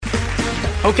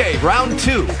Okay, round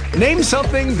two. Name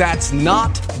something that's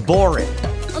not boring.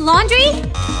 A laundry?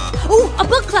 Ooh, a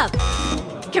book club.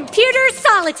 Computer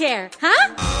solitaire,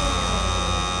 huh?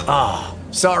 Ah,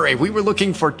 oh, sorry, we were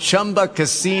looking for Chumba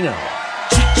Casino.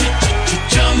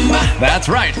 That's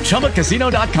right,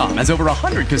 ChumbaCasino.com has over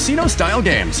 100 casino-style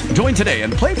games. Join today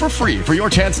and play for free for your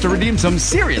chance to redeem some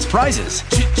serious prizes.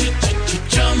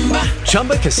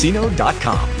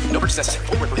 ChumbaCasino.com. No purchase necessary.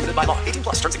 Void where prohibited by law. 18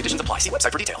 plus. Terms and conditions apply. See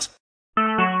website for details.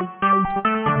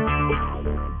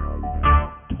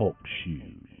 Talk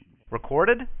shoes.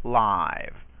 Recorded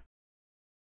live.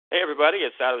 Hey everybody,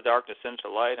 it's Out of Darkness into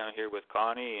Light. I'm here with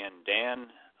Connie and Dan,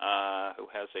 who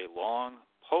has a long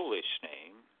Polish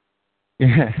name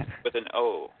with an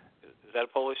O. Is that a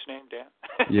Polish name, Dan?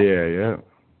 Yeah,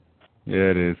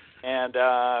 it is. And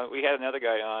we had another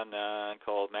guy on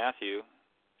called Matthew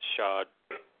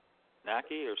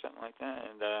Shodnacki or something like that,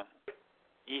 and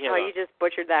he had you just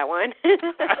butchered that one.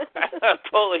 a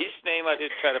Polish name I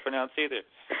didn't try to pronounce either.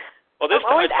 Well, this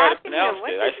I'm time I tried to asking pronounce him,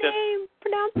 what's it. his name?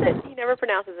 Pronounce it. He never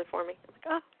pronounces it for me. I'm like,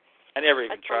 oh. I never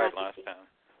even tried last time.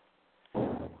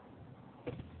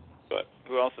 But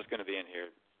who else is going to be in here?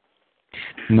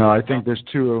 No, I think there's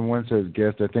two, and one says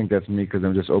guest. I think that's me because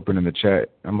I'm just opening the chat.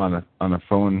 I'm on a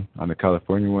phone on the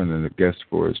California one, and the guest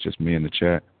for is just me in the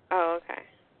chat. Oh, okay.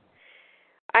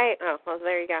 Well,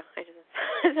 there you go. I just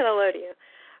said hello to you.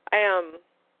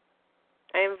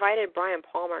 I invited Brian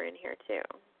Palmer in here too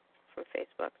from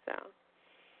Facebook. So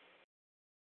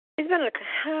he's been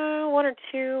one or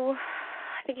two.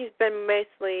 I think he's been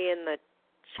mostly in the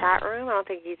chat room. I don't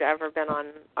think he's ever been on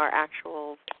our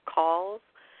actual calls,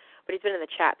 but he's been in the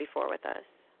chat before with us.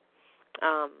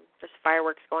 There's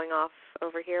fireworks going off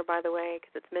over here, by the way,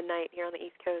 because it's midnight here on the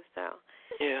East Coast. So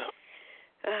yeah.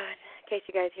 In case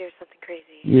you guys hear something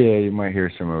crazy. Yeah, you might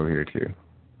hear some over here too.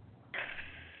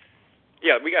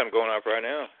 Yeah, we got them going off right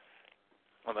now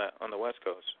on the West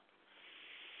Coast.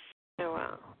 Oh,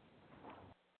 wow.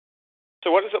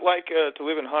 So what is it like to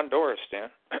live in Honduras,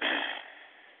 Dan?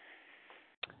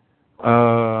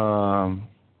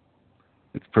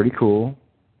 It's pretty cool.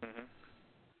 Mm-hmm.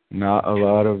 Not a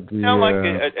lot of the... Sound like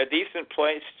a decent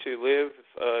place to live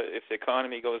if the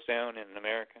economy goes down in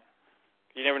America?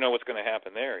 You never know what's going to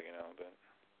happen there, you know. But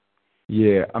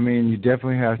yeah, I mean, you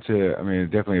definitely have to... I mean,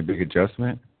 it's definitely a big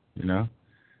adjustment, you know?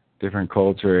 Different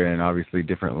culture and obviously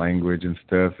different language and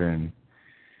stuff. And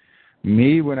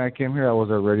me, when I came here, I was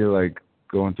already, like,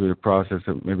 going through the process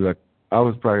of maybe, like, I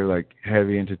was probably, like,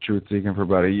 heavy into truth seeking for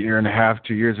about 1.5 years,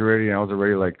 2 years already, and I was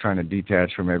already, like, trying to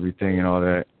detach from everything and all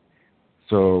that.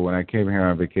 So when I came here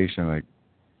on vacation, like,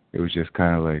 it was just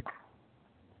kind of like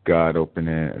God opened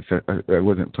it. I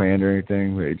wasn't planned or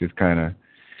anything, but it just kind of,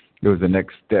 it was the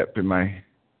next step in my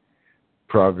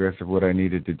progress of what I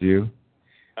needed to do.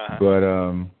 uh-huh. But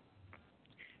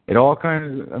it all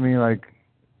kind of, I mean, like,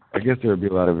 I guess there would be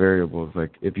a lot of variables.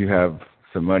 Like, if you have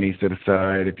some money set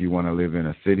aside, if you want to live in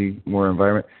a city, more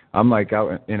environment. I'm, like,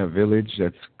 out in a village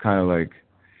that's kind of, like,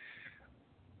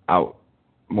 out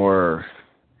more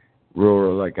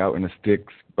rural, like, out in the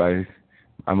sticks by,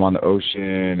 I'm on the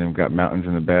ocean and got mountains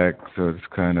in the back, so it's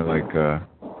kind of like,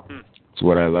 it's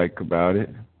what I like about it,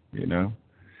 you know?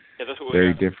 Yeah, that's what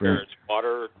very we different. Here. It's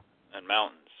water and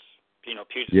mountains. You know,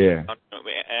 Puget Yeah. Sound. And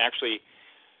actually,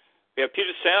 we have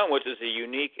Puget Sound, which is a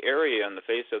unique area on the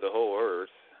face of the whole earth.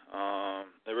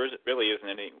 There really isn't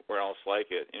anywhere else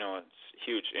like it. You know, it's a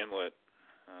huge inlet.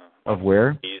 Of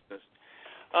where?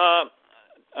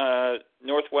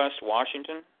 Northwest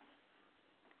Washington,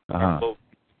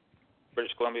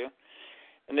 British Columbia.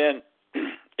 And then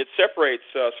it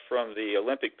separates us from the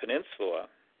Olympic Peninsula.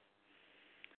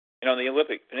 And on the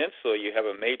Olympic Peninsula, you have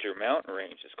a major mountain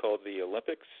range. It's called the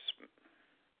Olympics.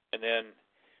 And then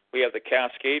we have the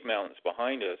Cascade Mountains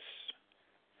behind us,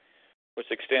 which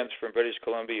extends from British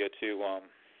Columbia to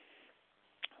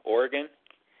Oregon.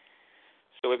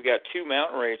 So we've got two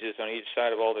mountain ranges on each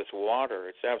side of all this water.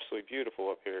 It's absolutely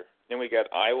beautiful up here. Then we got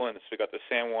islands. We got the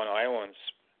San Juan Islands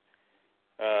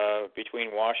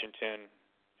between Washington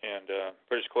and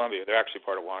British Columbia. They're actually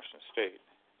part of Washington State.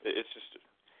 It's just a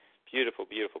beautiful,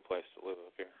 beautiful place to live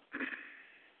up here.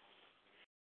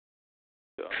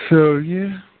 So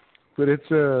yeah, but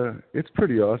it's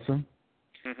pretty awesome.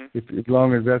 Mm-hmm. As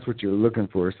long as that's what you're looking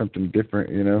for, something different,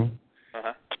 you know.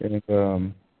 Uh-huh.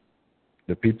 And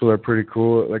the people are pretty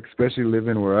cool. Like, especially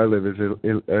living where I live is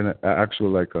an actual,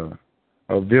 like, a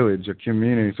village, a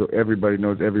community, so everybody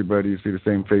knows everybody. You see the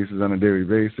same faces on a daily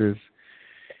basis.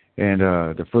 And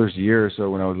the first year or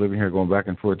so when I was living here, going back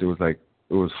and forth, it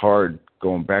was hard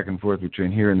going back and forth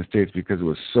between here and the States because it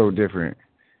was so different.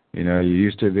 You know, you're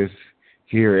used to this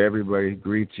hear everybody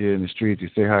greet you in the streets. You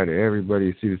say hi to everybody.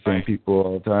 You see the same people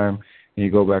all the time. And you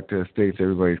go back to the States,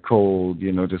 everybody's cold,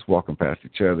 just walking past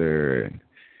each other.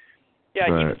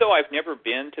 Even though I've never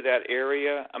been to that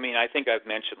area, I mean, I think I've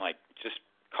mentioned, like, just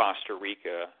Costa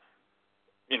Rica.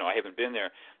 I haven't been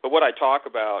there. But what I talk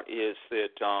about is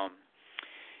that,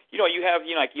 you have,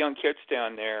 like, young kids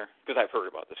down there, because I've heard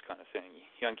about this kind of thing.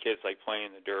 Young kids, like, playing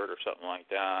in the dirt or something like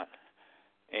that.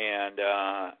 And,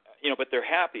 but they're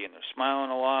happy and they're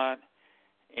smiling a lot.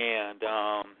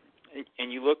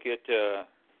 And you look at,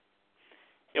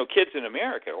 kids in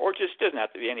America, or just doesn't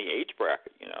have to be any age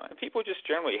bracket, and people are just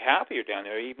generally happier down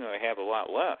there, even though they have a lot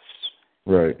less.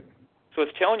 Right. So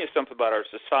it's telling you something about our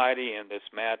society and this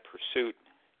mad pursuit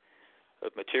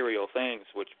of material things,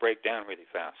 which break down really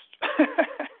fast.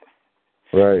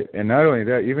 Right. And not only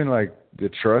that, even like the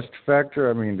trust factor,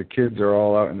 I mean, the kids are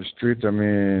all out in the streets. I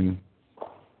mean,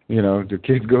 the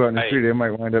kids go out in the street, they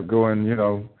might wind up going,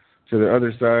 to the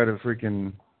other side of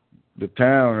freaking the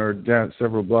town or down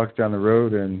several blocks down the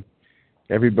road, and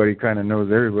everybody kind of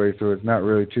knows everybody, so it's not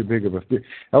really too big of a fear.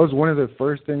 That was one of the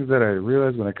first things that I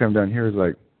realized when I come down here is,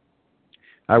 like,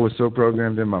 I was so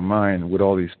programmed in my mind with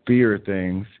all these fear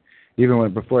things.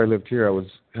 Even before I lived here, I was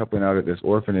helping out at this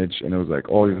orphanage, and it was like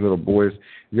all these little boys.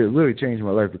 It really changed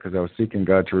my life because I was seeking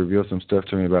God to reveal some stuff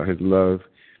to me about His love,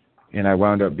 and I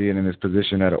wound up being in this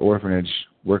position at an orphanage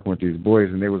working with these boys,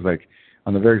 and they was like,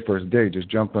 on the very first day, just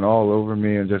jumping all over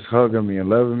me and just hugging me and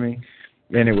loving me.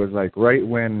 And it was like right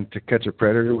when To Catch a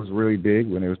Predator was really big,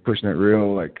 when it was pushing it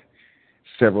real, like,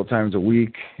 several times a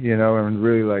week, and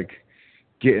really, like,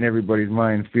 getting everybody's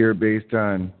mind fear-based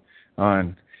on.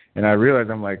 And I realized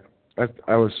I'm like,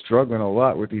 I was struggling a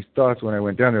lot with these thoughts when I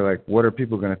went down there, like, what are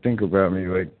people going to think about me?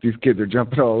 Like, these kids are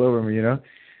jumping all over me,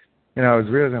 And I was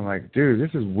realizing, I'm like, dude,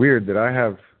 this is weird that I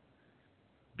have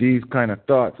these kind of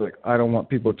thoughts, like, I don't want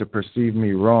people to perceive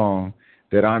me wrong,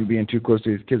 that I'm being too close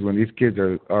to these kids when these kids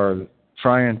are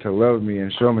trying to love me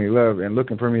and show me love and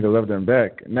looking for me to love them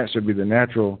back. And that should be the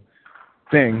natural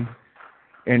thing.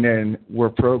 And then we're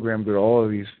programmed with all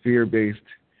of these fear-based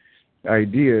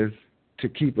ideas to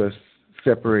keep us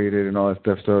separated and all that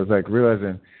stuff. So it's like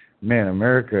realizing, man,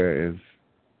 America is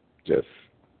just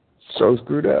so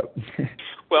screwed up.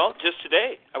 Well, just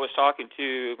today I was talking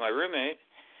to my roommate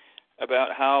about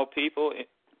how people.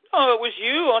 Oh, it was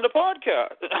you on the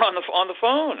podcast, on the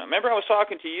phone. I remember I was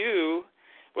talking to you.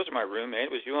 It wasn't my roommate.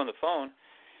 It was you on the phone.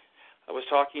 I was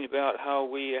talking about how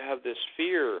we have this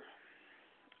fear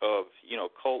of,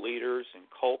 cult leaders and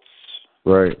cults.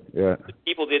 Right, yeah.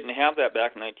 People didn't have that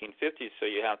back in the 1950s, so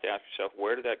you have to ask yourself,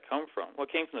 where did that come from? Well,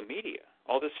 it came from the media,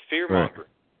 all this fear-mongering.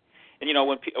 Right. And,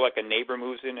 when like a neighbor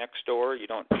moves in next door, you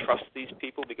don't trust these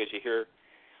people because you hear,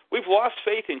 we've lost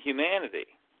faith in humanity.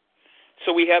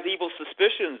 So we have evil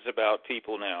suspicions about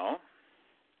people now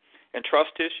and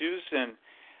trust issues. And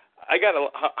I got a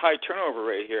high turnover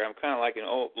rate here. I'm kind of like in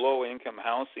low-income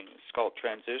housing. It's called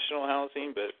transitional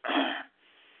housing, but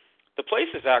the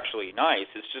place is actually nice.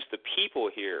 It's just the people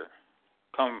here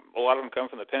a lot of them come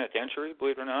from the penitentiary,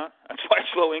 believe it or not. That's why it's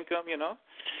low income,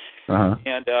 Uh-huh.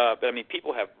 And but I mean,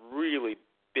 people have really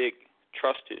big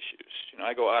trust issues.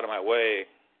 I go out of my way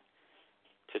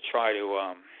to try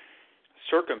to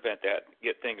circumvent that,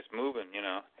 get things moving.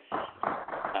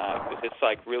 Because it's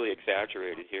like really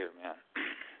exaggerated here, man.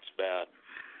 It's bad.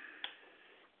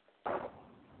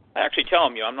 I actually tell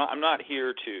them, I'm not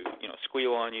here to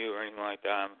squeal on you or anything like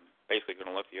that. I'm basically going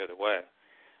to look the other way.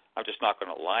 I'm just not going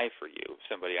to lie for you if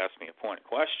somebody asks me a pointed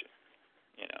question.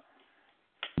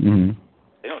 Mm-hmm.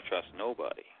 They don't trust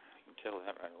nobody. You can tell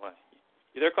that right away.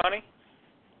 You there, Connie?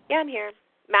 Yeah, I'm here.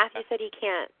 Matthew said he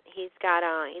can't. He's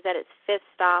at his 5th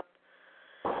stop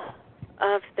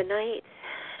of the night.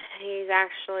 He's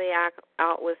actually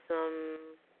out with some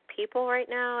people right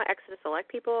now, Exodus Select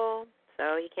people,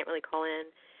 so he can't really call in.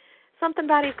 Something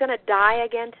about he's going to die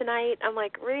again tonight. I'm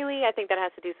like, really? I think that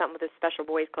has to do something with his special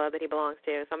boys club that he belongs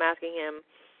to. So I'm asking him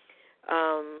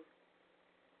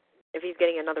if he's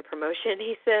getting another promotion.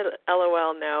 He said,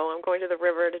 LOL, no. I'm going to the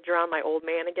river to drown my old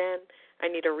man again. I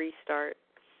need a restart.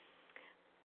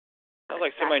 Sounds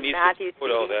like somebody needs Matthew's to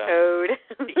put all that. Code.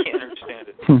 He can't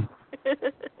understand it.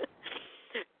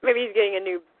 Maybe he's getting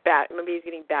maybe he's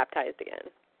getting baptized again.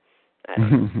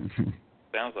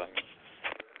 Sounds like it.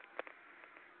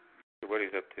 What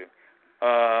he's up to.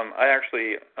 I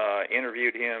actually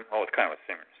interviewed him. Oh, it's kind of a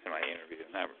semi-interview.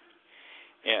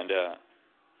 And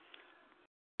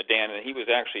Dan, he was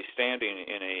actually standing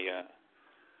in a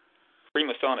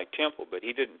Freemasonic temple, but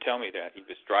he didn't tell me that. He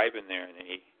was driving there, and then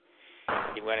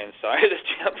he went inside the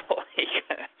temple. He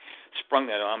kind of sprung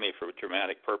that on me for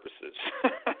dramatic purposes.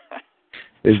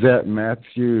 Is that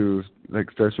Matthew,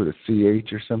 like, starts with a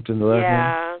CH or something, the last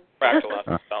Yeah. Fractal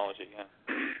Astrology, yeah.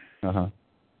 name? Uh-huh.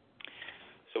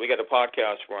 So we got a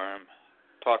podcast where I'm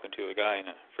talking to a guy in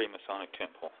a Freemasonic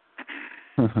temple,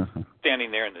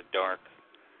 standing there in the dark.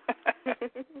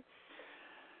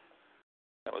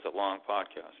 That was a long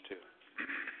podcast, too.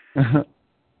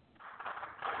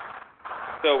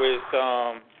 So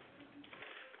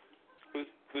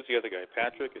who's the other guy?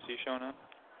 Patrick? Is he showing up?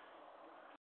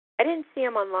 I didn't see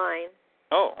him online.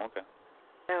 Oh, okay.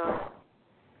 So.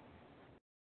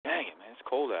 Dang it, man! It's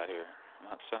cold out here. I'm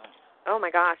outside. Oh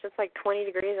my gosh, it's like 20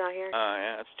 degrees out here.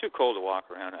 Yeah, it's too cold to walk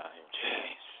around out here.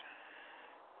 Jeez.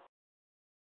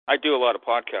 I do a lot of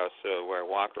podcasts where I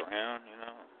walk around, you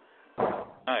know.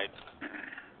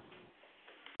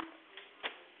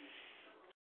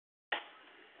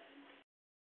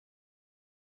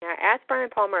 Yeah, I asked Brian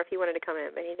Palmer if he wanted to come in,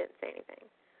 but he didn't say anything.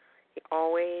 He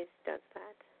always does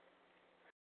that.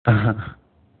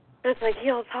 It's like,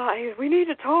 he'll talk. We need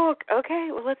to talk. Okay,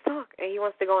 well, let's talk. And he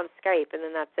wants to go on Skype, and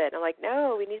then that's it. And I'm like,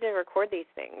 no, we need to record these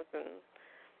things. And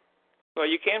well,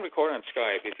 you can record on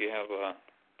Skype if you have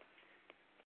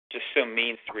just some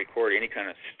means to record any kind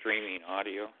of streaming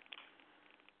audio.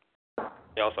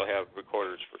 They also have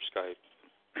recorders for Skype.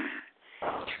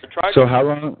 So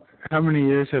how many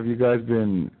years have you guys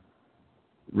been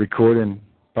recording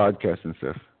podcasts and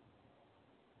stuff?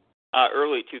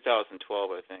 Early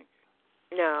 2012, I think.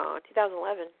 no,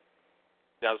 2011.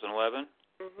 2011?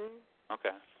 Mhm. Okay.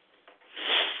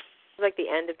 It was like the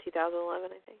end of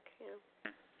 2011, I think. Yeah.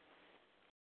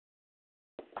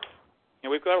 Yeah,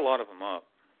 we've got a lot of them up.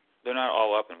 They're not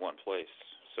all up in one place.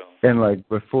 So. And like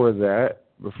before that,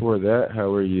 how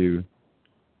were you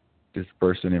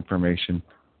dispersing information?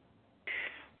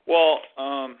 Well,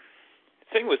 the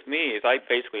thing with me is I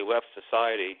basically left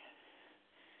society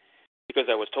because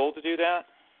I was told to do that,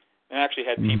 and I actually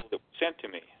had people that were sent to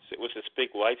me. So it was this big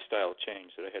lifestyle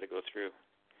change that I had to go through.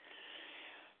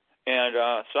 And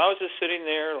so I was just sitting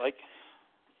there, like,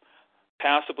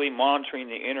 passively monitoring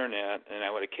the internet, and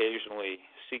I would occasionally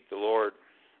seek the Lord,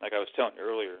 like I was telling you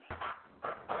earlier,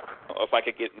 if I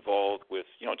could get involved with,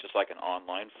 just like an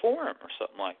online forum or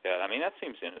something like that. I mean, that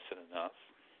seems innocent enough.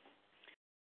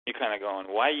 You're kind of going,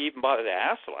 why you even bother to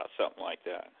ask about something like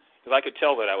that? Because I could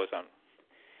tell that I was on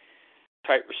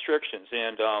tight restrictions.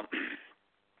 And,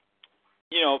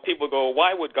 people go,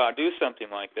 why would God do something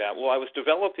like that? Well, I was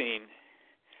developing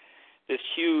this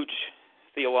huge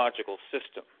theological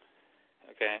system,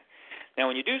 okay? Now,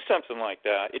 when you do something like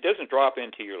that, it doesn't drop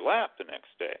into your lap the next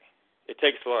day. It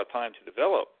takes a lot of time to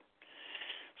develop.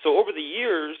 So over the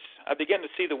years, I began to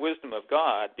see the wisdom of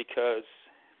God because,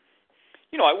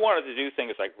 I wanted to do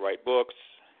things like write books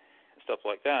and stuff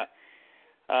like that.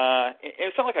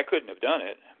 It's not like I couldn't have done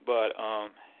it, but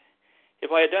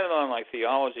if I had done it on like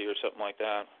theology or something like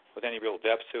that with any real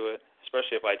depth to it,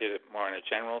 especially if I did it more in a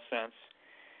general sense,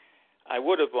 I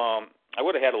would have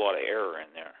had a lot of error in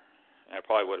there, and I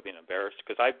probably would have been embarrassed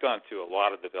because I've gone through a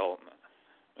lot of development,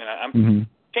 and I'm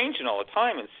changing all the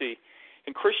time. And see,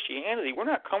 in Christianity, we're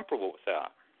not comfortable with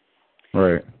that,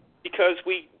 right? Because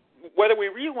whether we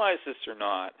realize this or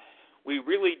not, we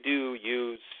really do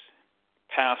use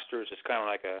pastors as kind of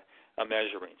like a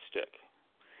measuring stick.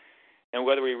 And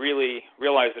whether we really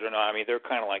realize it or not, I mean, they're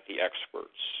kind of like the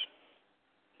experts.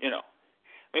 I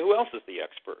mean, who else is the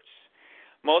experts?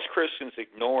 Most Christians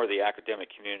ignore the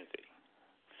academic community.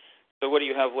 So what do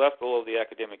you have left below the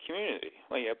academic community?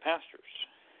 Well, you have pastors.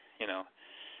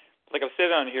 Like I've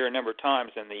said on here a number of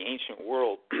times, in the ancient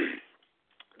world,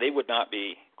 they would not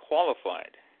be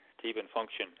qualified to even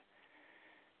function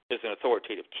as an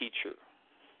authoritative teacher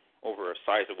over a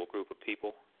sizable group of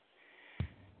people,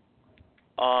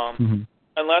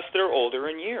 unless they're older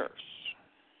in years,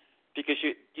 because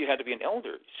you had to be an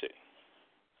elder, you see.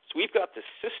 So we've got this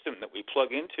system that we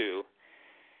plug into,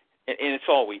 and it's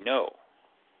all we know.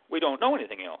 We don't know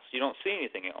anything else. You don't see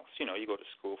anything else. You go to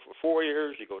school for 4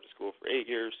 years, you go to school for 8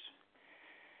 years,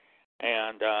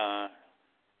 and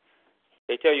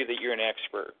they tell you that you're an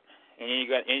expert, and you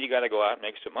got to go out and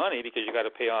make some money because you got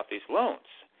to pay off these loans.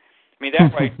 I mean,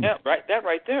 that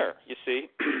right there, you see,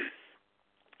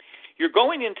 you're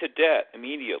going into debt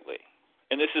immediately,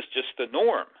 and this is just the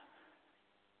norm.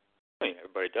 I mean,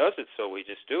 everybody does it, so we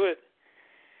just do it.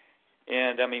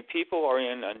 And I mean, people are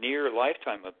in a near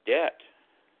lifetime of debt,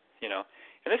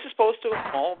 and this is supposed to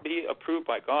all be approved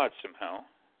by God somehow.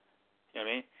 You know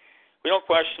what I mean? We don't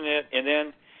question it, and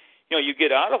then, you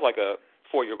get out of like a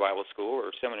 4-year Bible school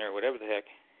or seminary, whatever the heck.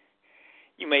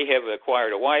 You may have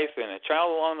acquired a wife and a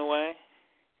child along the way,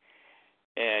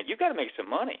 and you've got to make some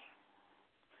money.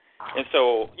 And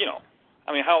so,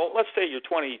 I mean, let's say you're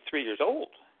 23 years old.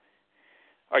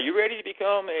 Are you ready to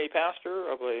become a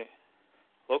pastor of a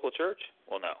local church?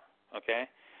 Well, no. Okay.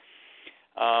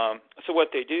 So what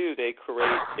they do, they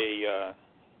create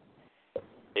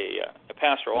a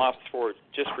pastoral office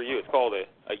just for you. It's called a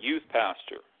youth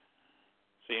pastor.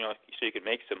 So so you can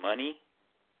make some money.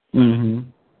 Mm-hmm.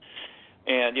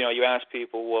 And you ask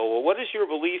people, well, what is your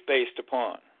belief based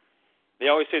upon? They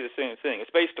always say the same thing.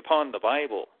 It's based upon the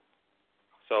Bible.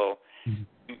 So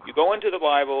you go into the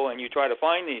Bible and you try to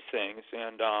find these things,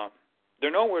 and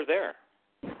they're nowhere there.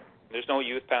 There's no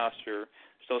youth pastor.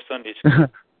 There's no Sunday school.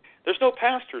 There's no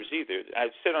pastors either.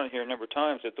 I've said on here a number of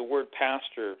times that the word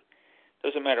pastor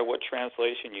doesn't matter what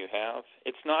translation you have.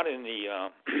 It's not in the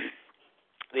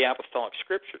apostolic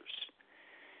scriptures.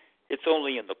 It's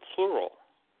only in the plural.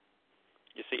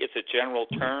 You see, it's a general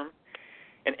term.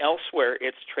 And elsewhere,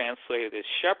 it's translated as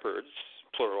shepherds,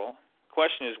 plural. The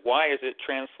question is, why is it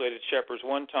translated shepherds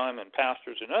one time and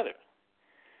pastors another?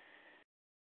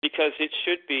 Because it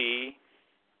should be,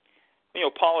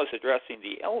 Paul is addressing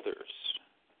the elders.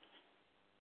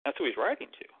 That's who he's writing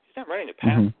to. He's not writing to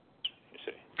pastors, you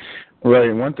see. Right,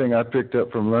 and one thing I picked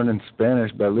up from learning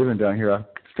Spanish by living down here, I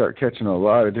start catching a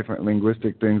lot of different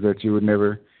linguistic things that you would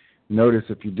never notice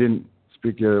if you didn't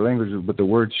speak the other languages, but the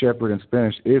word shepherd in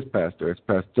Spanish is pastor. It's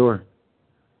pastor.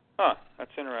 Huh,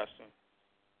 that's interesting.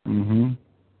 Mm-hmm.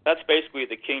 That's basically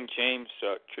the King James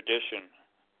tradition.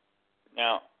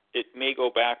 Now, it may go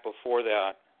back before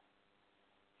that,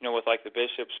 with like the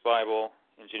Bishop's Bible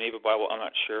and Geneva Bible, I'm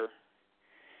not sure.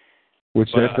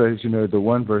 Which that says, the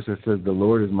one verse that says, the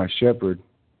Lord is my shepherd,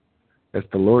 that's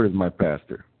the Lord is my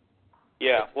pastor.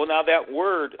 Yeah, well, now that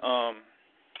word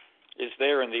is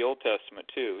there in the Old Testament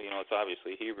too. It's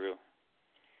obviously Hebrew.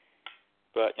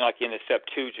 But like in the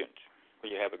Septuagint,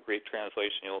 where you have a Greek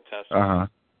translation of the Old Testament. Uh-huh.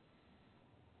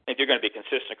 If you're going to be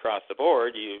consistent across the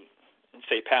board, you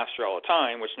say pastor all the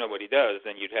time, which nobody does,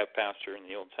 then you'd have pastor in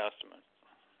the Old Testament.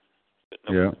 But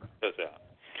nobody does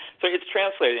that. So it's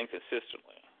translated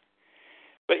inconsistently.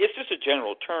 But it's just a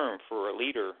general term for a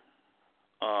leader.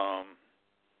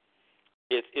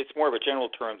 It's more of a general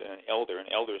term than an elder.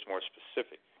 An elder is more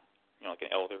specific, like an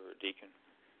elder or a deacon.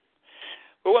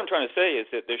 But what I'm trying to say is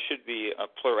that there should be a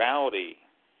plurality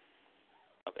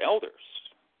of elders.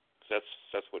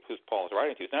 That's what Paul is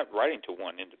writing to. He's not writing to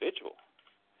one individual.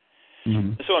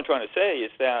 Mm-hmm. So what I'm trying to say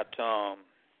is that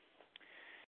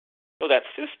that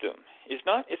system is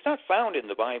not found in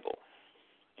the Bible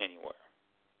anywhere.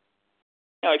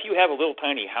 Now, if you have a little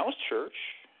tiny house church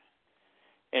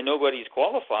and nobody's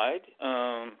qualified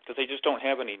because they just don't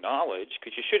have any knowledge,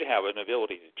 because you should have an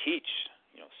ability to teach,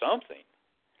 something.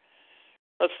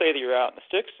 Let's say that you're out in the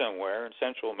sticks somewhere in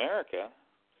Central America.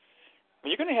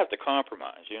 You're going to have to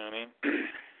compromise, you know what I mean?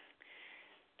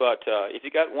 But if you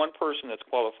got one person that's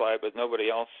qualified but nobody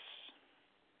else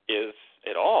is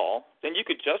at all, then you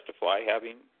could justify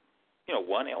having,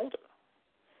 one elder.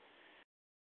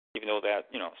 Even though that,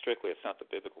 strictly it's not the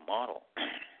biblical model.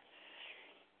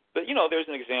 But, there's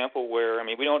an example where,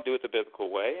 we don't do it the biblical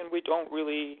way, and we're not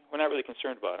really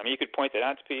concerned about it. You could point that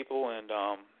out to people, and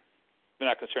they're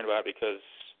not concerned about it because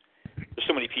there's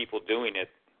so many people doing it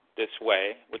this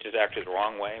way, which is actually the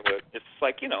wrong way. But it's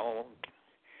like,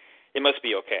 it must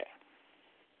be okay.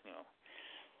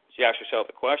 So you ask yourself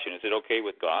the question, is it okay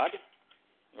with God?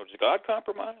 Or does God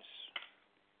compromise?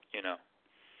 Because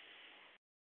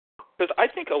I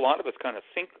think a lot of us kind of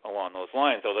think along those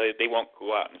lines, though they won't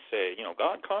go out and say,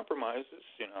 God compromises,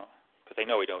 because they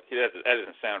know he don't. That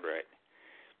doesn't sound right.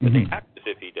 But they act as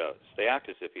if he does. They act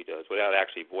as if he does without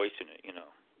actually voicing it, In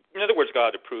other words,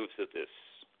 God approves of this,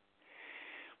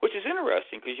 which is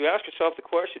interesting because you ask yourself the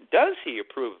question, does he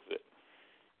approve of it?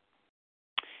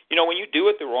 When you do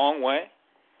it the wrong way,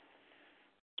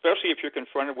 especially if you're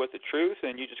confronted with the truth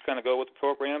and you just kind of go with the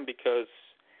program because,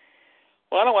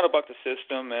 I don't want to buck the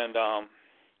system, and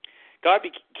God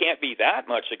can't be that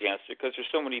much against it because there's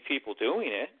so many people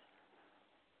doing it.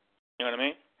 You know what I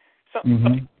mean?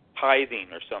 Something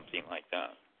tithing or something like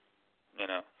that.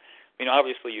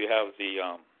 Obviously you have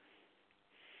the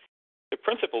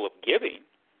principle of giving,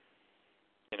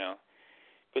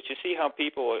 but you see how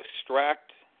people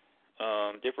extract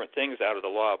different things out of the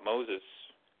law of Moses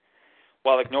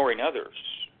while ignoring others.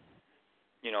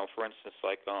 For instance,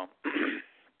 like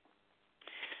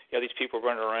these people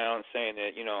running around saying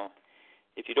that,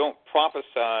 if you don't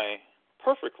prophesy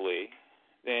perfectly,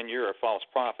 then you're a false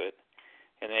prophet,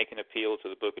 and they can appeal to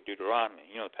the book of Deuteronomy,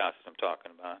 the passage I'm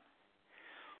talking about.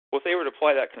 Well, if they were to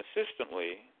apply that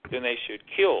consistently, then they should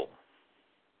kill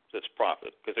this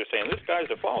prophet, because they're saying this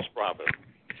guy's a false prophet.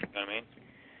 You know what I mean?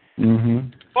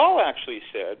 Paul actually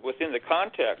said, within the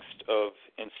context of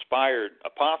inspired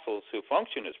apostles who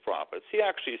function as prophets, he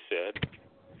actually said,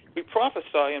 we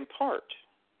prophesy in part.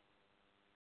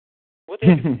 What they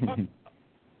we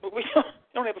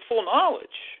don't have a full knowledge.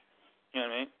 You know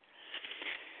what I mean?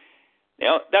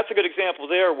 Now, that's a good example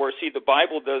there where, see, the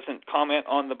Bible doesn't comment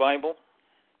on the Bible.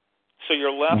 So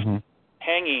you're left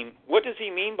hanging. What does he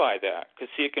mean by that? Because,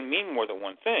 see, it can mean more than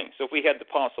one thing. So if we had the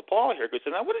Apostle Paul here, he would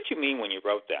say, now, what did you mean when you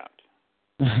wrote that?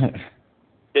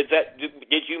 Did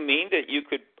you mean that you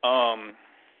could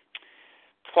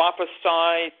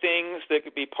prophesy things that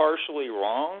could be partially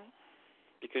wrong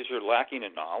because you're lacking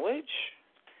in knowledge?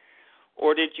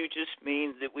 Or did you just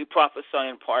mean that we prophesy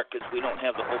in part because we don't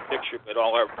have the whole picture, but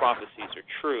all our prophecies are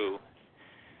true,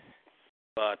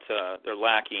 but they're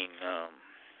lacking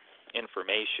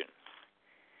information?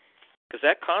 Because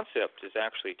that concept is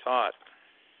actually taught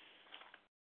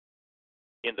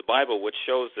in the Bible, which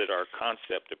shows that our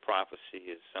concept of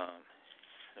prophecy is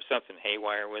there's something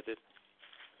haywire with it.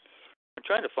 I'm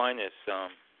trying to find this.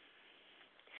 It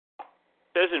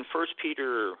says in 1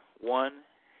 Peter 1,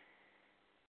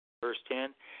 verse 10,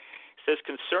 it says,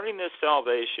 concerning this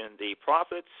salvation, the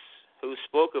prophets who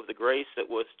spoke of the grace that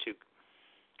was to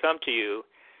come to you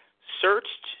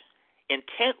searched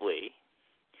intently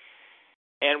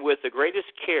and with the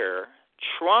greatest care,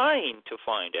 trying to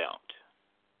find out.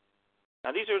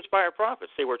 Now, these are inspired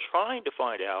prophets. They were trying to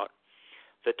find out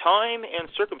the time and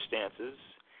circumstances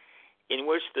in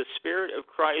which the Spirit of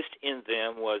Christ in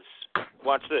them was,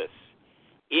 watch this,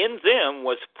 in them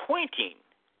was pointing.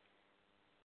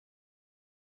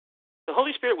 The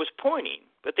Holy Spirit was pointing,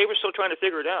 but they were still trying to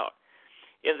figure it out.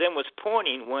 In them was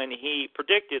pointing when he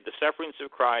predicted the sufferings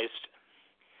of Christ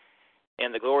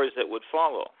and the glories that would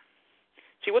follow.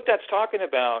 See, what that's talking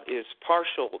about is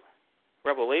partial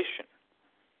revelation.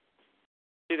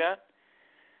 See that?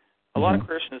 A lot of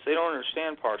Christians, they don't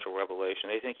understand partial revelation.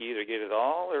 They think you either get it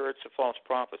all or it's a false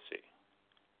prophecy.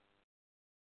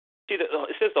 See,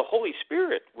 it says the Holy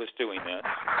Spirit was doing this,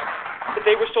 but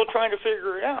they were still trying to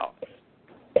figure it out.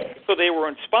 So they were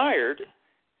inspired,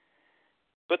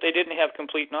 but they didn't have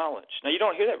complete knowledge. Now, you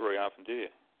don't hear that very often, do you?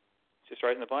 It's just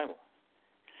right in the Bible.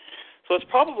 So it's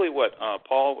probably what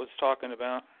Paul was talking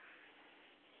about.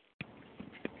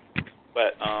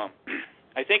 But I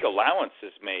think allowance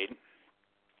is made,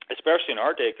 especially in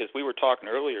our day, because we were talking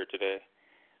earlier today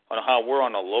on how we're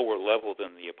on a lower level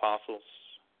than the apostles.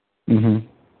 I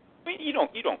mean, you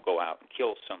don't go out and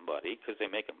kill somebody because they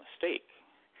make a mistake.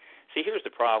 See, here's the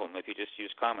problem if you just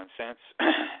use common sense.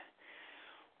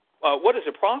 What is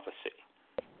a prophecy?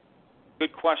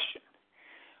 Good question.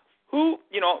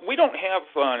 We don't have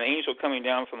an angel coming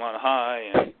down from on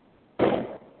high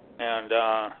and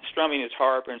strumming his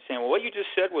harp and saying, well, what you just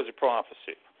said was a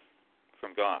prophecy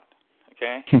from God,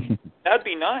 okay? That'd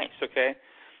be nice, okay?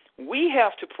 We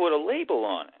have to put a label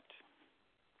on it.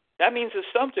 That means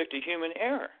it's subject to human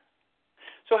error.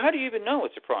 So how do you even know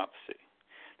it's a prophecy?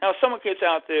 Now, if someone gets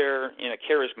out there in a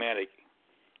charismatic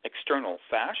external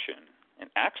fashion and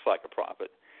acts like a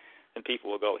prophet, then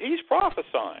people will go, he's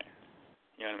prophesying.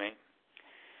 You know what I mean?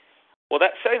 Well,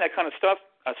 setting that kind of stuff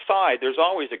aside, there's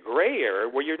always a gray area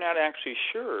where you're not actually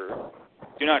sure.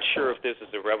 You're not sure if this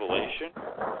is a revelation.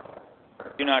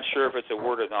 You're not sure if it's a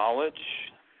word of knowledge,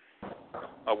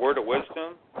 a word of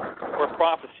wisdom, or a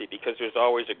prophecy, because there's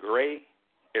always a gray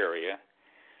area.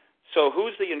 So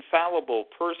who's the infallible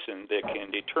person that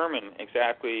can determine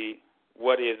exactly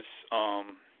what is a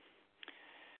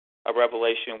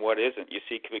revelation and what isn't? You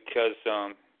see, because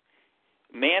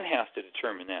man has to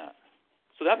determine that.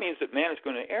 So that means that man is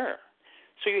going to err.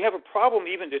 So you have a problem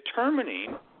even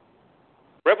determining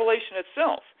revelation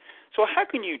itself. So how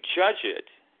can you judge it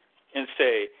and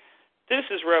say, this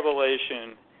is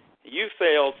revelation, you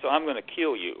failed, so I'm going to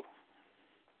kill you?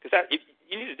 Because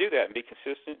you need to do that and be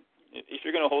consistent. If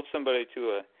you're going to hold somebody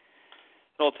to an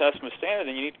Old Testament standard,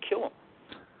 then you need to kill them.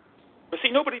 But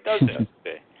see, nobody does that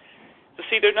today. So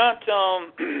see, they're not.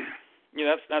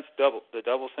 That's the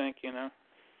double think.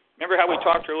 Remember how we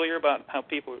talked earlier about how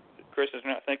Christians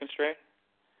are not thinking straight?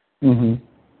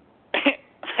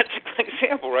 That's a good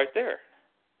example right there.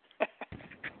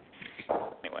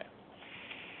 Anyway,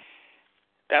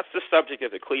 that's the subject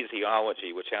of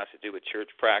ecclesiology, which has to do with church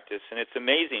practice, and it's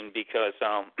amazing because.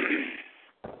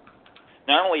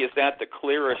 Not only is that the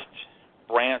clearest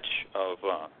branch of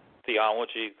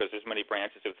theology, because there's many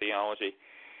branches of theology,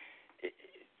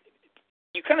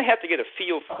 you kind of have to get a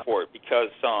feel for it because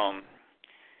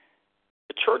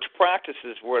the church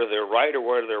practices, whether they're right or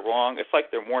whether they're wrong, it's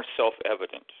like they're more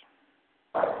self-evident.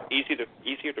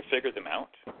 Easier to figure them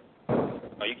out.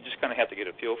 You just kind of have to get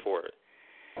a feel for it.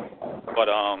 But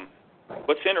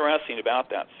what's interesting about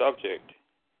that subject,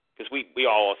 because we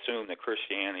all assume that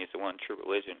Christianity is the one true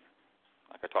religion,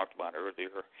 like I talked about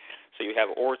earlier. So you have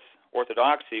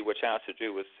orthodoxy, which has to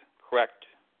do with correct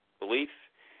belief,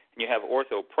 and you have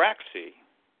orthopraxy,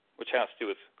 which has to do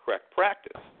with correct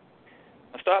practice.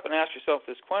 Now stop and ask yourself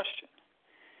this question.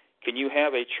 Can you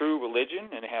have a true religion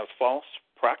and have false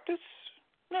practice?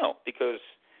 No, because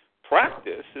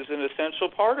practice is an essential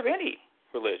part of any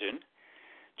religion,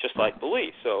 just like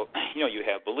belief. So, you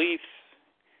have belief,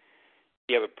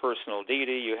 you have a personal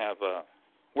deity, you have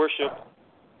worship,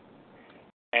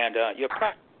 and you have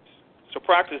practice. So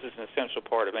practice is an essential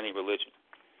part of any religion.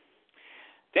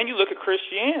 Then you look at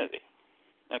Christianity,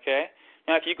 okay?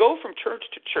 Now, if you go from church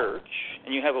to church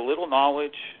and you have a little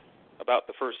knowledge about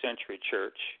the first century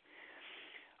church,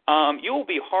 you will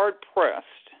be hard-pressed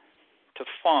to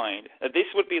find that this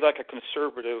would be like a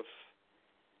conservative,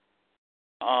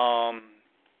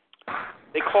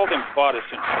 they call them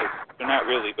Protestant churches. They're not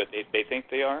really, but they think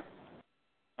they are,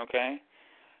 okay?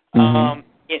 Mm-hmm.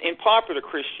 In popular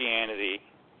Christianity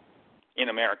in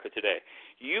America today,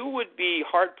 you would be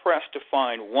hard-pressed to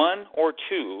find one or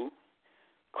two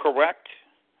correct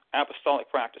apostolic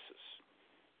practices.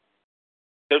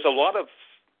 There's a lot of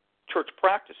church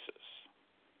practices,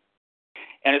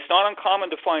 and it's not uncommon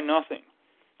to find nothing.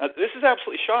 Now, this is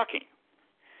absolutely shocking,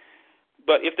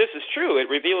 but if this is true, it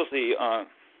reveals the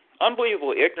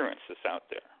unbelievable ignorance that's out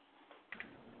there.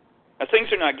 Now,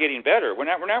 things are not getting better. We're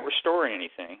not restoring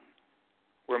anything.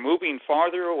 We're moving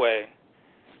farther away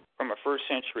from a first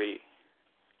century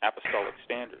apostolic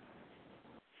standard.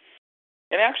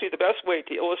 And actually, the best way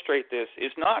to illustrate this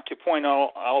is not to point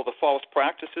out all the false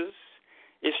practices,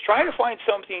 is try to find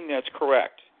something that's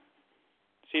correct.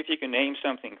 See if you can name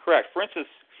something correct. For instance,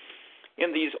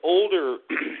 in these older,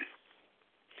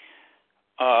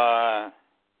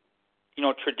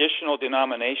 traditional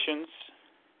denominations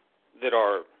that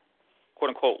are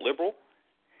quote-unquote liberal,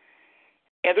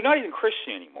 and they're not even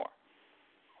Christian anymore.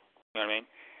 You know what I mean?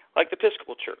 Like the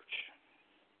Episcopal Church,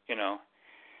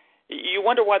 You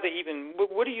wonder why they even,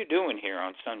 what are you doing here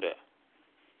on Sunday?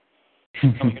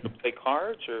 Coming here to play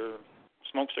cards or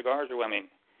smoke cigars?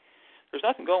 There's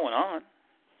nothing going on.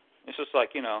 It's just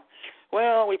like,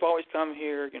 well, we've always come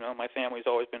here, my family's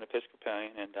always been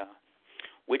Episcopalian, and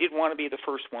we didn't want to be the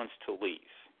first ones to leave.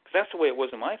 Because that's the way it was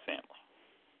in my family,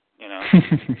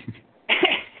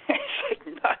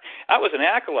 It's like I was an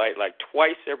acolyte like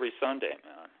twice every Sunday,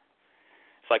 man.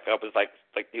 It's like I was like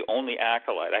the only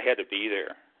acolyte. I had to be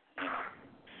there.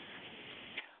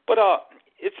 But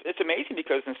it's amazing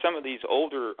because in some of these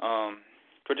older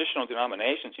traditional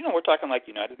denominations, we're talking like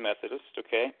United Methodist,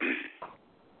 okay?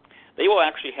 They will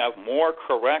actually have more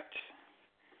correct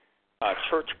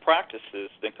church practices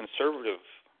than conservative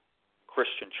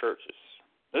Christian churches.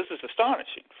 This is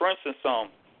astonishing. For instance,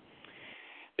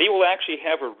 they will actually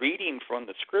have a reading from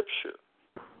the Scripture.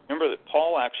 Remember that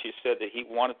Paul actually said that he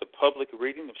wanted the public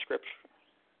reading of Scripture.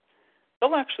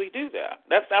 They'll actually do that.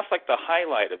 That's like the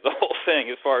highlight of the whole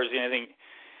thing as far as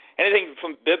anything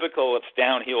from biblical, it's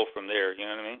downhill from there, you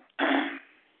know what I mean?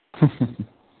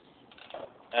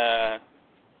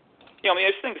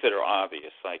 There's things that are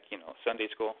obvious, like, Sunday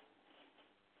school.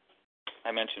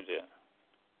 I mentioned a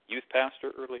youth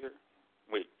pastor earlier.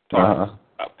 We talked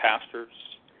about pastors.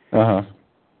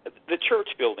 The church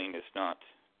building is not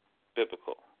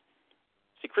biblical.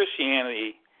 See,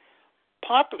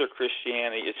 popular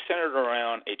Christianity is centered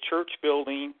around a church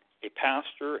building, a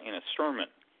pastor, and a sermon.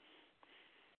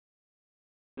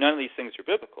 None of these things are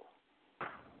biblical.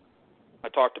 I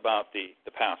talked about the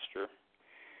pastor.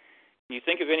 Can you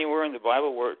think of anywhere in the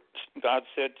Bible where God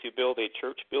said to build a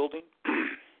church building?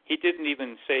 He didn't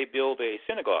even say build a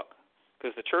synagogue,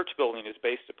 because the church building is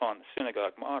based upon the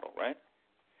synagogue model, right?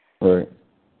 Right.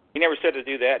 He never said to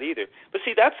do that either. But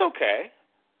see, that's okay.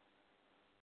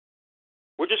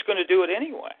 We're just going to do it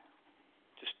anyway.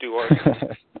 Just do our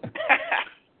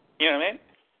You know what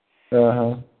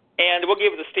I mean? And we'll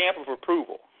give it a stamp of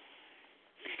approval.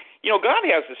 God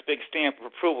has this big stamp of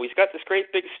approval. He's got this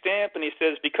great big stamp, and he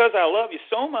says, because I love you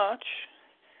so much,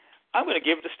 I'm going to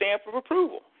give it a stamp of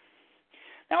approval.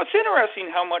 Now, it's interesting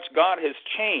how much God has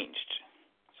changed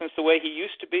since the way he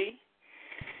used to be.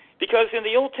 Because in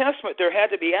the Old Testament, there had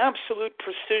to be absolute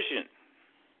precision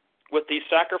with these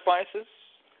sacrifices,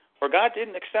 or God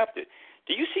didn't accept it.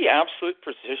 Do you see absolute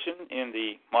precision in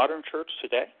the modern church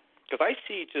today? Because I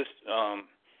see just,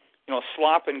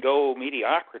 slop and go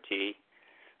mediocrity,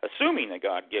 assuming that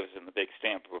God gives them the big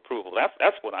stamp of approval.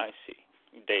 That's what I see.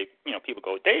 Dave, people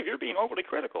go, Dave, you're being overly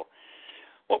critical.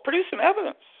 Well, produce some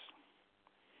evidence.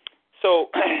 So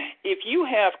if you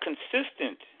have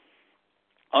consistent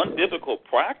unbiblical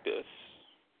practice,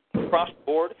 across the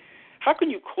board, how can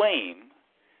you claim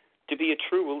to be a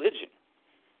true religion?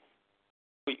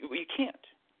 Well, you can't,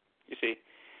 you see,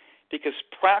 because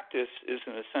practice is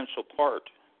an essential part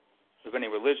of any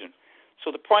religion.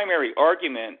 So the primary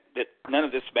argument that none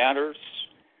of this matters,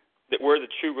 that we're the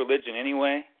true religion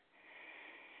anyway,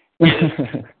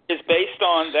 is based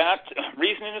on that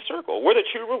reason in a circle. We're the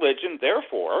true religion,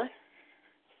 therefore,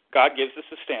 God gives us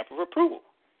a stamp of approval.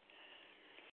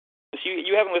 So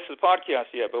you haven't listened to the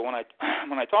podcast yet, but when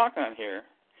I talk on here,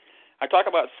 I talk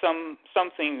about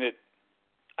something that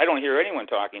I don't hear anyone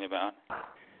talking about.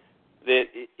 That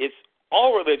it's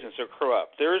all religions are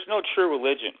corrupt. There is no true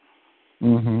religion,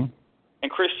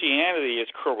 and Christianity is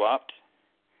corrupt,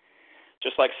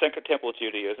 just like Second Temple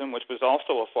Judaism, which was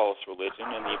also a false religion,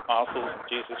 and the apostles of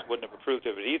Jesus wouldn't have approved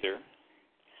of it either.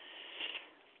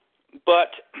 But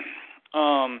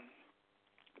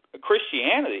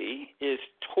Christianity is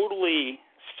totally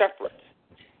separate,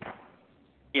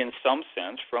 in some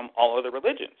sense, from all other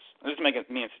religions. It doesn't make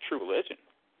it mean it's a true religion.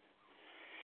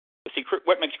 But see,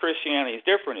 what makes Christianity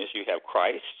different is you have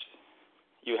Christ,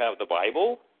 you have the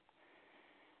Bible,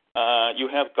 you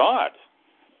have God.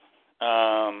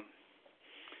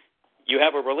 You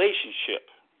have a relationship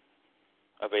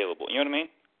available. You know what I mean?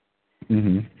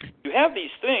 Mm-hmm. You have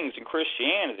these things in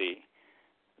Christianity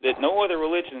that no other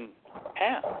religion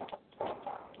has.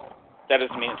 That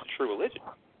doesn't mean it's a true religion.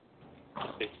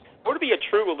 In order to be a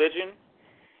true religion,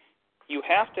 you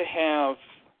have to have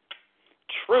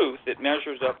truth that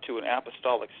measures up to an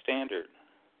apostolic standard,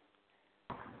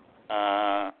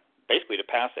 basically to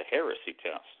pass a heresy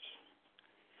test.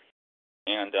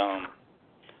 And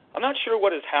I'm not sure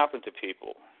what has happened to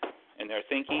people in their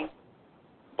thinking,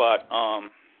 but I'm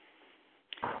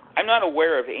not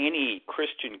aware of any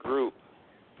Christian group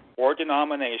or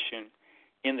denomination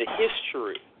in the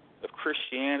history of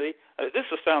Christianity. This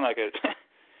will sound like a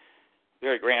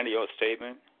very grandiose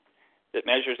statement that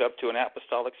measures up to an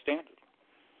apostolic standard.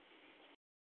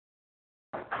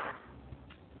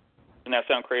 Doesn't that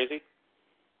sound crazy?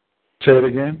 Say it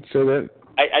again. Say that.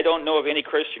 I don't know of any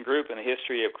Christian group in the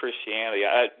history of Christianity.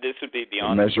 This would be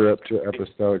beyond measure up to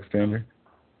apostolic standard.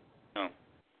 No.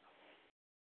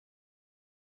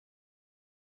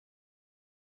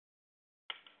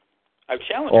 I've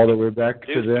challenged all the way back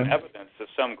to them. Evidence of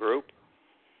some group.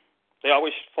 They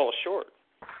always fall short.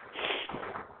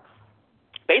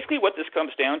 Basically, what this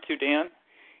comes down to, Dan,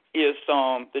 is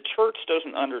the church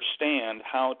doesn't understand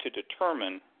how to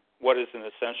determine what is an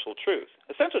essential truth.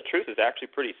 Essential truth is actually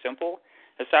pretty simple.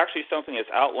 It's actually something that's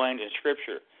outlined in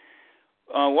Scripture.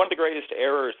 One of the greatest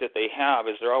errors that they have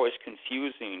is they're always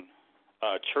confusing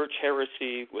church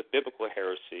heresy with biblical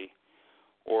heresy,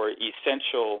 or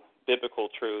essential biblical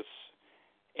truths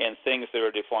and things that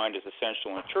are defined as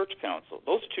essential in a church council.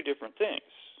 Those are two different things.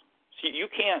 See, you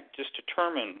can't just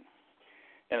determine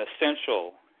an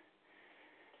essential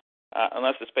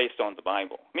unless it's based on the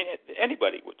Bible. I mean,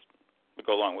 anybody would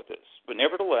go along with this. But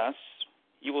nevertheless,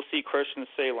 you will see Christians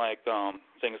say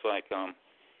things like,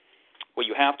 well,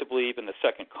 you have to believe in the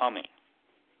second coming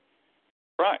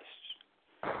of Christ.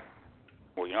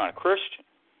 Well, you're not a Christian.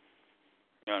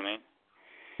 You know what I mean?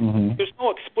 Mm-hmm. There's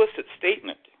no explicit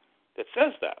statement that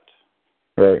says that.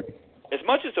 Right. As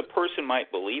much as a person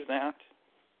might believe that,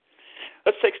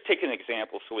 let's take an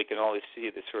example so we can all see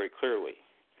this very clearly.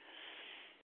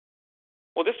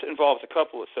 Well, this involves a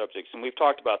couple of subjects, and we've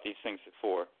talked about these things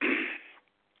before.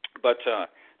 But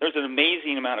there's an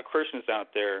amazing amount of Christians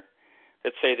out there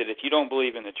that say that if you don't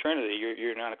believe in the Trinity,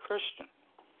 you're not a Christian.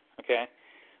 Okay?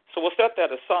 So we'll set that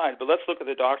aside, but let's look at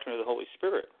the doctrine of the Holy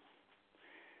Spirit.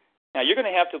 Now, you're going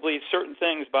to have to believe certain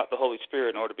things about the Holy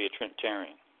Spirit in order to be a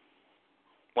Trinitarian.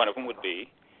 One of them would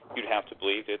be you'd have to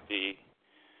believe that the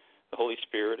Holy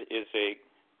Spirit is a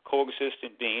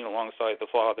coexistent being alongside the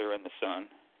Father and the Son.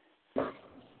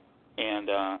 And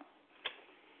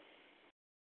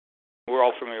we're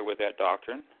all familiar with that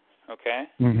doctrine, okay?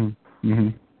 Mm-hmm. Mm-hmm.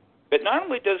 But not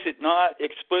only does it not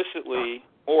explicitly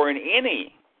or in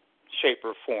any shape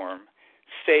or form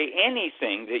say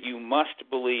anything that you must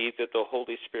believe that the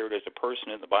Holy Spirit is a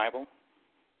person in the Bible.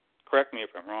 Correct me if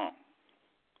I'm wrong.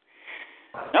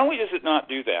 Not only does it not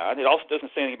do that, it also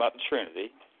doesn't say anything about the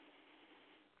Trinity.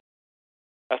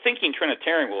 A thinking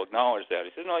Trinitarian will acknowledge that.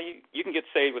 He says, no, you can get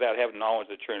saved without having knowledge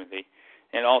of the Trinity.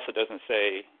 And it also doesn't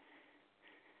say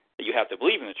that you have to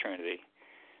believe in the Trinity.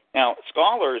 Now,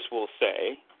 scholars will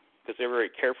say, because they're very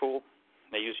careful,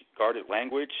 they use guarded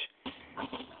language,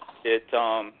 that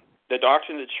the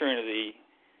doctrine of the Trinity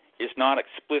is not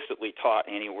explicitly taught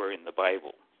anywhere in the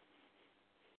Bible.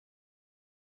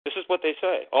 This is what they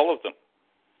say, all of them.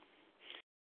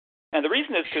 And the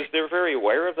reason is because they're very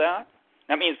aware of that.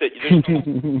 That means that there's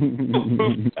no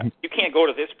proof text. You can't go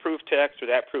to this proof text or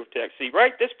that proof text. See,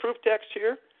 right, this proof text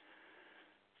here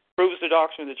proves the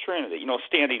doctrine of the Trinity,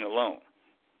 standing alone.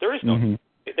 There is no,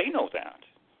 they know that.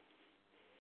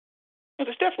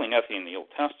 There's definitely nothing in the Old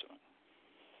Testament.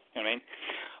 You know what I mean?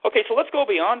 Okay, so let's go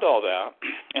beyond all that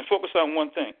and focus on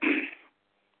one thing.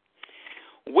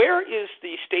 Where is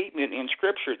the statement in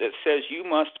Scripture that says you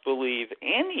must believe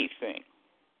anything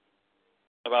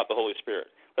about the Holy Spirit?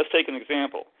 Let's take an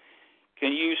example.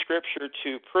 Can you use Scripture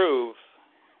to prove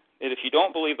that if you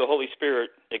don't believe the Holy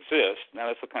Spirit exists, now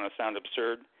this will kind of sound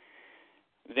absurd,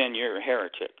 then you're a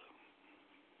heretic?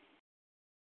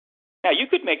 Now, you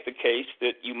could make the case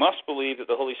that you must believe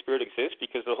that the Holy Spirit exists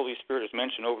because the Holy Spirit is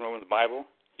mentioned over and over in the Bible.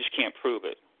 You just can't prove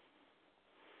it.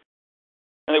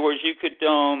 In other words, you could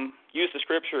use the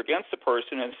Scripture against the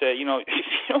person and say, if you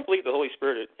don't believe the Holy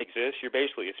Spirit exists, you're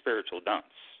basically a spiritual dunce.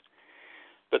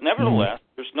 But nevertheless,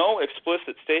 there's no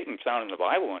explicit statement found in the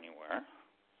Bible anywhere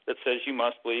that says you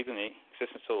must believe in the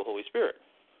existence of the Holy Spirit.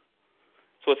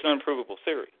 So it's an unprovable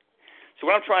theory. So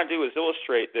what I'm trying to do is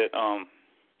illustrate that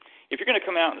if you're going to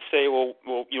come out and say, well,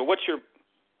 what's your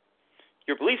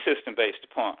belief system based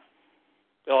upon?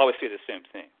 They'll always say the same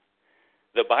thing.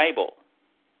 The Bible.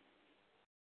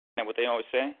 Isn't that what they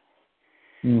always say?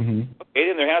 Mm-hmm.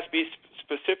 Okay, then there has to be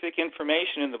specific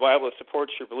information in the Bible that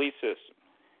supports your belief system.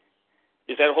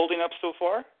 Is that holding up so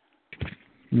far?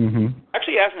 Mm-hmm.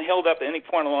 Actually, it hasn't held up at any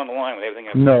point along the line with everything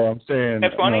else. No, I'm saying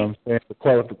That's funny. No, I'm saying the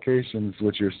qualifications.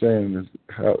 What you're saying is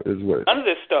what. None of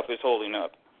this stuff is holding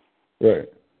up. Right.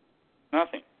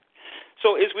 Nothing.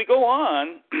 So as we go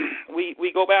on,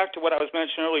 we go back to what I was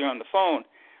mentioning earlier on the phone.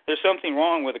 There's something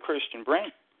wrong with the Christian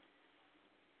brain.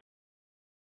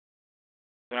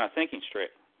 They're not thinking straight.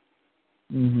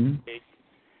 Mm-hmm. Okay.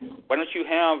 Why don't you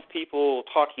have people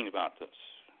talking about this?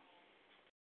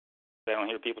 I don't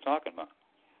hear people talking about it.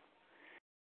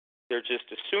 They're just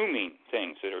assuming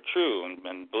things that are true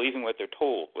and believing what they're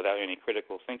told without any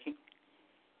critical thinking.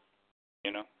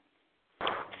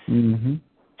 Mm-hmm.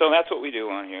 So that's what we do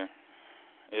on here,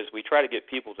 is we try to get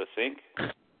people to think,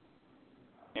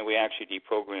 and we actually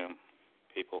deprogram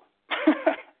people.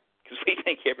 Because we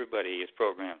think everybody is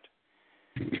programmed.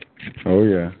 Oh,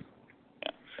 yeah.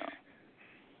 Yeah, so.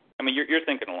 I mean, you're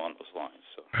thinking along those lines.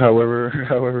 So.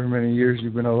 However many years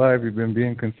you've been alive, you've been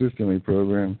being consistently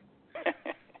programmed.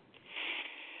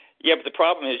 Yeah, but the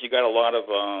problem is you got a lot of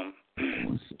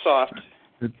soft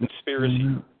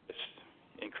conspiracy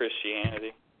in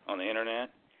Christianity on the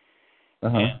internet.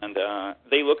 Uh-huh. And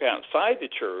they look outside the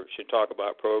church and talk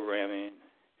about programming.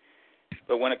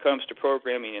 But when it comes to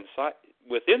programming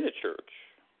within the church,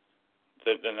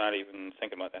 they're not even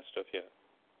thinking about that stuff yet.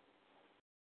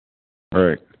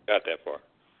 Right. Got that far.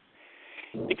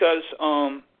 Because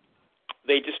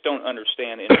they just don't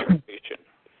understand infiltration.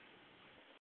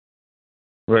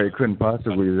 Right. It couldn't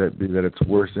possibly be that it's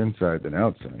worse inside than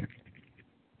outside.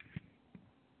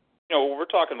 We're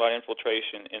talking about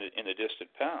infiltration in the distant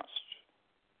past.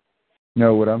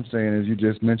 No, what I'm saying is you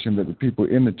just mentioned that the people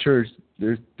in the church,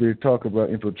 they talk about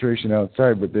infiltration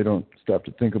outside, but they don't stop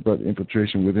to think about the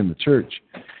infiltration within the church.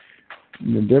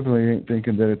 And they definitely ain't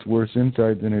thinking that it's worse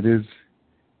inside than it is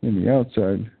in the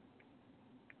outside.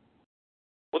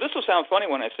 Well, this will sound funny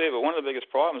when I say it, but one of the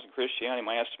biggest problems in Christianity, in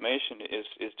my estimation,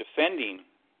 is defending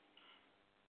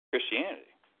Christianity.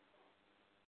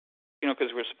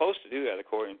 Because we're supposed to do that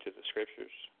according to the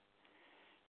Scriptures.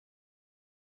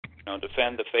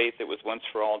 Defend the faith that was once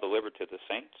for all delivered to the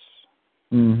saints.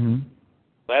 Mm-hmm.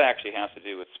 That actually has to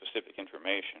do with specific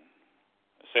information,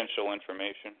 essential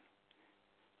information.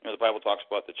 The Bible talks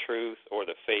about the truth or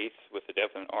the faith with a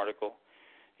definite article.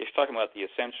 It's talking about the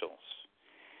essentials.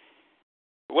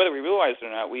 But whether we realize it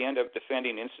or not, we end up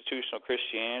defending institutional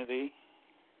Christianity.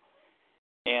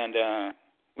 And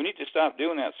we need to stop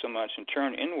doing that so much and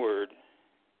turn inward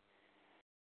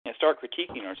and start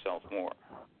critiquing ourselves more.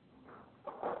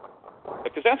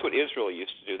 Because that's what Israel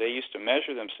used to do. They used to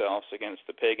measure themselves against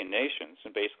the pagan nations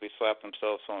and basically slap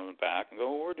themselves on the back and go,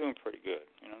 well, we're doing pretty good.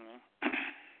 You know what I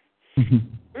mean?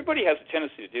 Everybody has a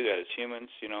tendency to do that as humans.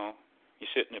 You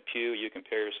sit in a pew, you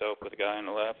compare yourself with the guy on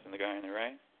the left and the guy on the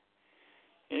right.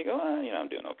 And you go, I'm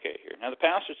doing okay here. Now, the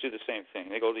pastors do the same thing.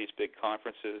 They go to these big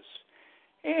conferences,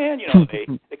 and,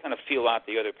 they kind of feel out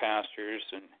the other pastors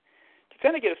and to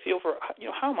kind of get a feel for,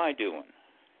 how am I doing?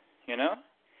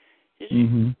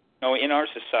 Mm-hmm. In our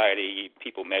society,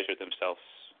 people measure themselves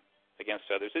against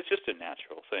others. It's just a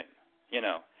natural thing,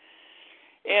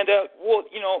 And,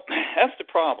 that's the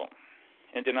problem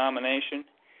in denomination.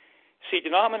 See,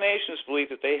 denominations believe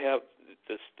that they have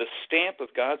the stamp of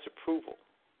God's approval.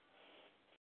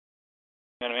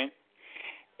 You know what I mean?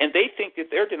 And they think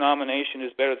that their denomination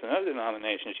is better than other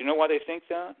denominations. You know why they think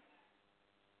that?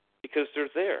 Because they're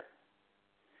there.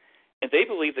 And they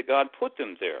believe that God put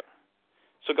them there.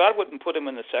 So God wouldn't put them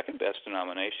in the second best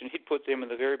denomination. He'd put them in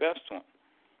the very best one.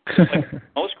 Like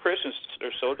most Christians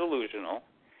are so delusional.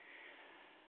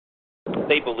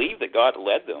 They believe that God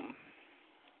led them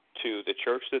to the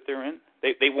church that they're in.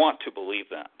 They want to believe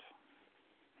that.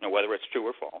 Now, whether it's true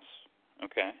or false.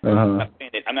 Okay? I'm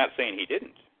not saying he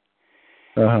didn't.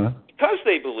 Because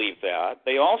they believe that,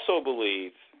 they also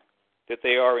believe that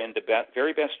they are in the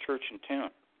very best church in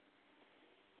town.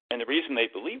 And the reason they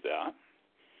believe that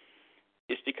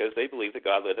is because they believe that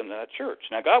God led them to that church.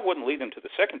 Now, God wouldn't lead them to the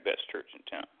second best church in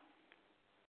town.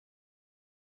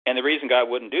 And the reason God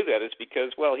wouldn't do that is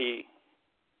because, well, he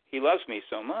loves me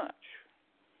so much.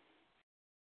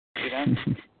 See that?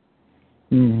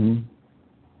 Mm-hmm.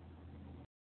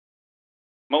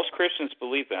 Most Christians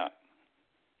believe that,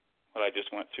 what I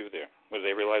just went through there, whether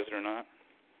they realize it or not.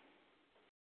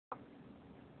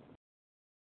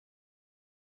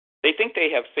 They think they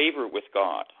have favor with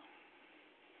God.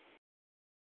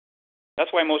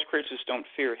 That's why most Christians don't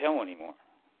fear hell anymore.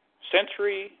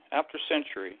 Century after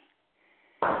century,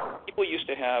 people used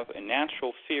to have a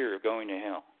natural fear of going to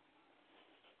hell.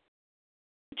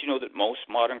 Did you know that most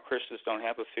modern Christians don't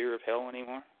have a fear of hell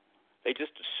anymore? They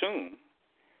just assume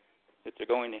that they're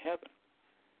going to heaven.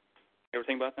 You ever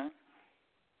think about that?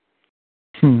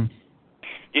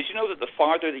 Did you know that the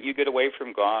farther that you get away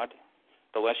from God,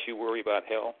 the less you worry about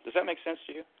hell? Does that make sense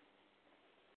to you?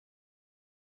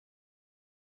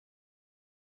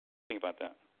 Think about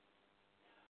that.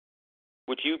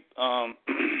 Would you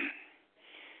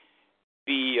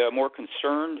be more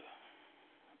concerned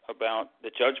about the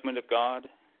judgment of God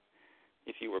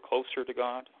if you were closer to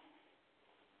God?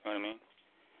 You know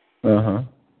what I mean?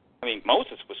 I mean,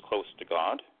 Moses was close to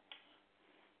God.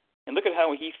 And look at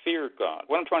how he feared God.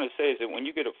 What I'm trying to say is that when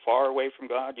you get far away from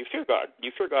God, you fear God.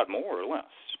 You fear God more or less.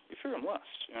 You fear him less.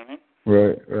 You know what I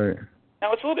mean? Right.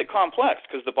 Now, it's a little bit complex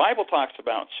because the Bible talks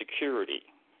about security.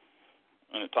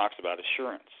 And it talks about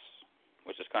assurance,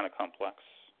 which is kind of complex.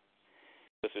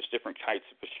 Because there's different types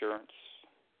of assurance.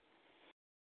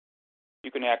 You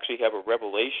can actually have a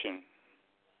revelation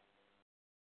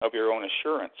of your own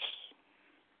assurance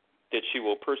that you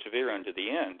will persevere unto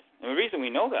the end. And the reason we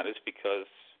know that is because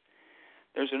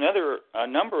there's a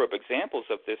number of examples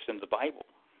of this in the Bible.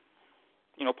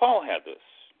 You know, Paul had this.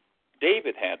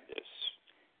 David had this.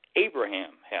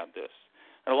 Abraham had this.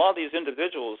 And a lot of these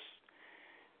individuals,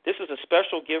 this is a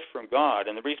special gift from God,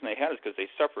 and the reason they had it is because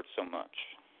they suffered so much.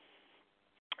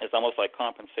 It's almost like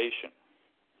compensation,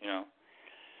 you know.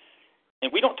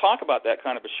 And we don't talk about that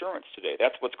kind of assurance today.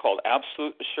 That's what's called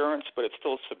absolute assurance, but it's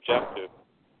still subjective,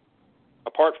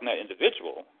 apart from that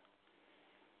individual.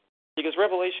 Because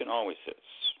revelation always is.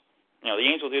 You know, the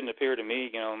angel didn't appear to me,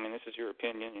 you know, I mean, this is your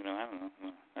opinion, you know, I don't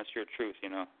know. That's your truth, you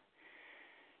know.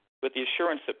 But the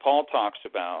assurance that Paul talks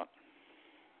about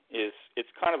is, it's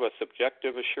kind of a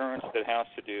subjective assurance that has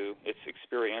to do, it's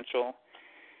experiential,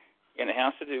 and it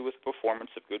has to do with performance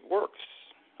of good works.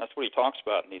 That's what he talks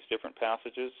about in these different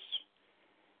passages.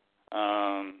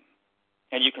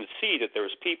 And you can see that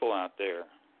there's people out there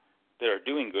that are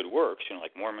doing good works, you know,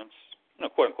 like Mormons, you know,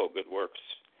 quote-unquote good works,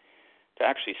 to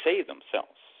actually save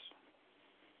themselves.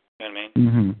 You know what I mean?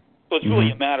 Mm-hmm. So it's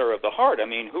really a matter of the heart. I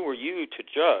mean, who are you to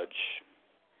judge?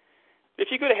 If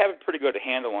you're going to have a pretty good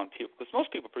handle on people, because most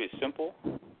people are pretty simple,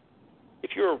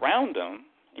 if you're around them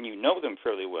and you know them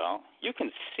fairly well, you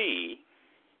can see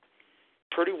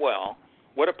pretty well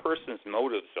what a person's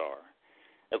motives are,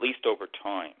 at least over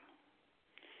time.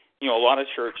 You know, a lot of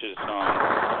churches,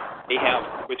 they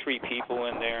have 2 or 3 people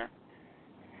in there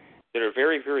that are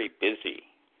very, very busy.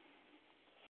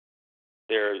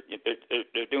 They're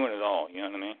doing it all. You know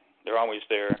what I mean? They're always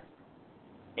there.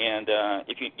 And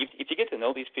if you get to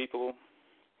know these people,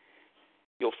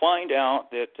 you'll find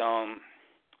out that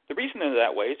the reason they're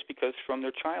that way is because from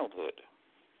their childhood.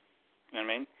 You know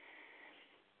what I mean?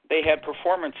 They had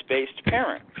performance-based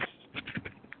parents.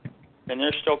 And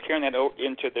they're still carrying that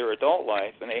into their adult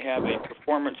life, and they have a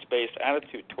performance-based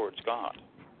attitude towards God.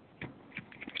 You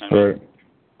know what I mean?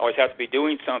 I always have to be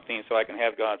doing something so I can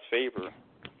have God's favor.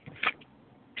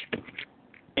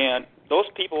 And those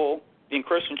people in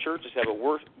Christian churches have a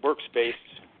works-based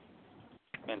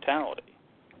mentality,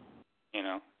 you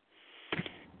know,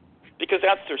 because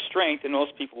that's their strength, and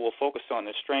those people will focus on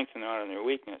their strength and not on their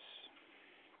weakness.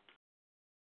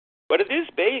 But it is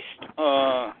based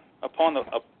upon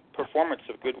a performance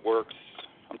of good works.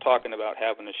 I'm talking about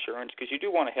having assurance, because you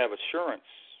do want to have assurance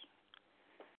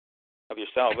of your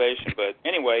salvation. But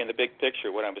anyway, in the big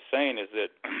picture, what I was saying is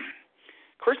that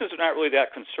Christians are not really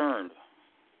that concerned,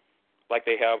 like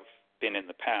they have been in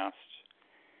the past,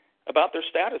 about their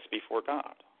status before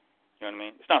God. You know what I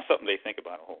mean? It's not something they think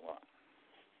about a whole lot.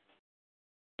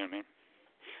 You know what I mean?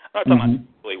 I'm not talking about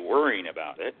really worrying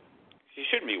about it. You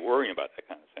shouldn't be worrying about that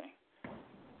kind of thing.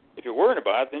 If you're worried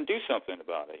about it, then do something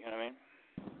about it. You know what I mean?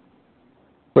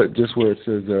 But just where it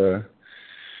says,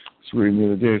 just reading the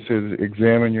other day, it says,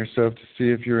 examine yourself to see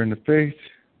if you're in the faith,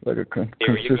 like a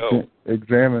consistent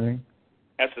examining.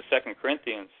 That's the 2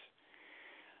 Corinthians.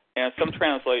 And some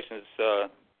translations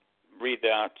read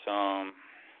that,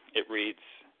 it reads,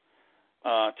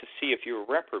 to see if you're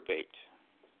reprobate.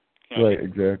 You know, right,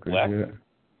 exactly, yeah.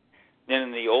 Then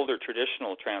in the older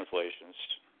traditional translations,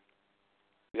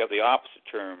 we have the opposite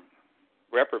term,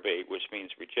 reprobate, which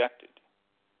means rejected.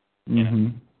 You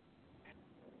know?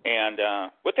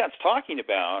 And what that's talking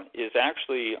about is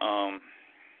actually,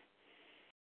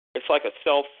 it's like a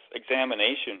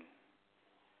self-examination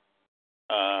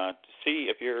to see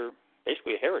if you're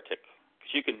basically a heretic,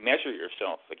 because you can measure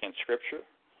yourself against Scripture,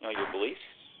 you know, your beliefs.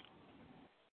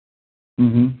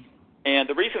 And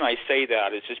the reason I say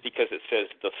that is just because it says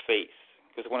the faith.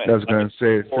 Because when I was going to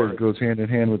say, it says it goes hand in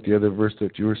hand with the other verse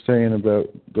that you were saying about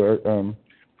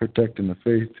protecting the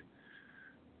faith.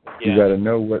 Yeah. You got to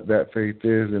know what that faith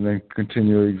is, and then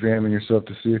continually examine yourself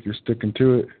to see if you're sticking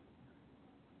to it.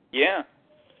 Yeah.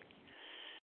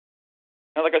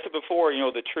 Now, like I said before, you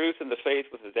know, the truth and the faith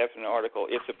was a definite article.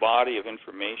 It's a body of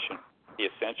information, the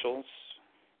essentials.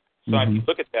 So if you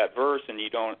look at that verse and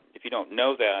if you don't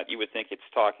know that, you would think it's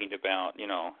talking about, you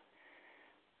know,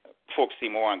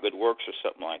 focusing more on good works or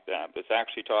something like that. But it's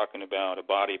actually talking about a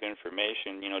body of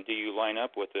information. You know, do you line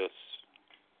up with this?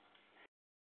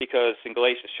 Because in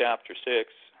Galatians chapter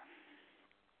 6,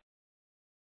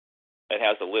 it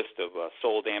has a list of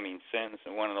soul-damning sins,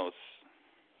 and one of those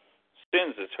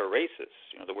sins is heresis.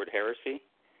 You know, the word heresy.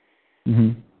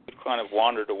 We've kind of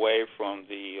wandered away from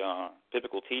the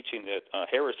biblical teaching that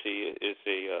heresy is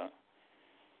a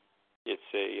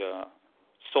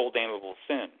soul-damnable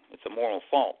sin. It's a moral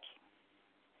fault.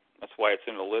 That's why it's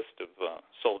in the list of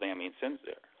soul-damning sins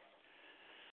there.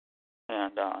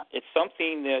 And it's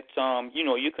something that, you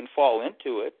know, you can fall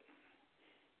into it,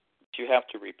 but you have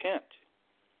to repent.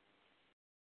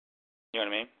 You know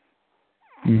what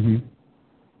I mean?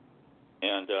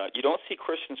 And you don't see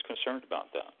Christians concerned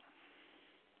about that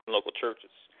in local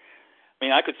churches. I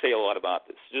mean, I could say a lot about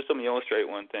this. Just let me illustrate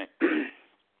one thing.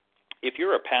 If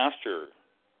you're a pastor,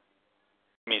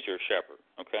 it means you're a shepherd,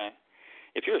 okay?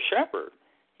 If you're a shepherd,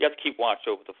 you have to keep watch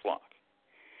over the flock.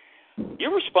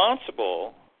 You're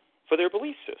responsible for their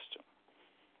belief system.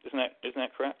 Isn't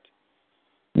that correct?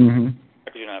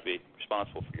 You're not be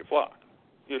responsible for your flock.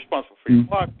 You're responsible for your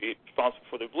flock. You're responsible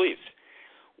for their beliefs.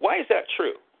 Why is that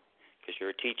true? Because you're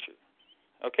a teacher.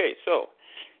 Okay, so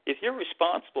if you're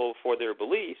responsible for their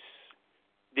beliefs,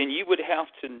 then you would have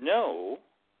to know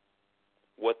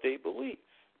what they believe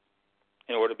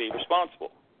in order to be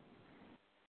responsible.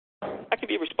 I can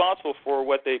be responsible for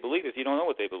what they believe if you don't know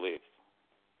what they believe.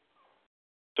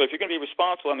 So if you're going to be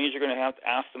responsible, that means you're going to have to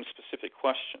ask them specific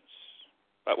questions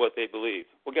about what they believe.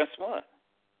 Well, guess what?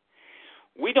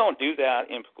 We don't do that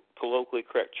in politically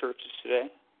correct churches today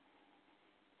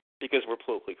because we're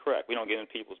politically correct. We don't get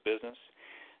into people's business.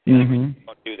 The only reason we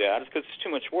don't do that is because it's too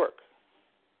much work.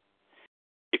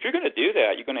 If you're going to do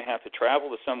that, you're going to have to travel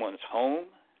to someone's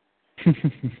home,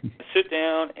 sit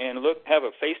down and have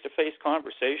a face-to-face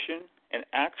conversation and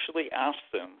actually ask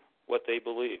them what they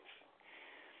believe.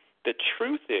 The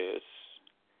truth is,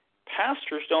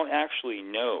 pastors don't actually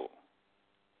know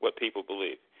what people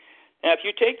believe. Now, if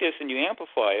you take this and you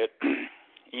amplify it, and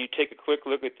you take a quick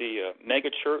look at the mega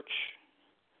church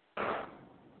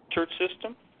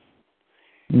system,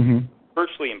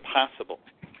 virtually impossible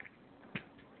to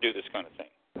do this kind of thing.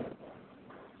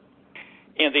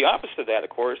 And the opposite of that, of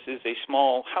course, is a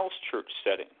small house church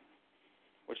setting,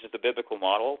 which is the biblical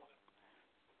model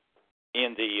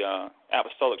in the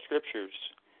apostolic scriptures.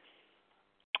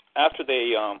 After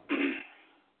they,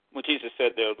 when Jesus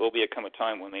said there will come a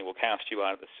time when they will cast you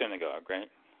out of the synagogue, right?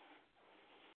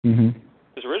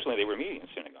 Because originally they were meeting in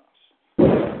synagogues.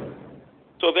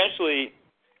 So eventually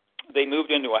they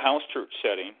moved into a house church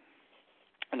setting,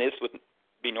 and this would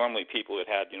be normally people that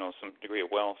had, some degree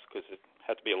of wealth because it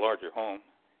had to be a larger home.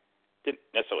 Didn't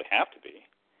necessarily have to be.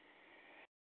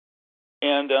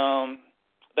 And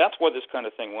that's where this kind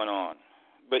of thing went on.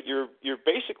 But you're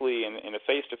basically in a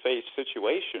face-to-face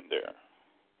situation there.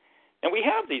 And we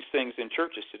have these things in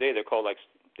churches today. They're called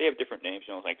they have different names,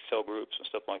 like cell groups and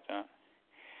stuff like that.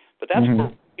 But that's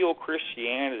where real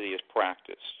Christianity is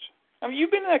practiced. I mean,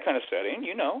 you've been in that kind of setting,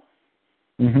 you know.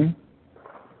 You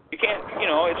can't,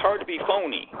 it's hard to be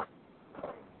phony.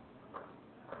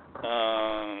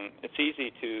 It's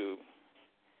easy to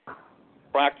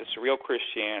practice real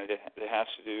Christianity that has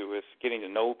to do with getting to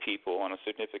know people on a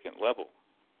significant level.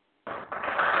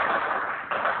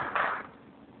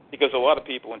 Because a lot of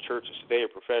people in churches today are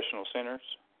professional sinners,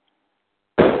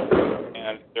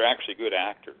 and they're actually good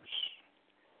actors.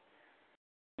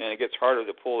 And it gets harder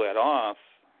to pull that off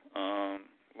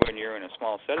when you're in a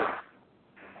small setting.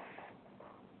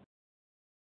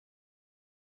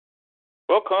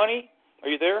 Well, Connie, are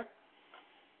you there?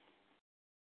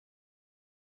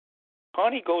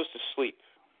 Connie goes to sleep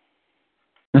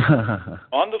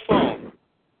on the phone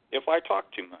if I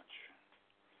talk too much.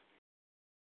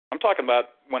 I'm talking about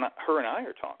when her and I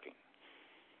are talking.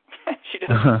 She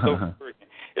doesn't.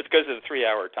 It's because of the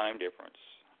 3-hour time difference.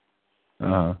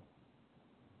 Uh-huh.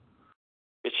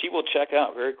 But she will check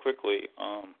out very quickly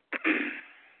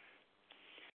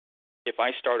if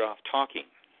I start off talking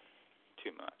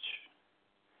too much.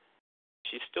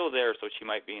 She's still there, so she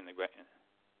might be in the...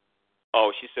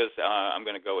 Oh, she says, I'm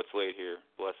going to go. It's late here.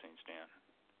 Blessings, Dan.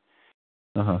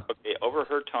 Uh-huh. Okay, over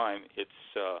her time, it's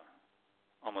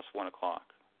almost 1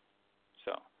 o'clock.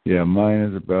 So. Yeah, mine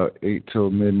is about 8 till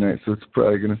midnight, so it's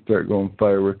probably going to start going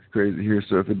fireworks crazy here,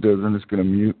 so if it does, I'm just going to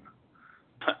mute.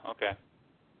 Okay.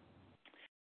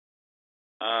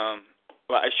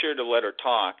 Well, I sure to let her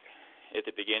talk at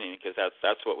the beginning, because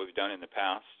that's what we've done in the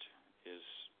past, is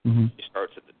she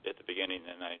starts at the beginning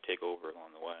and I take over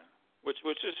along the way. Which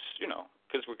is,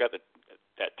 because we've got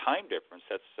that time difference,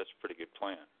 that's a pretty good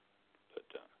plan. But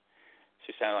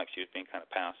she sounded like she was being kind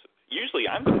of passive. Usually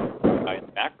I'm the guy in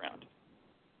the background.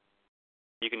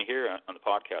 You can hear on the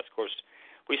podcast. Of course,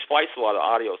 we splice a lot of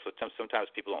audio, so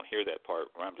sometimes people don't hear that part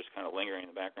where I'm just kind of lingering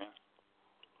in the background.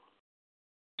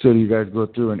 So do you guys go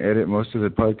through and edit most of the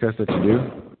podcasts that you do?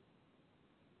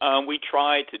 We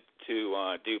try to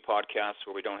do podcasts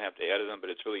where we don't have to edit them, but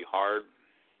it's really hard.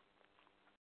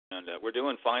 And we're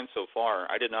doing fine so far.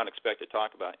 I did not expect to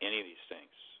talk about any of these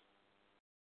things.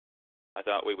 I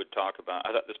thought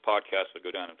this podcast would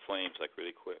go down in flames like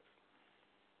really quick.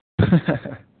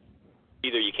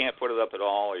 Either you can't put it up at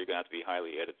all or you're going to have to be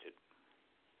highly edited.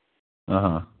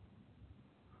 Uh-huh.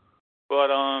 But,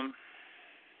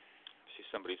 see,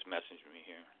 somebody's messaging me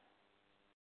here.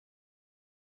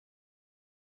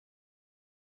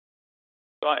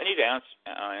 So I need to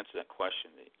answer that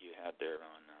question that you had there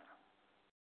on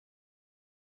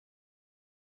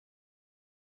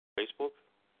Facebook.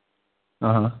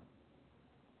 Uh-huh.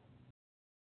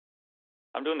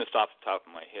 I'm doing this off the top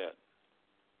of my head.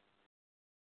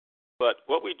 But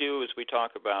what we do is we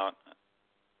talk about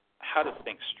how to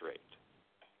think straight.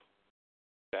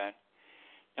 Okay?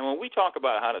 And when we talk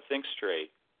about how to think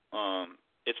straight,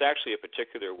 it's actually a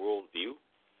particular worldview.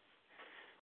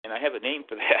 And I have a name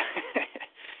for that.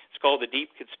 It's called the deep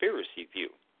conspiracy view.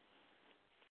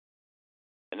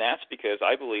 And that's because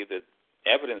I believe that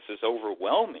evidence is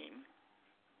overwhelming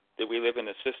that we live in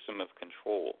a system of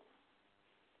control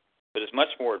that is much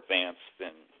more advanced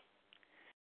than,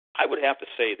 I would have to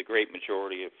say, the great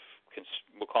majority of,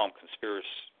 we'll call them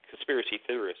conspiracy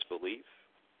theorists believe.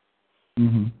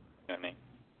 Mm-hmm. You know what I mean?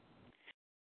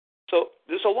 So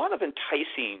there's a lot of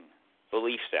enticing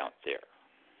beliefs out there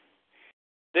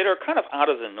that are kind of out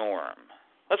of the norm.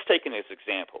 Let's take an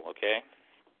example, okay?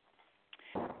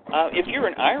 If you're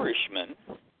an Irishman,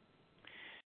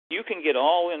 you can get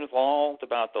all involved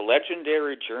about the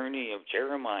legendary journey of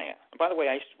Jeremiah. And by the way,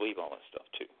 I used to believe all this stuff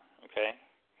too, okay?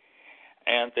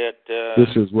 And that...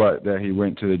 this is what, that he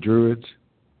went to the Druids?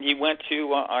 He went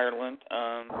to Ireland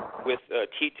with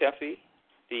T. Teffy,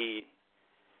 the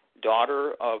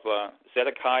daughter of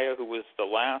Zedekiah, who was the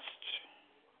last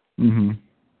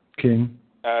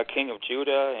king of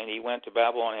Judah, and he went to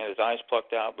Babylon and had his eyes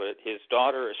plucked out, but his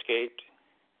daughter escaped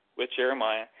with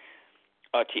Jeremiah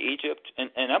to Egypt.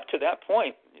 And up to that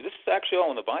point, this is actually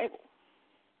all in the Bible.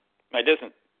 It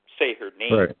doesn't say her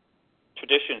name. Right.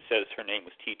 Tradition says her name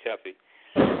was T. Teffy.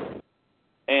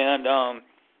 And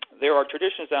there are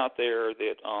traditions out there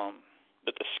that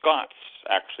the Scots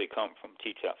actually come from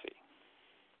T. Teffy.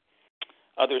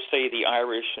 Others say the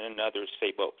Irish, and others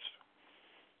say both,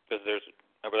 because there's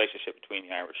a relationship between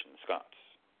the Irish and the Scots.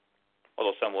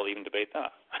 Although some will even debate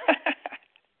that.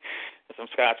 Some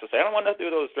Scots will say, I don't want nothing to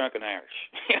do with those drunken Irish.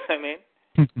 You know what I mean?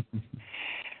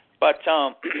 But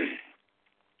now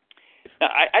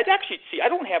I'd actually I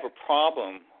don't have a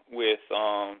problem with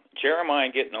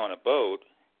Jeremiah getting on a boat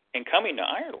and coming to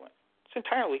Ireland. It's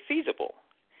entirely feasible,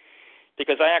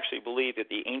 because I actually believe that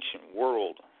the ancient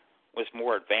world was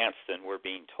more advanced than we're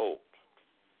being told.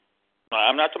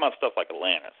 I'm not talking about stuff like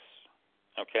Atlantis,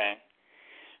 okay?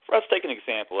 let's take an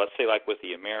example. Let's say like with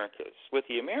the Americas. With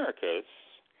the Americas,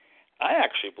 I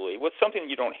actually believe what's something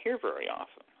you don't hear very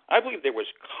often. I believe there was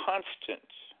constant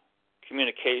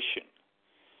communication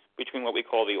between what we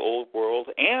call the Old World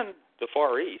and the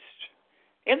Far East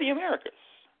and the Americas,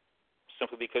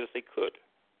 simply because they could.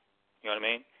 You know what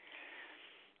I mean?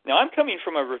 Now, I'm coming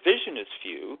from a revisionist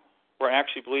view where I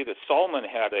actually believe that Solomon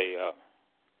had a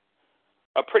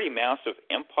pretty massive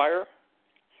empire,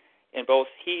 and both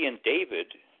he and David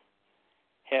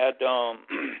had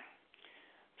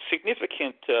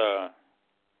significant,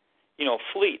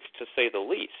 fleets, to say the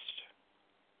least.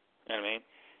 You know what I mean?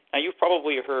 Now, you've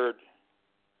probably heard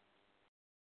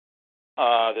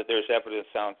that there's evidence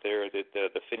out there that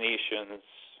the Phoenicians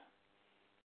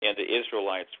and the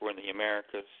Israelites were in the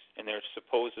Americas, and there's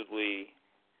supposedly,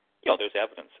 there's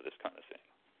evidence of this kind of thing.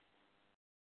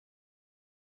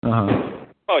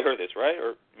 Probably heard this, right?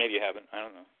 Or maybe you haven't. I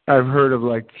don't know. I've heard of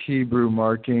like Hebrew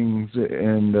markings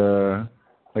and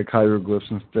like hieroglyphs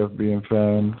and stuff being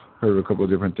found. Heard of a couple of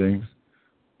different things.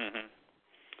 Mm-hmm.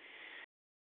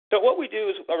 So what we do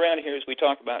is around here is we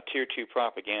talk about Tier 2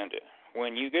 propaganda.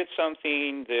 When you get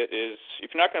something that is,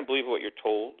 if you're not going to believe what you're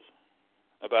told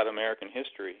about American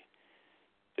history,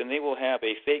 then they will have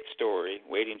a fake story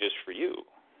waiting just for you.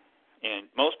 And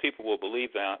most people will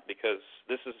believe that because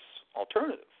this is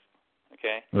alternative,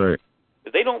 okay? Right.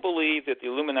 They don't believe that the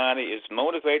Illuminati is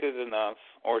motivated enough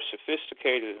or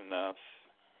sophisticated enough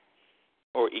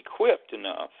or equipped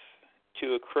enough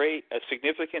to create a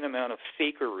significant amount of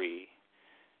fakery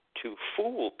to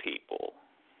fool people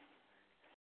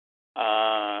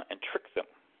and trick them,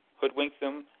 hoodwink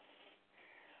them,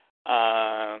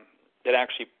 that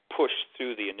actually push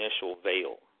through the initial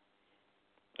veil.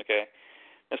 Okay?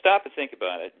 Now stop and think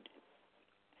about it.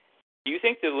 Do you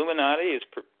think the Illuminati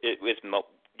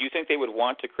do you think they would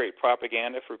want to create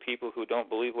propaganda for people who don't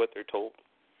believe what they're told?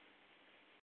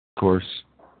 Of course.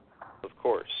 Of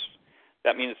course.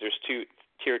 That means there's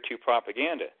Tier 2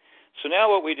 propaganda. So now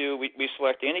what we do, we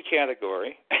select any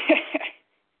category,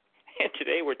 and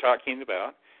today we're talking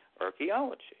about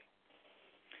archaeology.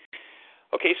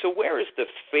 Okay, so where is the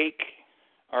fake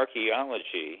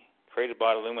archaeology created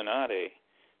by the Illuminati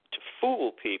to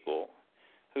fool people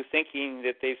who thinking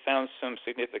that they found some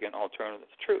significant alternative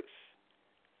truth?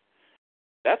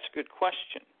 That's a good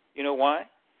question. You know why?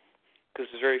 Because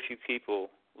there's very few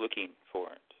people looking for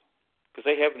it. Because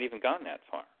they haven't even gone that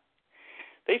far.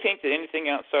 They think that anything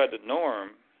outside the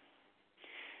norm...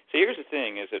 So here's the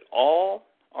thing, is that all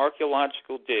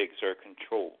archaeological digs are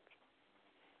controlled.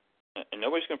 And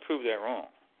nobody's going to prove that wrong.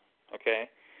 Okay?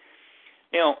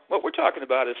 Now, what we're talking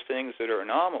about is things that are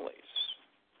anomalies.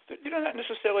 They're not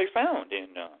necessarily found in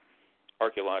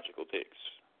archaeological digs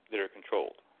that are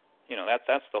controlled.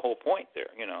 That's the whole point there,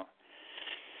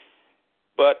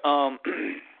 But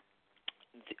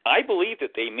I believe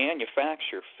that they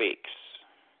manufacture fakes.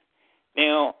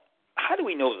 Now, how do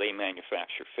we know they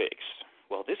manufacture fakes?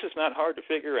 Well, this is not hard to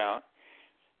figure out.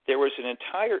 There was an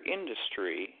entire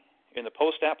industry in the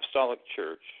post-apostolic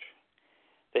church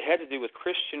that had to do with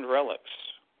Christian relics.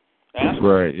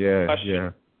 Right,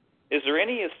 yeah. Is there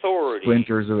any authority...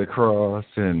 Splinters of the cross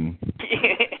and...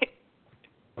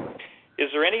 Is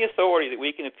there any authority that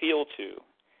we can appeal to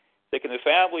that can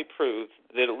infallibly prove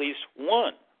that at least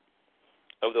one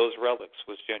of those relics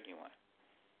was genuine?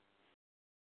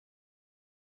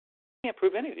 You can't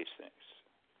prove any of these things.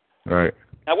 Right.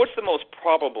 Now, what's the most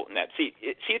probable in that? See,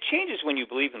 it changes when you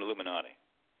believe in Illuminati.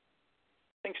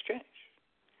 Things change.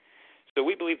 So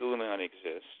we believe the Illuminati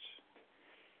exists.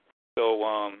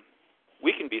 So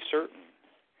we can be certain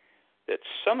that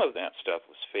some of that stuff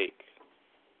was fake.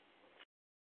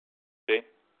 See?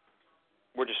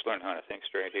 We're just learning how to think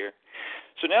straight here.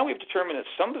 So now we've determined that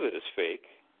some of it is fake.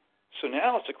 So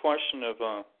now it's a question of,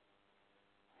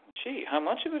 how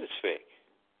much of it is fake?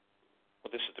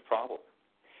 Well, this is the problem.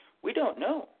 We don't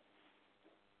know.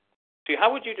 See,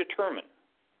 how would you determine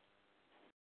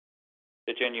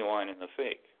the genuine and the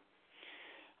fake?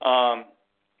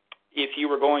 If you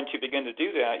were going to begin to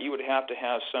do that, you would have to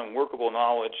have some workable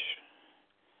knowledge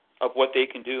of what they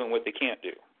can do and what they can't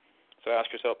do. So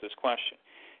ask yourself this question.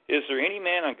 Is there any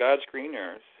man on God's green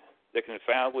earth that can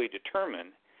infallibly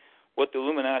determine what the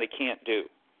Illuminati can't do?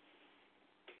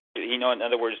 In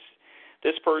other words,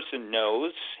 this person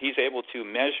knows, he's able to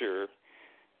measure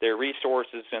their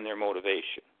resources and their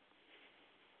motivation.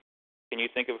 Can you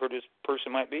think of who this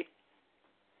person might be?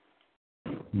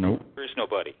 Nope. There's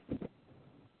nobody.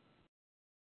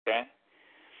 Okay?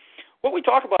 What we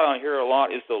talk about on here a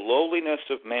lot is the lowliness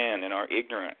of man and our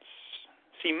ignorance.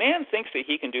 See, man thinks that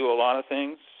he can do a lot of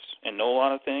things and know a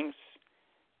lot of things.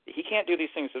 He can't do these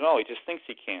things at all. He just thinks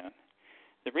he can.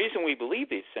 The reason we believe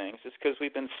these things is because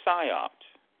we've been psyoped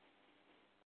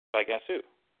by guess who?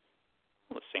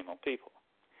 Well, the same old people.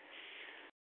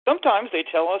 Sometimes they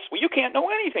tell us, well, you can't know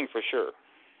anything for sure.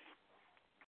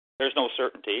 There's no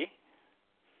certainty.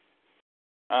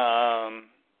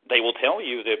 They will tell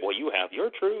you that, well, you have your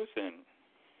truth and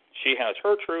she has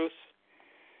her truth,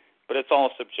 but it's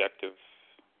all subjective.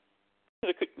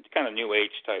 It's a kind of New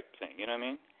Age type thing, you know what I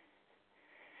mean?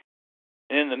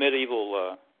 And in the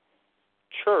medieval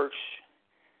church,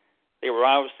 they were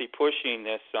obviously pushing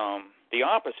this the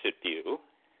opposite view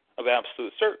of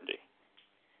absolute certainty.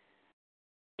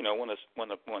 You know, when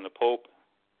the Pope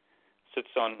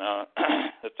sits on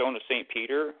the throne of St.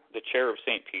 Peter, the chair of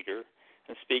St. Peter,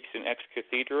 and speaks in ex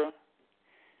cathedra,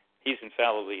 he's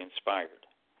infallibly inspired.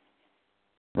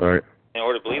 Right. In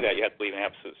order to believe that, you have to believe in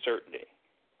absolute certainty.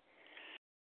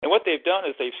 And what they've done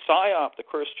is they've psyoped the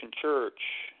Christian church.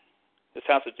 This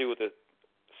has to do with the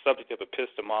subject of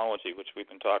epistemology, which we've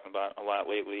been talking about a lot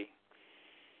lately.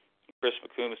 Chris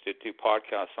McCombs did 2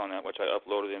 podcasts on that, which I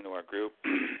uploaded into our group.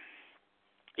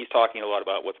 He's talking a lot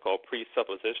about what's called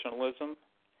presuppositionalism.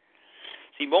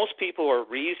 See, most people are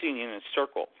reasoning in a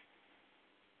circle,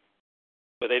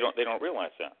 but they don't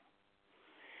realize that.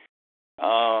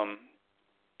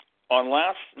 On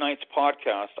last night's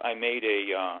podcast, I made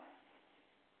a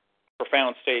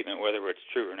profound statement, whether it's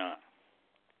true or not,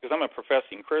 because I'm a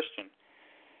professing Christian,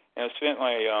 and I've spent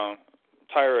my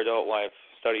entire adult life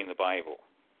studying the Bible.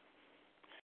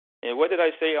 And what did I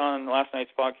say on last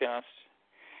night's podcast?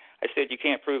 I said you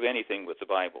can't prove anything with the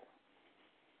Bible.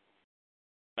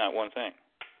 Not one thing.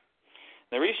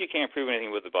 And the reason you can't prove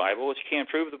anything with the Bible is you can't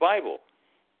prove the Bible.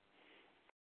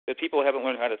 That people haven't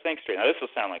learned how to think straight. Now, this will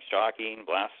sound like shocking,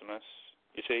 blasphemous,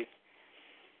 you see.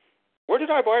 Where did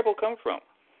our Bible come from?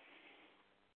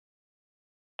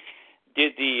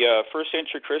 Did the first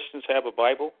century Christians have a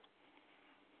Bible?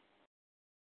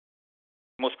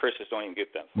 Most Christians don't even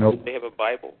get that. Nope. Did they have a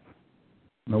Bible?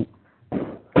 Nope.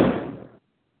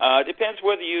 Depends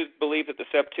whether you believe that the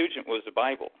Septuagint was the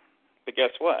Bible. But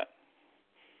guess what?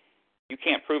 You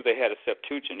can't prove they had a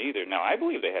Septuagint either. Now, I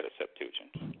believe they had a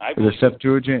Septuagint. The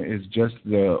Septuagint is just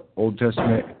the Old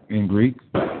Testament in Greek?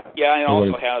 Yeah, and it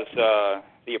also has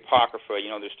the Apocrypha. You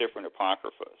know, there's different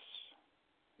Apocryphas.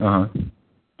 Uh-huh.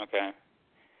 Okay.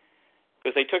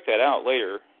 Because they took that out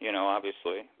later, you know,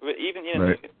 obviously. But even in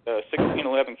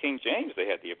 1611 King James, they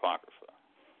had the Apocrypha.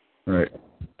 Right.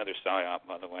 Another psyop,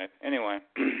 by the way. Anyway.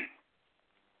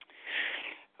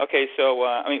 Okay, so,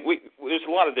 I mean, there's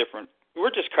a lot of different... We're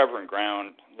just covering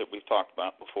ground that we've talked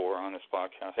about before on this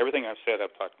podcast. Everything I've said,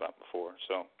 I've talked about before.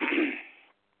 So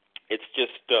it's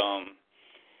just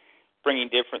bringing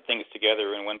different things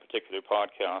together in one particular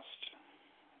podcast.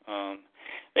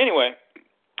 Anyway,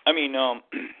 I mean,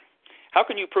 how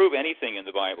can you prove anything in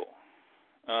the Bible?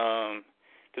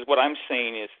 Because what I'm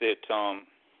saying is that,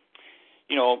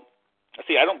 you know,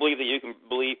 see, I don't believe that you can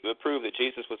prove that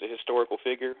Jesus was a historical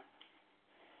figure.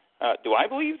 Do I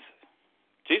believe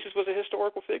Jesus was a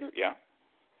historical figure? Yeah.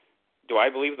 Do I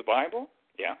believe the Bible?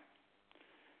 Yeah.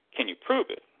 Can you prove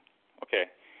it? Okay.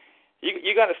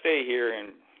 You got to stay here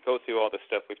and go through all the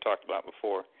stuff we've talked about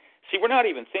before. See, we're not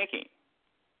even thinking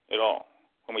at all.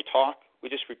 When we talk, we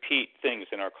just repeat things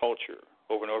in our culture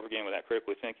over and over again without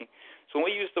critically thinking. So when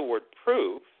we use the word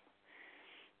prove,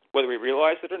 whether we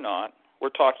realize it or not, we're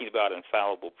talking about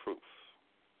infallible proof.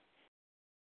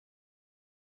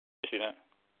 You see that?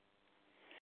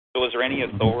 So is there any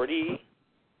authority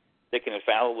that can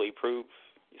infallibly prove?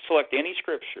 You select any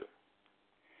scripture,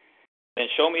 then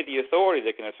show me the authority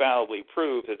that can infallibly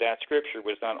prove that that scripture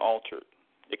was not altered.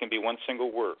 It can be one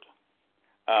single word.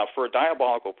 For a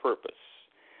diabolical purpose,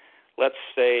 let's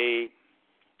say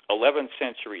 11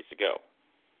 centuries ago.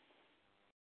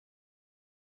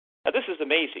 Now this is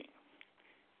amazing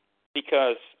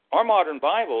because our modern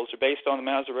Bibles are based on the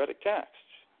Masoretic text.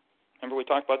 Remember we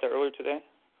talked about that earlier today?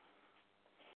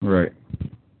 Right.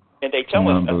 And they tell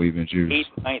us 8th,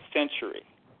 9th century.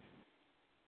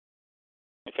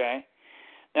 Okay?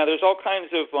 Now, there's all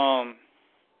kinds of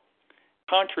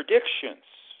contradictions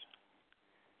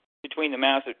between the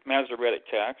Masoretic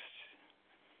text.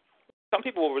 Some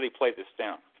people will really play this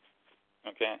down.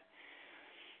 Okay?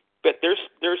 But there's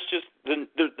just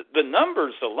the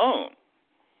numbers alone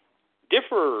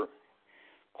differ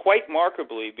quite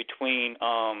markedly between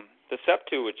the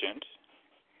Septuagint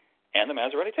and the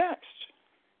Masoretic text.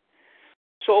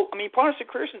 So, I mean, Protestant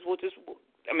Christians will just,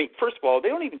 I mean, first of all, they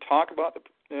don't even talk about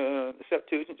the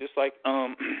Septuagint, just like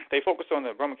they focus on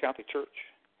the Roman Catholic Church.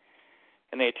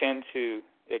 And they tend to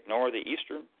ignore the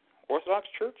Eastern Orthodox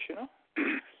Church, you know.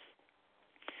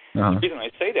 Uh-huh. The reason I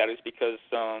say that is because,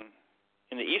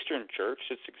 in the Eastern Church,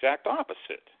 it's the exact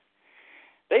opposite.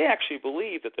 They actually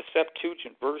believe that the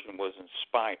Septuagint version was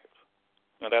inspired.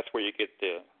 That's where you get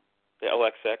the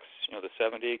LXX, the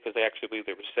 70, because they actually believe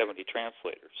there were 70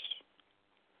 translators.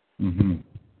 Mm-hmm.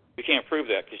 We can't prove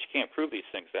that because you can't prove these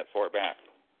things that far back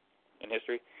in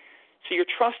history. So you're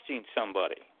trusting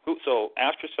somebody. So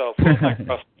ask yourself, who am I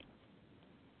trusting?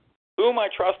 Who am I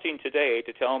trusting today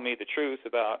to tell me the truth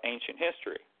about ancient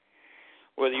history?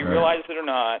 Whether you realize it or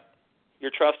not,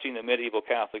 you're trusting the medieval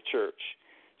Catholic Church.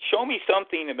 Show me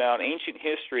something about ancient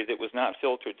history that was not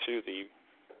filtered through the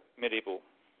medieval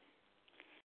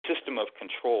system of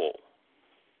control.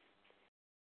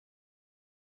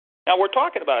 Now, we're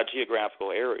talking about a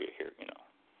geographical area here,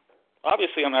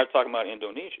 Obviously, I'm not talking about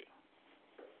Indonesia.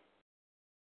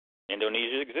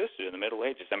 Indonesia existed in the Middle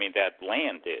Ages. I mean, that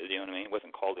land did, It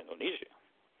wasn't called Indonesia.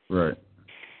 Right.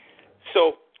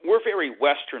 So we're very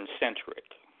Western-centric.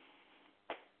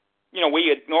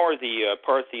 We ignore the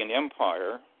Parthian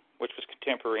Empire, which was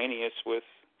contemporaneous with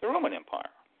the Roman Empire.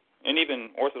 And even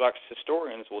Orthodox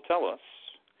historians will tell us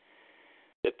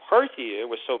that Parthia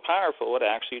was so powerful it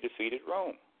actually defeated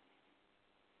Rome.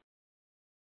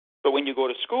 But when you go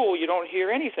to school, you don't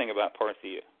hear anything about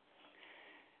Parthia.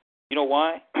 You know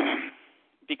why?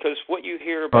 Because what you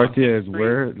hear about Parthia is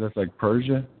where? That's like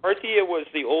Persia? Parthia was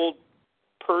the old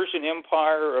Persian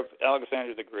Empire of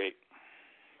Alexander the Great,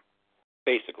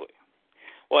 basically.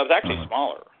 Well, it was actually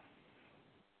smaller.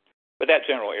 But that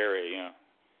general area,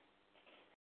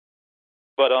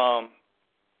 But,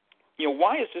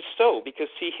 why is this so? Because,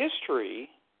 see, history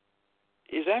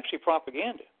is actually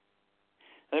propaganda.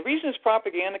 And the reason it's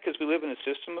propaganda is because we live in a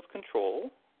system of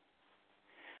control.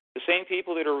 The same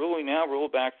people that are ruling now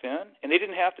ruled back then, and they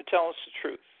didn't have to tell us the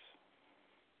truth.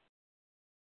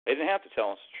 They didn't have to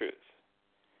tell us the truth.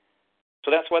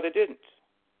 So that's why they didn't.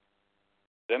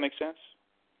 Does that make sense?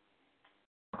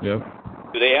 Yep.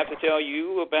 Do they have to tell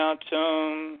you about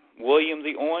William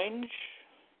the Orange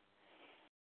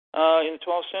in the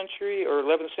 12th century or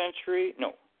 11th century?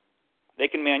 No. They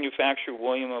can manufacture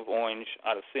William of Orange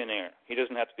out of thin air. He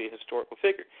doesn't have to be a historical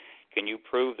figure. Can you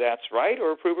prove that's right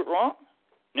or prove it wrong?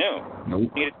 No.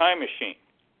 Nope. You need a time machine.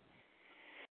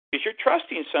 Because you're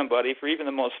trusting somebody for even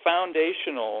the most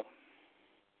foundational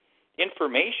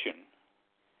information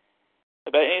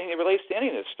about anything that relates to any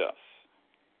of this stuff.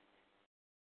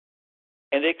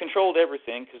 And they controlled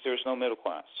everything because there's no middle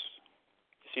class.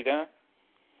 You see that?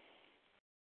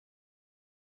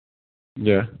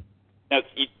 Yeah. Now,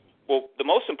 the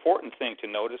most important thing to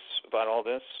notice about all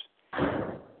this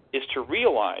is to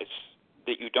realize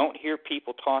that you don't hear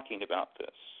people talking about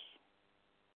this.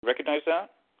 Recognize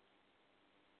that?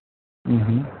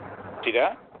 Mm-hmm. See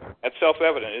that? That's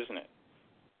self-evident, isn't it?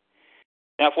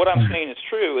 Now, if what I'm saying is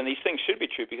true, and these things should be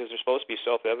true because they're supposed to be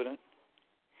self-evident,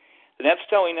 then that's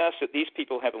telling us that these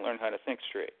people haven't learned how to think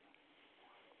straight.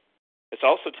 It's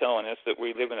also telling us that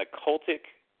we live in a cultic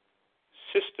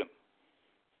system.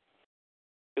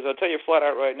 Because I'll tell you flat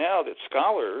out right now that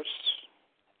scholars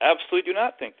absolutely do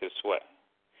not think this way.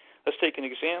 Let's take an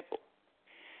example.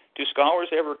 Do scholars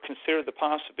ever consider the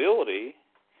possibility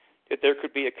that there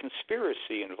could be a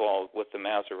conspiracy involved with the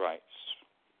Masoretes,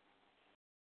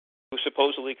 who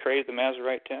supposedly created the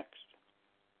Masorete text?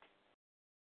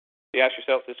 You ask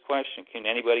yourself this question: can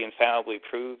anybody infallibly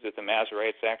prove that the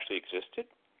Masoretes actually existed?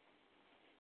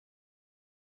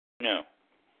 No.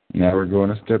 Now we're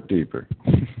going a step deeper.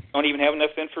 Don't even have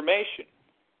enough information.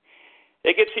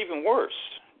 It gets even worse,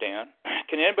 Dan.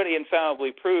 Can anybody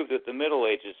infallibly prove that the Middle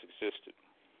Ages existed?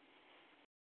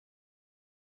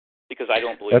 Because I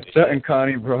don't believe That's something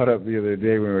Connie brought up the other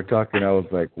day when we were talking. I was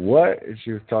like, what? And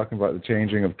she was talking about the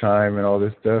changing of time and all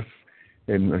this stuff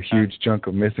and a huge chunk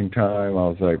of missing time. I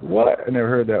was like, what? I never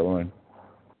heard that one.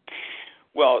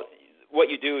 Well, what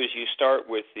you do is you start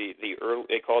with the early,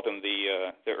 they call them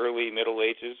the early Middle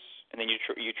Ages, and then you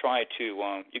try to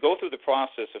you go through the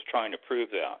process of trying to prove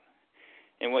that.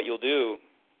 And what you'll do,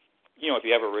 if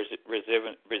you have a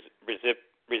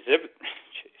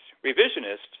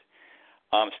revisionist,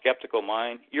 skeptical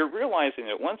mind, you're realizing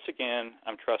that once again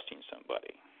I'm trusting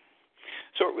somebody.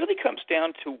 So it really comes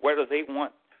down to whether they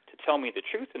want to tell me the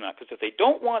truth or not. Because if they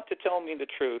don't want to tell me the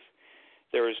truth,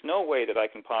 there is no way that I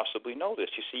can possibly know this.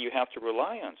 You see, you have to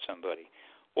rely on somebody.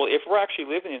 Well, if we're actually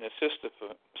living in a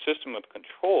system of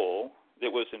control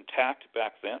that was intact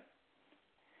back then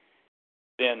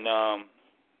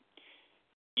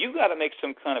you've got to make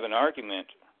some kind of an argument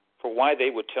for why they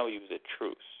would tell you the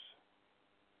truth.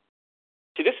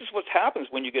 See, this is what happens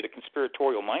when you get a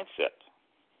conspiratorial mindset.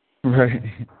 Right.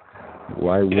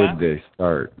 Why would they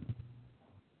start?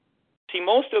 See,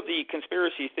 most of the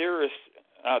conspiracy theorists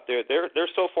out there, they're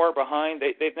so far behind,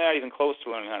 they're not even close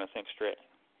to learning how to think straight.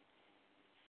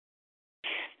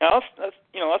 Now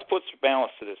let's put some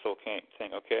balance to this whole thing,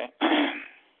 okay?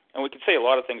 And we could say a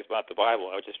lot of things about the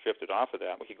Bible. I just drifted off of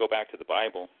that. We could go back to the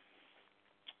Bible,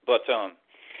 but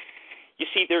you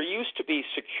see, there used to be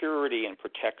security and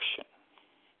protection.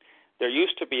 There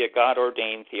used to be a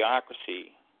God-ordained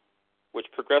theocracy, which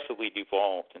progressively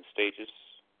devolved in stages,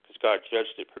 because God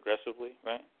judged it progressively,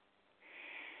 right?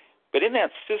 But in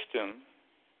that system,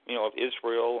 of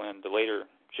Israel and the later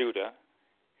Judah,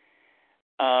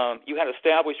 you had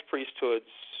established priesthoods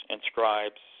and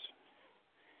scribes,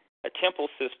 a temple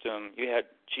system. You had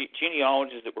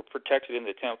genealogies that were protected in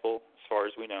the temple, as far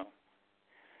as we know,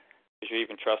 because you're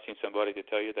even trusting somebody to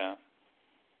tell you that.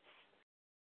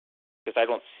 Because I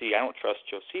don't trust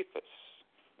Josephus,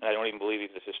 and I don't even believe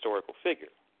he's a historical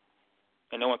figure,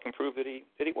 and no one can prove that he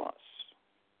was.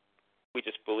 We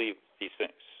just believe these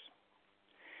things.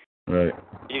 Right.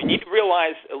 You need to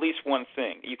realize at least one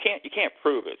thing. You can't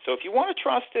prove it. So if you want to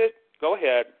trust it, go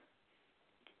ahead.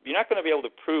 You're not going to be able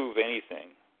to prove anything.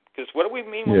 Because what do we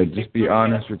mean? Yeah, just be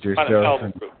honest with yourself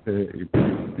and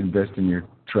invest in your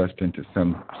trust into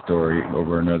some story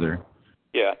over another.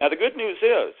 Yeah. Now the good news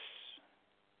is,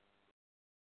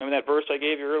 remember that verse I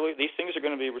gave you earlier? These things are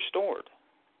going to be restored.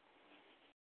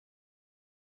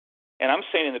 And I'm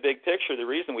saying in the big picture, the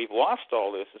reason we've lost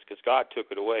all this is because God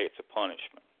took it away. It's a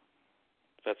punishment.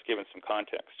 That's given some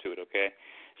context to it, okay?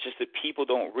 It's just that people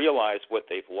don't realize what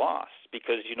they've lost,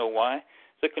 because you know why?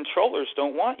 The controllers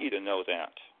don't want you to know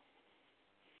that.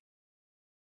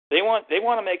 They want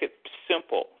to make it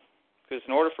simple, because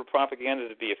in order for propaganda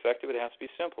to be effective, it has to be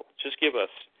simple. Just give us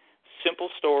simple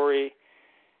story.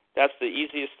 That's the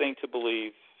easiest thing to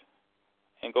believe,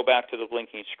 and go back to the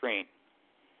blinking screen.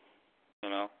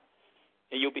 And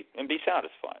you'll be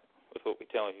satisfied with what we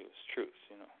tell you is truth.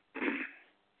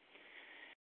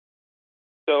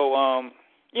 So,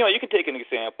 you can take an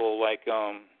example like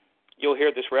you'll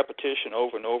hear this repetition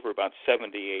over and over about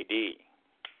 70 A.D.,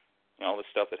 all the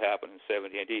stuff that happened in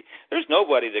 70 A.D. There's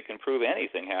nobody that can prove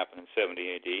anything happened in 70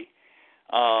 A.D.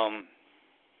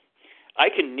 I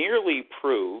can nearly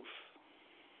prove,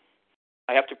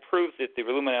 I have to prove that the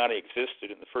Illuminati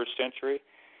existed in the first century,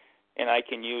 and I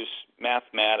can use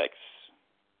mathematics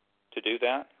to do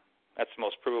that. That's the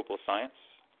most provable science.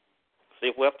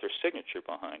 They've left their signature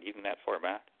behind, even that far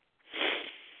back.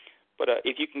 But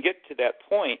if you can get to that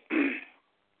point,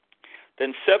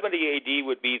 then 70 A.D.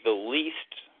 would be the least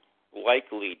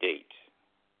likely date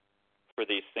for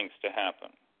these things to happen,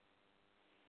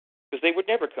 because they would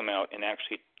never come out and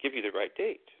actually give you the right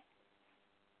date.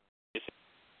 You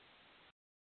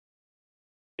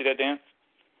see that, Dan?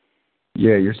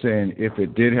 Yeah, you're saying if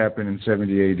it did happen in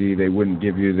 70 A.D., they wouldn't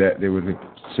give you that. They would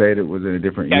say it was in a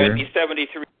different year? Yeah, it'd be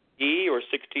 73 A.D. or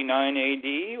 69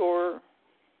 A.D. or,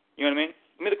 you know what I mean?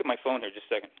 Let me look at my phone here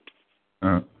just a second.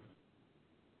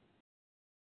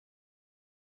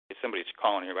 If somebody's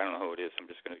calling here, but I don't know who it is. I'm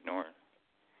just going to ignore it.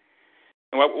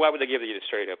 And why would they give you the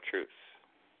straight-up truth?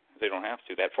 They don't have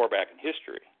to. That far back in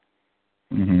history.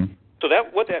 Mm-hmm. So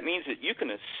what that means is you can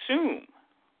assume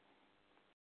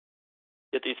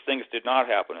that these things did not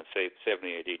happen in, say,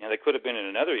 70 A.D. Now, they could have been in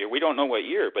another year. We don't know what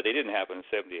year, but they didn't happen in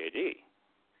 70 A.D.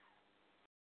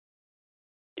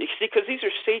 You see, because these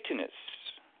are Satanists.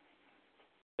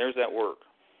 There's that word.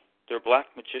 They're black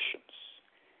magicians.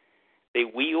 They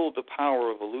wield the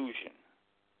power of illusion.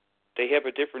 They have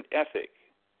a different ethic.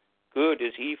 Good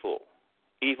is evil.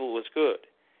 Evil is good.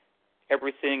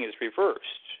 Everything is reversed.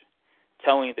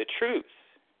 Telling the truth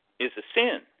is a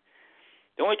sin.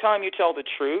 The only time you tell the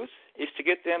truth is to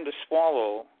get them to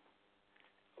swallow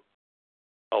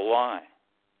a lie.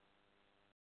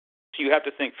 So you have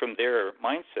to think from their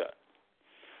mindset.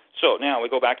 So now we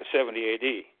go back to 70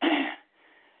 A.D.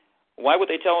 Why would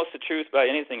they tell us the truth about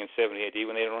anything in 70 A.D.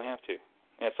 when they don't have to?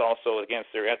 That's also against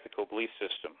their ethical belief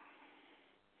system.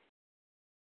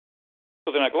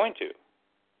 So they're not going to.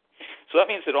 So that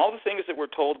means that all the things that we're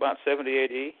told about 70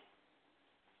 A.D.,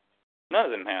 none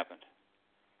of them happened.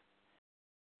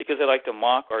 Because they like to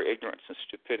mock our ignorance and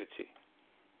stupidity.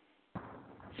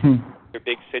 Their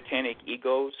big satanic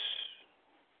egos.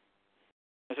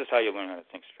 This is how you learn how to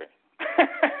think straight.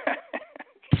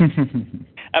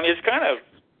 I mean, it's kind of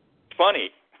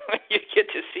funny. You get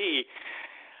to see,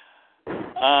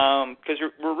 because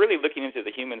we're really looking into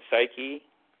the human psyche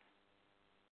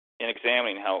and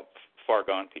examining how far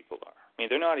gone people are. I mean,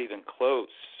 they're not even close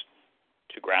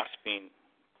to grasping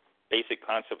basic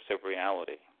concepts of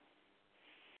reality.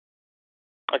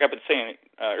 Like I've been saying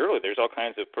earlier, there's all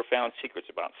kinds of profound secrets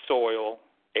about soil,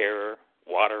 air,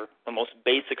 water, the most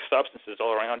basic substances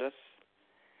all around us.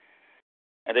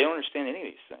 And they don't understand any of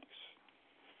these things.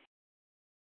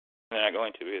 They're not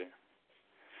going to either.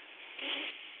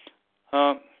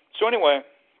 So anyway,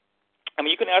 I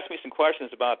mean, you can ask me some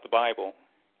questions about the Bible,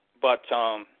 but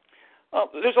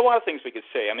there's a lot of things we could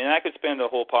say. I mean, I could spend a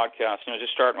whole podcast,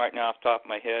 just starting right now off the top of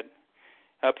my head.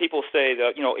 People say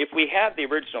that, if we had the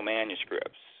original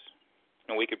manuscripts,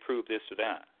 we could prove this or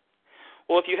that.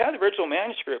 Well, if you had the original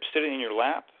manuscripts sitting in your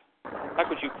lap, how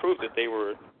could you prove that they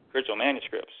were original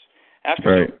manuscripts? Ask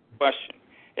yourself the question,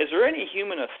 is there any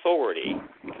human authority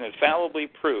that can infallibly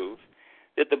prove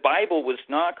that the Bible was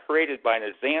not created by an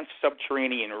advanced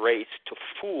subterranean race to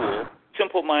fool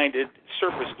simple-minded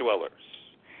surface dwellers?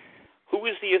 Who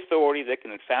is the authority that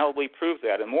can infallibly prove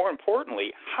that? And more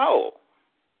importantly, how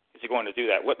is he going to do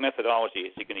that? What methodology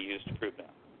is he going to use to prove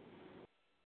that?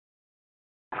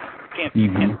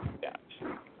 You can't do that.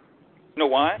 You know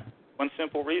why? One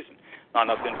simple reason. Not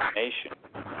enough information.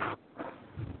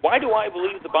 Why do I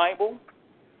believe the Bible?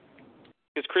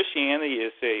 Because Christianity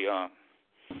is a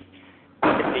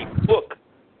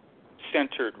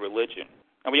book-centered religion.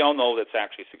 And we all know that's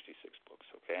actually 66 books,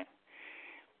 okay?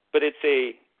 But it's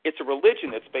a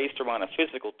religion that's based around a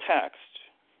physical text,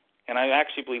 and I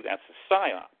actually believe that's a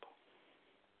psyop.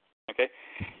 Okay?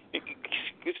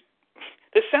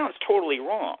 This sounds totally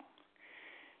wrong.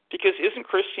 Because isn't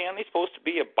Christianity supposed to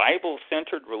be a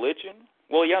Bible-centered religion?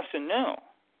 Well, yes and no.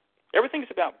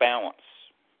 Everything's about balance.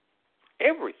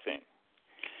 Everything.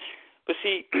 But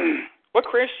see, what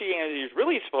Christianity is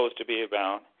really supposed to be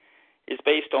about is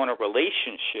based on a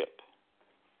relationship.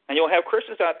 And you'll have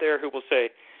Christians out there who will say,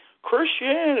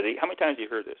 Christianity, how many times have you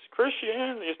heard this?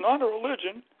 Christianity is not a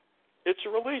religion, it's a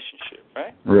relationship,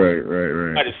 right? Right.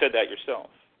 You might have said that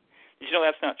yourself. Did you know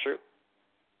that's not true?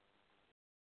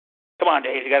 Come on,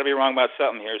 Dave, you got to be wrong about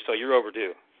something here, so you're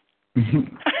overdue.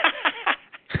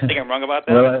 Think I'm wrong about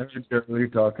that? Well, I heard you're really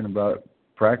talking about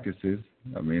practices.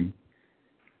 I mean,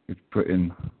 it's putting...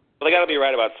 Well, they got to be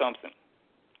right about something.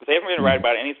 Because they haven't been right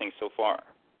about anything so far.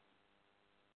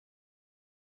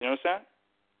 You notice that?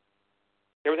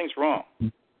 Everything's wrong.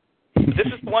 But this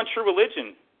is the one true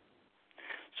religion.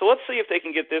 So let's see if they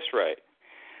can get this right.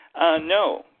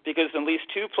 No, because in at least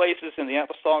two places in the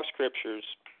Apostolic Scriptures,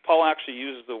 Paul actually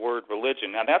uses the word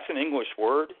religion. Now, that's an English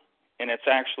word, and it's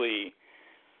actually,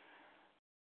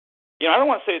 I don't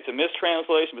want to say it's a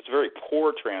mistranslation, but it's a very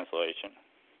poor translation.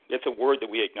 It's a word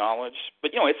that we acknowledge, but,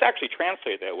 it's actually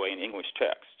translated that way in English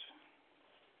text.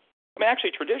 I mean,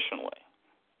 actually, traditionally.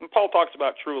 When Paul talks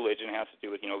about true religion, it has to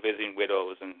do with, visiting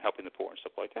widows and helping the poor and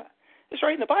stuff like that. It's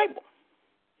right in the Bible.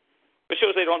 It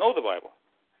shows they don't know the Bible.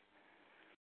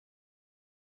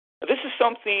 This is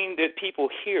something that people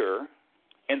hear,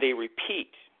 and they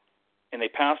repeat, and they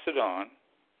pass it on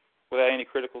without any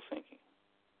critical thinking.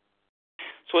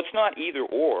 So it's not either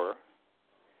or.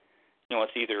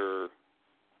 It's either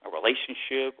a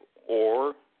relationship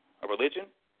or a religion.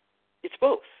 It's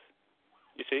both,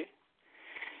 you see.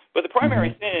 But the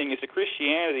primary thing is that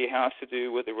Christianity has to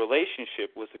do with a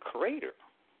relationship with the Creator,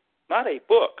 not a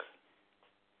book,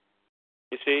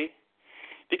 you see.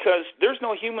 Because there's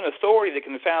no human authority that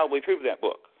can infallibly prove that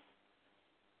book.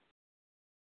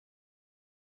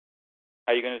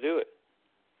 How are you going to do it?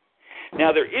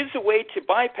 Now, there is a way to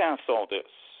bypass all this.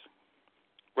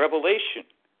 Revelation.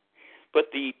 But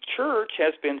the church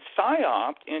has been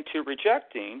psyoped into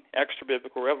rejecting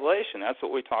extra-biblical revelation. That's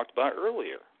what we talked about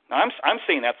earlier. Now, I'm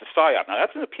saying that's a psyop. Now,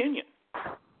 that's an opinion.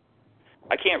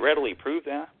 I can't readily prove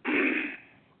that.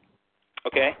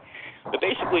 Okay? But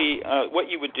basically, what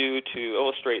you would do to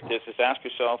illustrate this is ask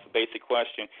yourself a basic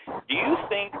question. Do you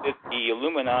think that the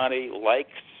Illuminati likes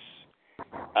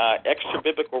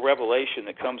extra-biblical revelation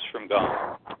that comes from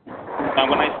God? Now,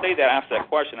 when I say that, ask that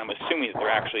question, I'm assuming that there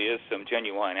actually is some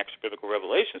genuine extra-biblical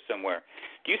revelation somewhere.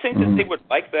 Do you think that they would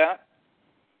like that?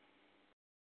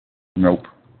 Nope.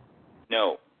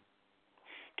 No.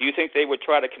 Do you think they would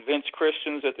try to convince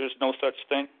Christians that there's no such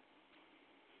thing?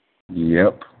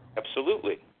 Yep.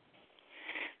 Absolutely.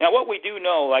 Now, what we do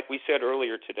know, like we said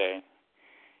earlier today,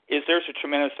 is there's a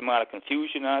tremendous amount of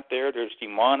confusion out there. There's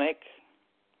demonic,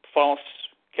 false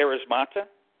charismata,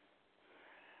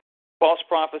 false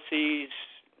prophecies.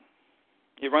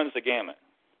 It runs the gamut.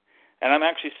 And I'm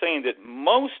actually saying that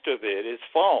most of it is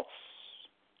false.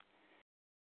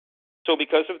 So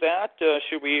because of that,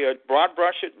 should we broad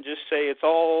brush it and just say it's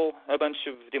all a bunch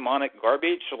of demonic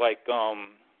garbage like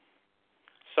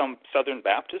some Southern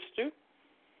Baptists do?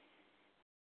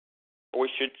 Or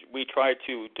should we try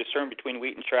to discern between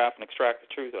wheat and chaff and extract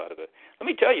the truth out of it? Let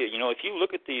me tell you, if you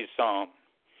look at these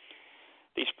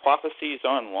prophecies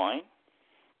online,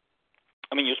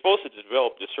 I mean, you're supposed to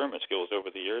develop discernment skills over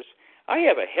the years. I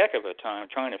have a heck of a time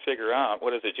trying to figure out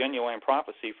what is a genuine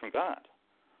prophecy from God.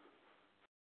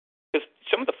 Because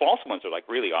some of the false ones are like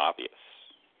really obvious.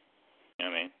 You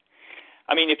know what I mean?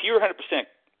 I mean, if you're 100%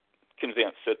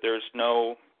 convinced that there's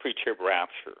no pre-trib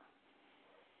rapture,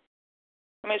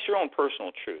 I mean, it's your own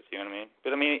personal truth. You know what I mean?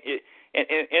 But I mean, and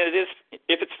it is,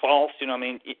 if it's false, you know what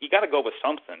I mean, you got to go with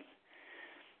something.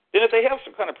 Then if they have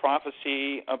some kind of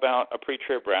prophecy about a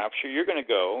pre-trib rapture, you're going to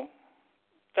go,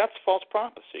 that's false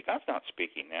prophecy. God's not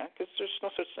speaking that, because there's no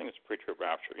such thing as a pre-trib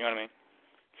rapture. You know what I mean?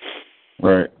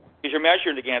 Right. Because you're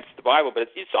measured against the Bible, but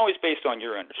it's always based on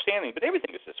your understanding. But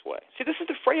everything is this way. See, this is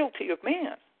the frailty of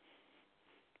man.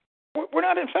 We're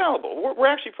not infallible. We're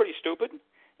actually pretty stupid,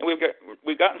 and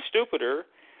we've gotten stupider.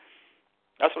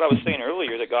 That's what I was saying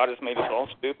earlier, that God has made us all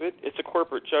stupid. It's a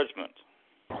corporate judgment.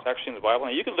 It's actually in the Bible.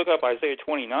 And you can look up Isaiah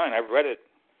 29. I've read it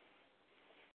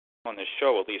on this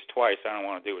show at least twice. I don't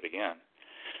want to do it again.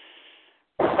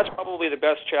 That's probably the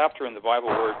best chapter in the Bible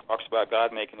where it talks about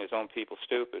God making his own people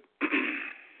stupid.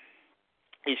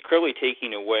 He's clearly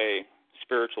taking away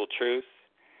spiritual truth.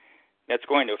 That's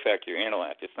going to affect your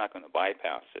intellect. It's not going to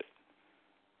bypass it.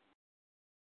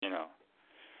 You know.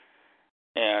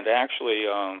 And actually,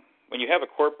 when you have a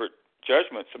corporate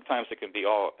judgment, sometimes it can be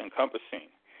all-encompassing.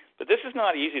 But this is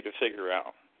not easy to figure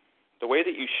out. The way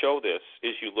that you show this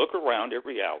is you look around at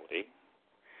reality.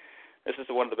 This is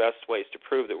one of the best ways to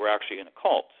prove that we're actually in a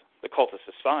cult, the cult of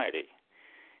society.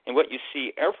 And what you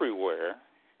see everywhere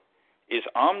is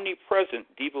omnipresent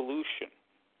devolution.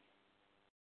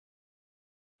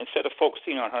 Instead of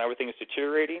focusing on how everything is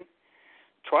deteriorating,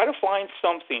 try to find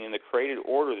something in the created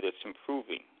order that's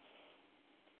improving.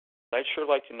 I'd sure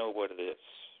like to know what it is.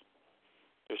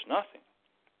 There's nothing.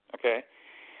 Okay?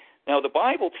 Now, the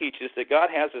Bible teaches that God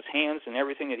has his hands in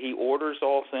everything, that he orders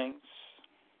all things.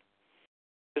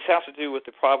 This has to do with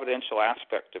the providential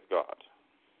aspect of God,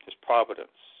 his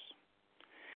providence.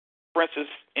 For instance,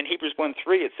 in Hebrews 1:3,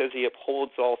 it says he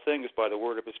upholds all things by the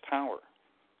word of his power.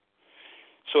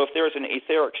 So if there's an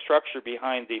etheric structure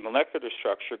behind the molecular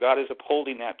structure, God is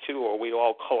upholding that too, or we'd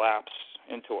all collapse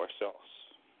into ourselves.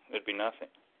 There'd be nothing.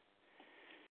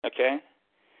 Okay?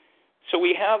 So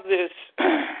we have this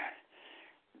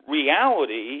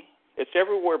reality that's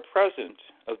everywhere present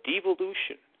of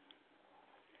devolution.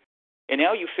 And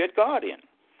now you fit God in.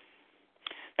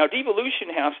 Now, devolution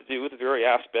has to do with various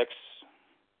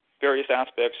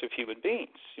aspects of human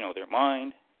beings. You know, their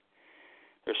mind,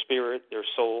 their spirit, their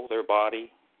soul, their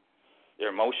body, their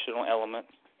emotional element,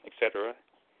 etc.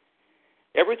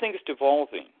 Everything is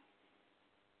devolving.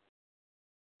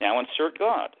 Now insert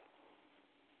God.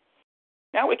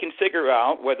 Now we can figure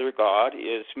out whether God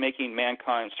is making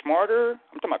mankind smarter.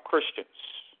 I'm talking about Christians.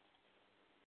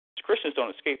 Christians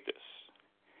don't escape this.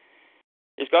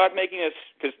 Is God making us,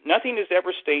 because nothing is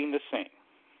ever staying the same.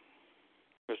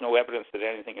 There's no evidence that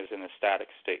anything is in a static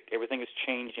state. Everything is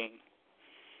changing.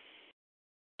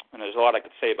 And there's a lot I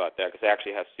could say about that, because it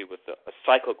actually has to do with a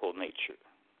cyclical nature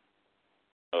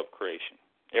of creation.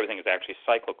 Everything is actually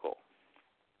cyclical.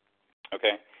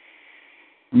 Okay?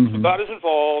 Mm-hmm. So God is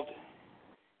involved,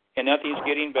 and nothing's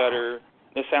getting better.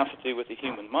 This has to do with the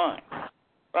human mind.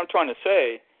 What I'm trying to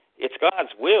say, it's God's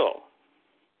will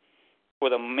for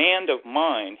the man of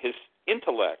mind, his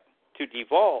intellect, to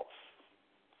devolve.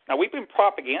 Now, we've been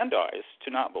propagandized to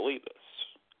not believe this.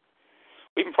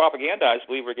 We've been propagandized to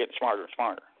believe we're getting smarter and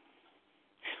smarter.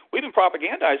 We've been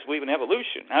propagandized to believe in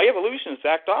evolution. Now, evolution is the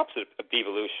exact opposite of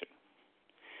devolution.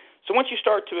 So once you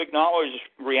start to acknowledge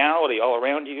reality all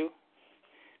around you,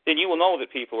 then you will know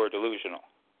that people are delusional.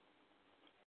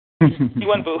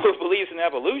 Anyone who believes in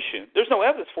evolution, there's no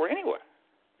evidence for it anywhere.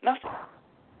 Nothing.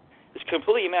 It's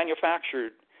completely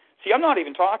manufactured. See, I'm not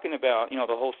even talking about, the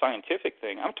whole scientific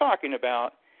thing. I'm talking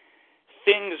about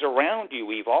things around you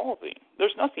evolving.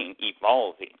 There's nothing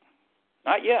evolving.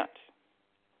 Not yet.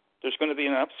 There's going to be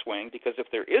an upswing, because if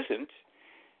there isn't,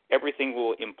 everything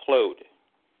will implode.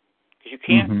 Because you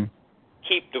can't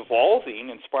keep devolving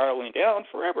and spiraling down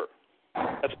forever.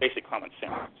 That's basic common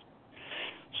sense.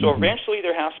 So eventually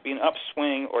there has to be an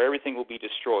upswing, or everything will be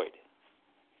destroyed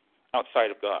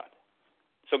outside of God.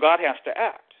 So God has to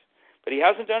act. But he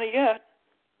hasn't done it yet.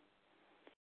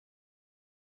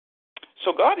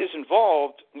 So God is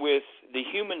involved with the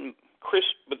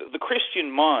the Christian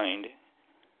mind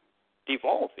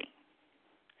devolving.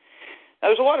 Now,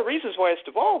 there's a lot of reasons why it's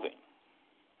devolving.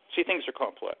 See, things are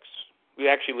complex. We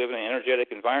actually live in an energetic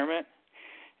environment,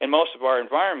 and most of our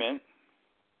environment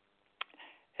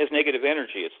has negative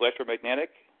energy. It's electromagnetic.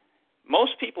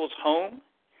 Most people's home,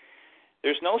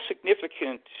 there's no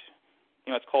significant,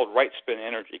 it's called right spin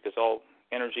energy, because all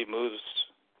energy moves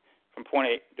from point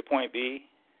A to point B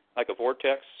like a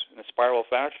vortex in a spiral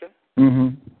fashion.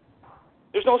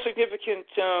 There's no significant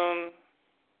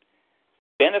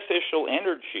beneficial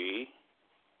energy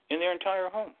in their entire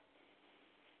home.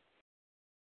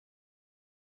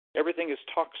 Everything is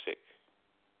toxic.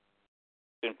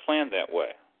 It's been planned that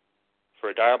way for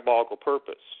a diabolical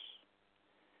purpose.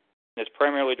 And it's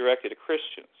primarily directed to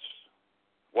Christians.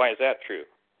 Why is that true?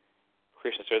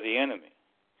 Christians are the enemy.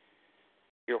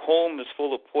 Your home is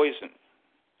full of poison.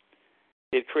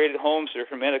 They've created homes that are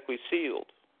hermetically sealed.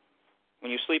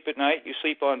 When you sleep at night, you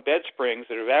sleep on bed springs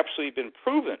that have absolutely been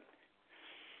proven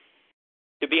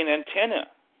to be an antenna.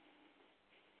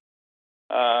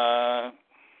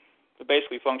 It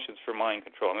basically functions for mind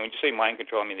control. I mean, when you say mind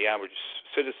control, I mean the average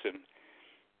citizen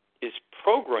is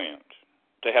programmed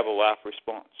to have a laugh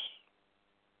response.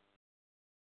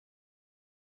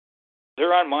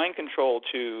 They're on mind control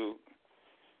to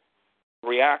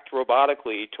react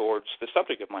robotically towards the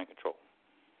subject of mind control.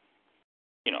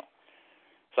 You know,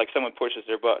 it's like someone pushes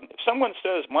their button. If someone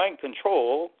says mind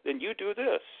control, then you do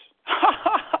this.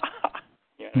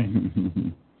 You know what I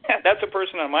mean? That's a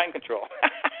person on mind control.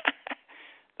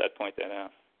 I'd point that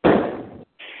out.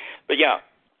 But yeah,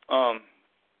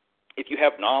 if you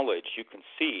have knowledge, you can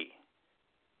see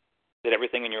that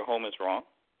everything in your home is wrong.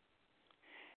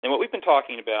 And what we've been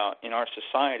talking about in our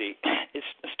society is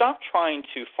stop trying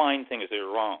to find things that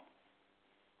are wrong.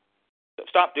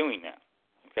 Stop doing that,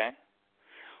 okay?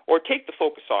 Or take the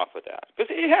focus off of that,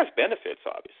 because it has benefits,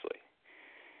 obviously.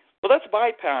 But let's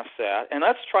bypass that, and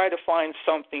let's try to find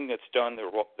something that's done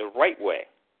the right way.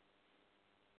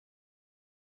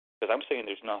 Because I'm saying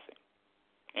there's nothing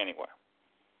anywhere.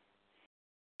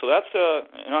 So that's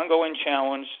an ongoing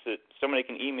challenge that somebody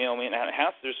can email me, and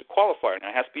there's a qualifier, and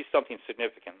it has to be something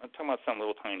significant. I'm talking about some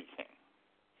little tiny thing.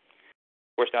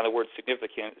 Of course, now the word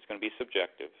significant is going to be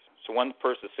subjective. So one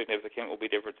person's significant will be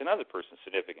different than another person's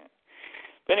significant.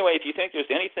 But anyway, if you think there's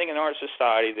anything in our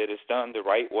society that is done the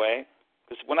right way,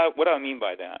 because what do I mean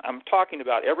by that? I'm talking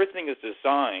about everything is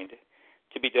designed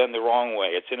to be done the wrong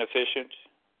way. It's inefficient.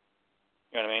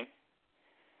 You know what I mean?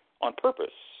 On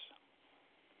purpose.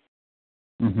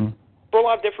 For a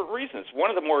lot of different reasons. One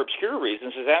of the more obscure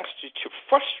reasons is actually to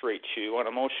frustrate you on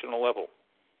an emotional level.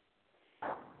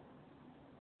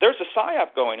 There's a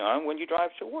psyop going on when you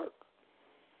drive to work.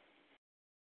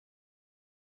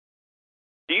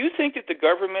 Do you think that the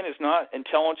government is not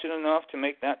intelligent enough to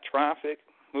make that traffic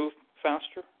move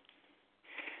faster?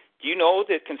 Do you know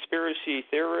that conspiracy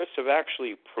theorists have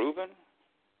actually proven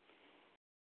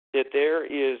that there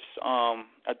is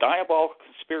a diabolical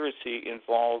conspiracy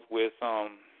involved with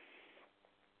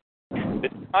the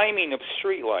timing of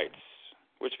streetlights,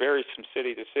 which varies from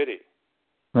city to city?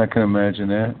 I can imagine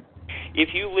that.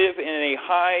 If you live in a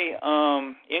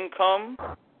high income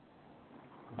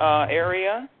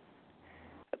area,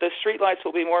 the streetlights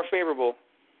will be more favorable.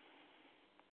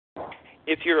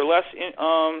 If you're less in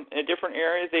a different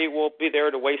area, they will be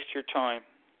there to waste your time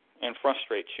and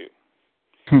frustrate you.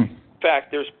 In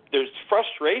fact, there's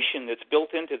frustration that's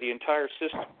built into the entire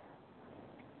system.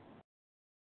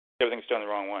 Everything's done the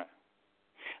wrong way.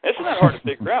 This is not hard to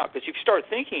figure out, because if you start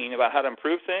thinking about how to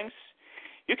improve things,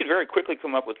 you can very quickly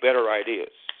come up with better ideas.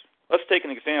 Let's take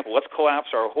an example. Let's collapse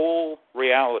our whole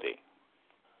reality,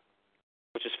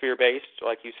 which is fear-based,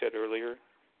 like you said earlier.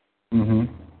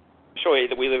 Show you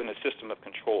that we live in a system of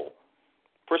control.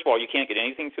 First of all, you can't get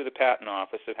anything through the patent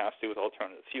office that has to do with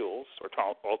alternative fuels or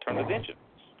alternative engines.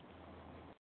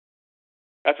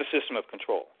 That's a system of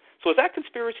control. So is that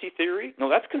conspiracy theory? No,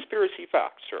 that's conspiracy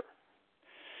facts, sir.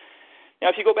 Now,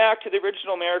 if you go back to the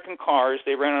original American cars,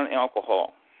 they ran on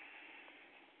alcohol.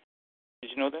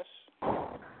 Did you know this?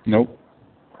 Nope.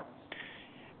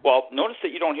 Well, notice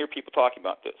that you don't hear people talking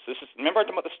about this. Remember I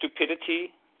talked about the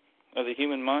stupidity of the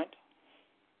human mind?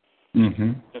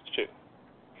 That's true.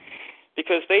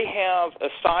 Because they have a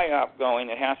psyop going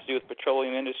that has to do with the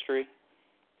petroleum industry,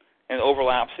 and it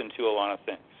overlaps into a lot of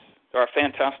things. There are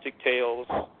fantastic tales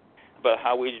about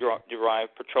how we derive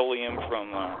petroleum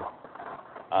from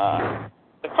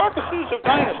the carcasses of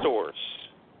dinosaurs.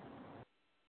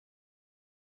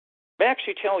 They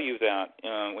actually tell you that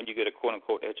when you get a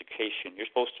quote-unquote education. You're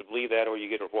supposed to believe that or you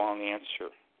get a wrong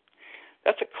answer.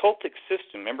 That's a cultic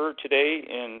system. Remember today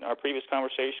in our previous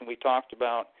conversation we talked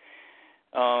about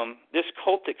this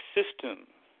cultic system,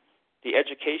 the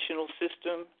educational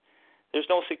system. There's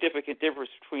no significant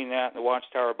difference between that and the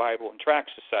Watchtower Bible and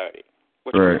Tract Society,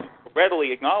 which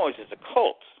readily acknowledges a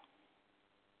cult.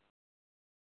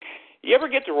 You ever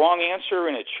get the wrong answer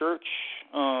in a church,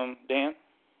 Dan?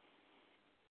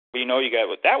 You know you got,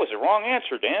 that was the wrong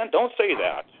answer, Dan. Don't say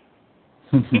that.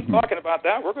 Keep talking about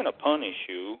that. We're going to punish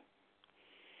you.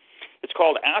 It's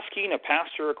called asking a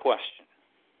pastor a question.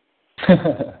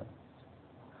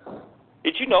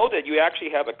 Did you know that you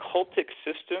actually have a cultic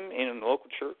system in the local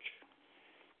church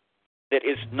that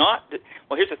is not?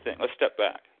 Well, here's the thing. Let's step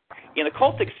back. In the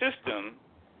cultic system,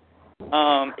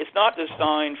 it's not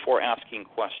designed for asking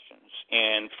questions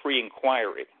and free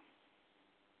inquiry.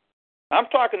 I'm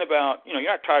talking about, you're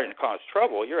not trying to cause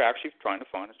trouble. You're actually trying to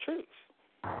find the truth.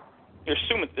 You're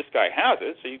assuming that this guy has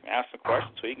it, so you can ask the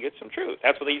question so you can get some truth.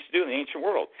 That's what they used to do in the ancient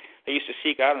world. They used to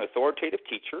seek out an authoritative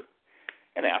teacher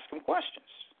and ask him questions.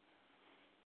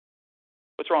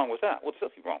 What's wrong with that? What's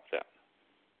nothing wrong with that?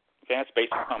 Okay, that's based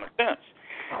on common sense.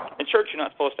 In church, you're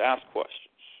not supposed to ask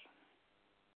questions.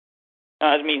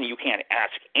 Now, that doesn't mean you can't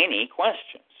ask any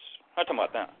questions. I'm not talking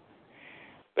about that.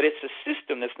 But it's a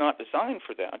system that's not designed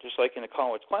for that, just like in a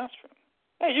college classroom.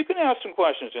 Hey, you can ask some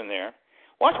questions in there.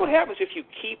 Watch what happens if you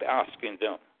keep asking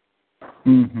them.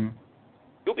 Mm-hmm.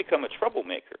 You'll become a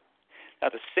troublemaker. Now,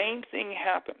 the same thing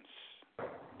happens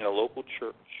in a local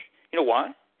church. You know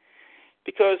why?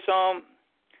 Because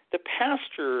the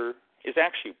pastor is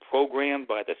actually programmed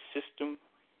by the system.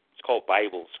 It's called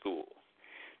Bible school,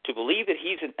 to believe that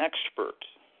he's an expert.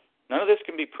 None of this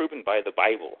can be proven by the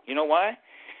Bible. You know why?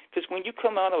 Because when you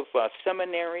come out of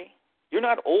seminary, you're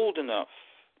not old enough,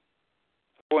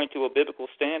 according to a biblical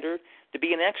standard, to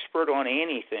be an expert on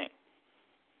anything.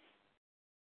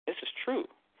 This is true.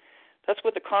 That's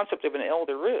what the concept of an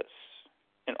elder is.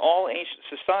 In all ancient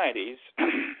societies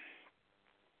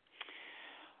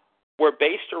were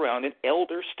based around an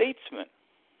elder statesman.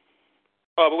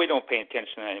 Oh, but we don't pay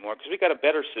attention to that anymore because we got a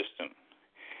better system.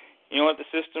 You know what the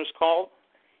system's called?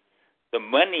 The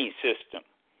money system.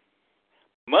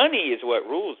 Money is what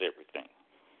rules everything.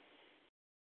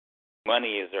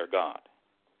 Money is our God.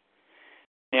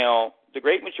 Now, the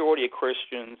great majority of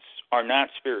Christians are not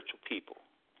spiritual people.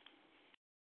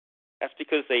 That's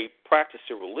because they practice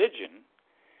a religion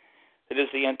that is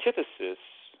the antithesis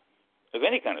of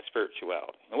any kind of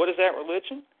spirituality. And what is that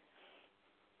religion?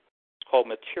 It's called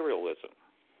materialism.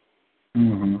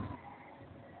 Mm-hmm.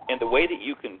 And the way that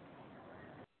you can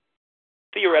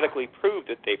theoretically prove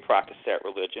that they practice that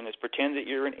religion is pretend that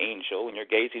you're an angel and you're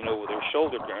gazing over their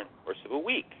shoulder during the course of a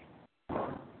week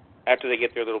after they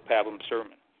get their little pablum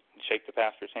sermon and shake the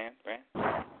pastor's hand, right?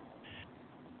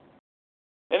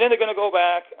 And then they're going to go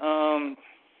back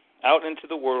out into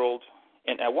the world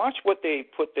and now watch what they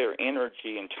put their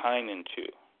energy and time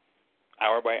into,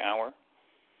 hour by hour.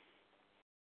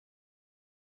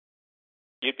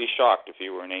 You'd be shocked if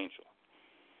you were an angel.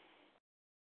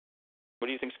 What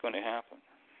do you think is going to happen?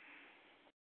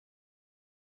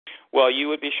 Well, you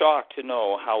would be shocked to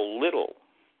know how little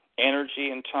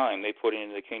energy and time they put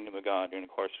into the kingdom of God during the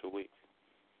course of a week.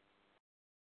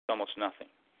 It's almost nothing.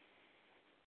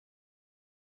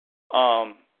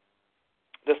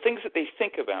 The things that they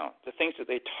think about, the things that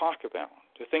they talk about,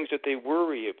 the things that they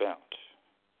worry about,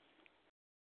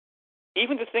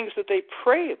 even the things that they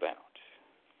pray about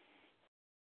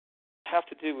have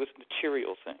to do with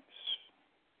material things.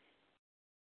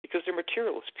 Because they're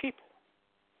materialist people.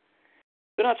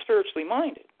 They're not spiritually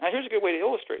minded. Now, here's a good way to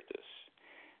illustrate this.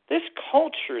 This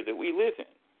culture that we live in,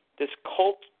 this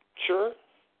culture,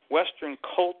 Western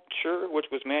culture, which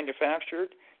was manufactured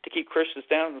to keep Christians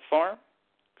down on the farm,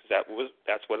 because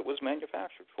that's what it was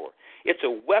manufactured for. It's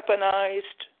a weaponized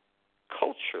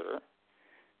culture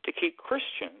to keep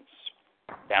Christians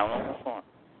down on the farm.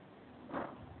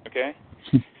 Okay?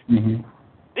 Mm-hmm.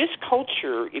 This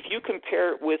culture, if you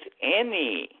compare it with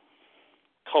any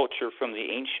culture from the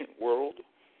ancient world,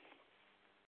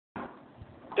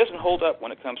 doesn't hold up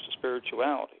when it comes to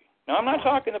spirituality. Now, I'm not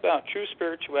talking about true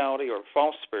spirituality or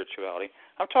false spirituality.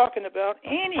 I'm talking about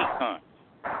any kind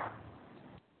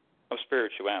of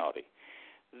spirituality.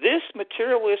 This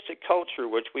materialistic culture,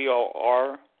 which we all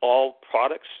are all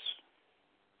products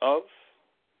of,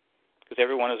 because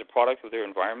everyone is a product of their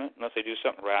environment, unless they do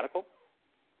something radical.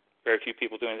 Very few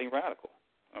people do anything radical,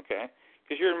 okay?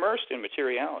 Because you're immersed in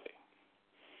materiality.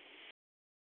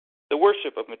 The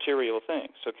worship of material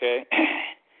things, okay?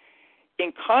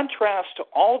 In contrast to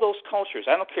all those cultures,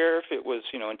 I don't care if it was,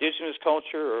 indigenous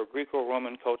culture or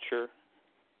Greco-Roman culture.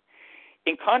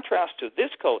 In contrast to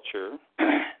this culture,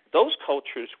 those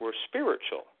cultures were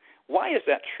spiritual. Why is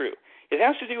that true? It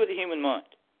has to do with the human mind.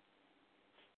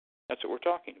 That's what we're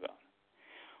talking about.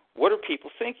 What are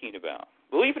people thinking about?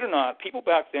 Believe it or not, people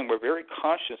back then were very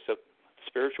conscious of the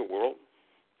spiritual world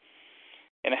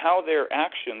and how their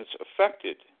actions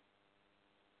affected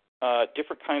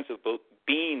different kinds of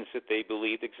beings that they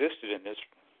believed existed in this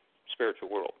spiritual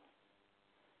world.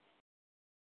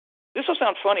 This will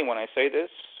sound funny when I say this,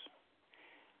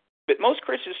 but most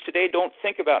Christians today don't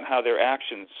think about how their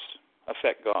actions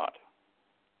affect God.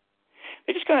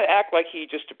 They just kind of act like he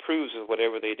just approves of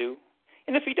whatever they do.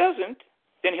 And if he doesn't,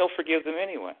 then he'll forgive them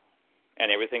anyway.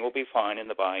 And everything will be fine in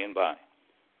the by and by.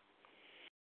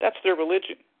 That's their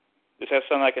religion. Does that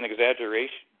sound like an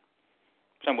exaggeration?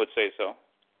 Some would say so.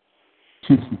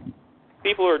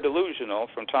 People are delusional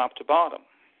from top to bottom.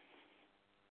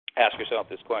 Ask yourself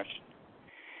this question.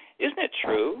 Isn't it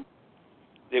true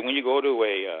that when you go to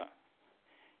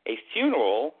a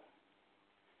funeral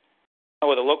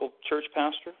with a local church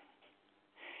pastor,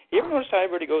 you ever notice how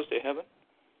everybody goes to heaven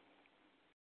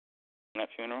in that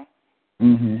funeral?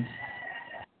 Mm-hmm.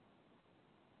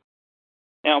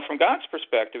 Now, from God's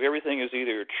perspective, everything is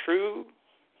either true,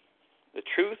 the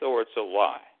truth, or it's a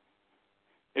lie.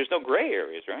 There's no gray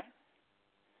areas, right?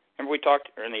 Remember we talked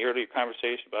in the earlier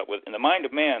conversation about in the mind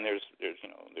of man, there's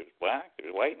black,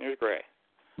 there's white, and there's gray.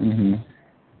 Mm-hmm.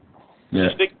 Yeah.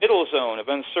 This big middle zone of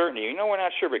uncertainty. We're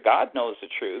not sure, but God knows the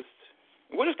truth.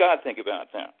 What does God think about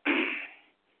that?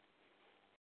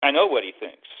 I know what he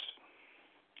thinks.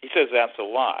 He says that's a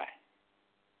lie.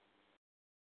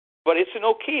 But it's an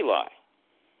okay lie.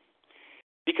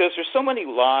 Because there's so many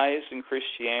lies in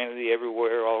Christianity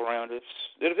everywhere, all around us,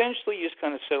 that eventually you just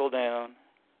kind of settle down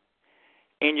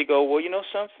and you go, well, you know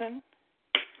something?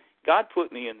 God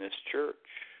put me in this church,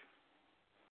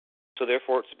 so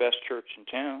therefore it's the best church in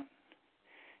town.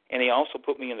 And he also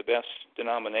put me in the best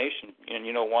denomination. And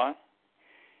you know why?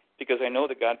 Because I know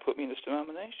that God put me in this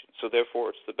denomination, so therefore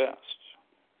it's the best.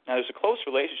 Now, there's a close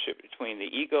relationship between the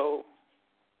ego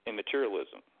and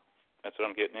materialism. That's what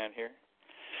I'm getting at here.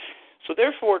 So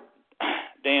therefore,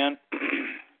 Dan,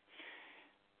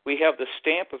 we have the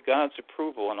stamp of God's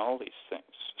approval on all these things.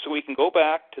 So we can go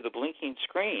back to the blinking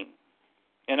screen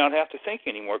and not have to think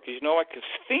anymore. Because you know what? Because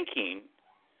thinking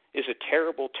is a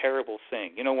terrible, terrible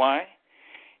thing. You know why?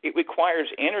 It requires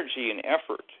energy and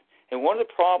effort. And one of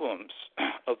the problems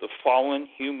of the fallen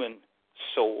human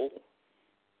soul,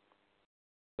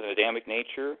 the Adamic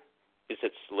nature, is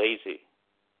it's lazy,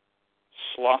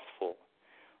 slothful.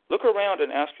 Look around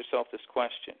and ask yourself this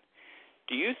question.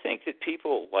 Do you think that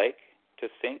people like to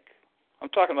think? I'm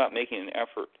talking about making an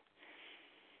effort.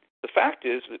 The fact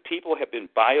is that people have been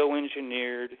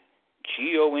bioengineered,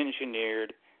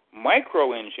 geoengineered,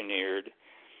 microengineered,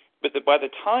 but that by the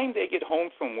time they get home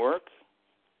from work,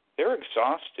 they're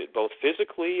exhausted, both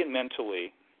physically and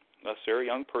mentally, unless they're a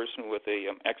young person with a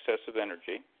excess of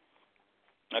energy.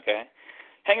 Okay?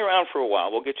 Hang around for a while.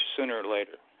 We'll get you sooner or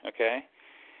later. Okay?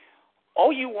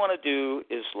 All you want to do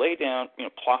is lay down,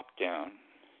 plop down,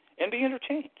 and be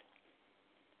entertained.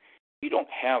 You don't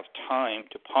have time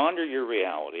to ponder your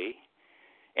reality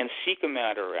and seek a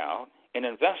matter out and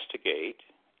investigate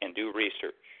and do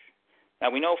research.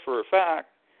 Now, we know for a fact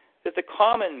that the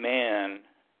common man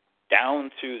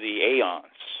down through the aeons,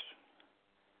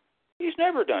 he's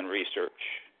never done research.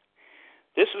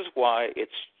 This is why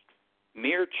it's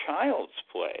mere child's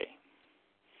play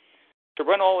to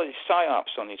run all of these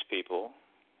psyops on these people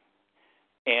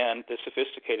and the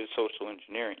sophisticated social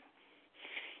engineering.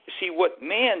 You see, what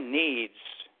man needs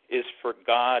is for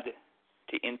God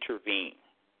to intervene.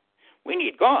 We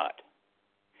need God,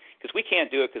 because we can't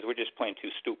do it because we're just plain too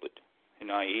stupid and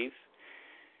naive.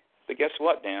 But guess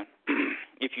what, Dan?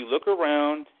 If you look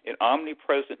around at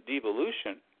omnipresent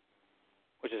devolution,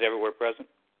 which is everywhere present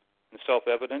and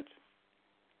self-evident,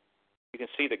 you can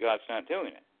see that God's not doing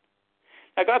it.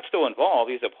 Now, God's still involved.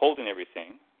 He's upholding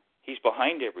everything. He's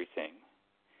behind everything.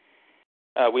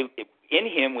 In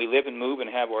him, we live and move and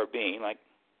have our being, like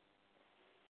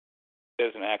it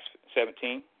says in Acts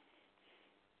 17.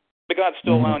 But God's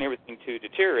still allowing everything to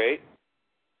deteriorate.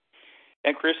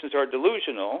 And Christians are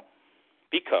delusional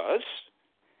because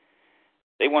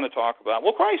they want to talk about,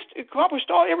 well, Christ accomplished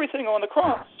everything on the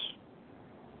cross.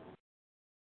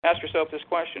 Ask yourself this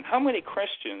question. How many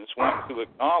Christians want to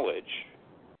acknowledge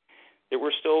that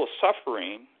we're still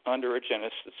suffering under a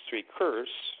Genesis 3 curse,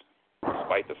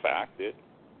 despite the fact that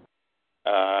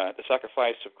the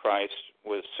sacrifice of Christ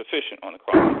was sufficient on the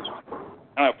cross?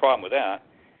 I don't have a problem with that.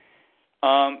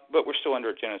 But we're still under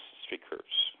a Genesis 3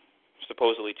 curse,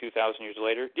 supposedly 2,000 years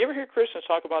later. Do you ever hear Christians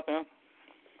talk about that?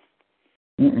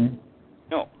 Mm-mm.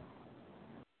 No.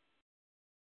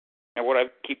 And what I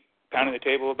keep pounding the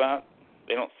table about,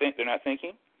 they're not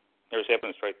thinking. There's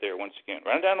evidence right there once again.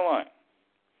 Right down the line.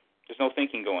 There's no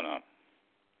thinking going on.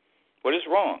 What is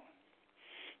wrong?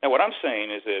 Now, what I'm saying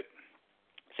is that,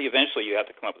 eventually you have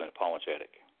to come up with an apologetic.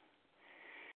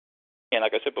 And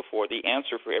like I said before, the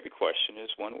answer for every question is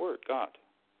one word, God.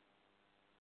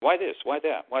 Why this? Why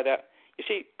that? Why that? You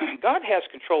see, God has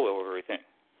control over everything.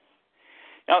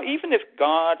 Now, even if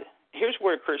God, here's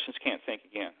where Christians can't think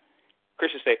again.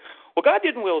 Christians say, well, God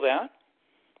didn't will that.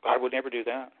 God would never do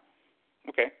that.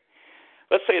 Okay.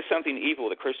 Let's say it's something evil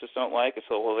that Christians don't like, and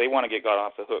so, well, they want to get God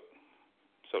off the hook,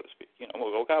 so to speak.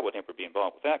 Well, God would never be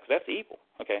involved with that because that's evil.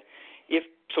 Okay.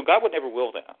 So God would never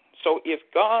will that. So if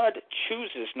God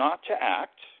chooses not to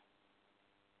act,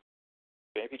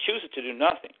 okay, if he chooses to do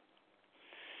nothing,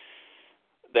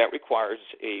 that requires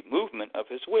a movement of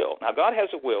his will. Now, God has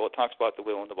a will. It talks about the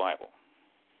will in the Bible.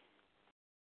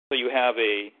 So you have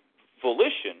a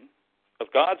volition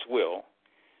of God's will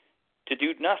to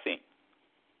do nothing.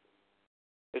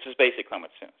 This is basic common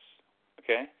sense.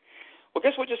 Okay? Well,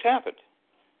 guess what just happened?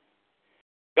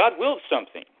 God willed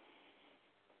something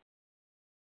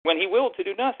when he willed to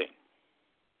do nothing.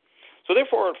 So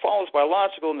therefore, it follows by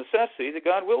logical necessity that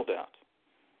God willed that.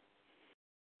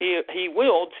 He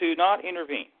willed to not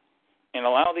intervene and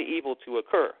allow the evil to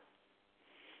occur.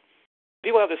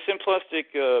 People have this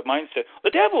simplistic mindset. The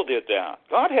devil did that.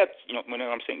 God had, when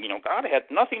I'm saying, God had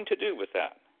nothing to do with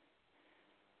that.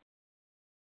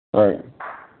 Right.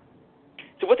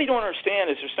 So what they don't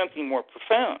understand is there's something more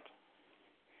profound.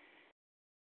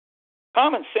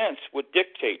 Common sense would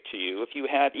dictate to you, if you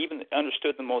had even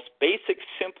understood the most basic,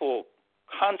 simple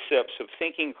concepts of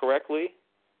thinking correctly,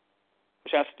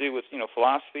 which has to do with,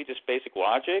 philosophy, just basic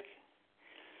logic,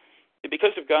 that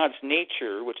because of God's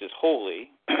nature, which is holy,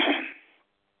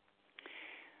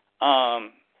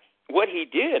 what he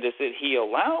did is that he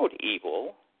allowed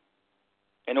evil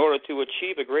in order to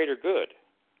achieve a greater good.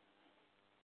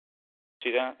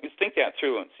 See that? Just think that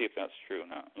through and see if that's true or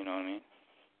not. You know what I mean?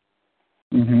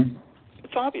 Mm-hmm.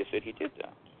 It's obvious that he did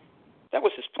that. That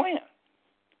was his plan.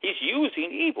 He's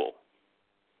using evil.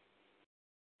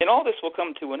 And all this will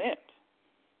come to an end.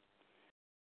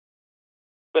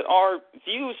 But our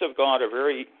views of God are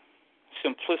very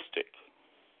simplistic.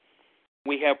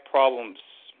 We have problems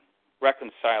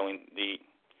reconciling the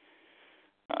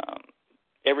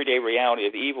everyday reality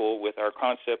of evil with our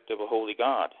concept of a holy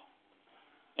God.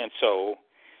 And so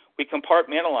we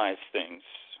compartmentalize things.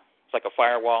 It's like a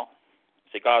firewall.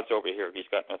 Say, God's over here. He's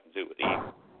got nothing to do with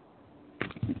evil.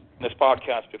 In this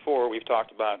podcast before, we've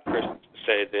talked about Christians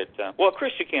say that, a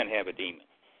Christian can't have a demon.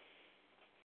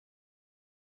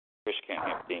 Christian can't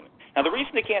have a demon. Now, the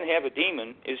reason they can't have a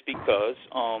demon is because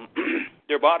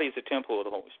their body is a temple of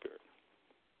the Holy Spirit.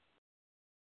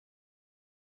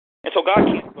 And so God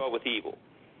can't dwell with evil.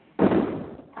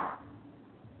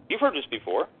 You've heard this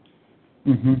before.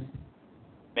 Mm-hmm.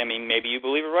 I mean, maybe you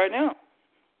believe it right now.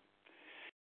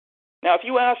 Now, if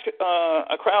you ask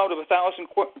a crowd of 1,000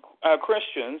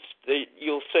 Christians,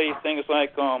 you'll say things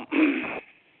like, do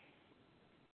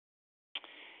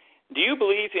you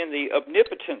believe in the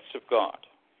omnipotence of God?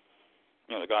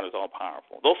 That God is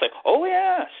all-powerful. They'll say, oh,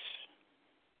 yes.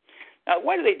 Now,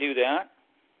 why do they do that?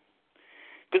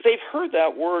 Because they've heard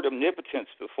that word omnipotence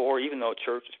before, even though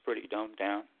church is pretty dumbed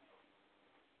down.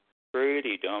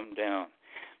 Pretty dumbed down.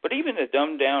 But even a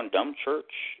dumbed down, dumb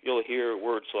church, you'll hear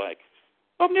words like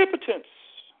omnipotence.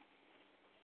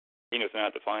 It's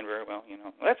not defined very well,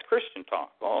 That's Christian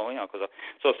talk. Oh,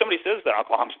 so if somebody says that,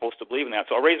 I'm supposed to believe in that.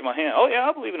 So I'll raise my hand. Oh, yeah,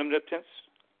 I believe in omnipotence.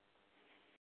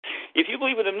 If you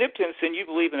believe in omnipotence, then you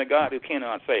believe in a God who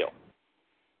cannot fail.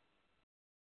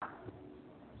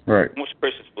 Right. Most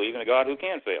Christians believe in a God who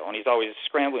can fail, and he's always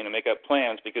scrambling to make up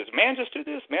plans because man just do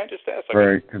this, man just that.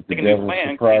 Right, because the devil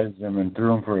surprised them and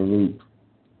threw them for a loop.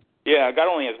 Yeah, God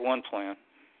only has one plan.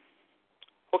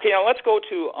 Okay, now let's go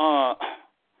to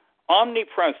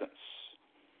omnipresence.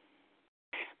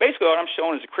 Basically, what I'm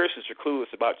showing is that Christians are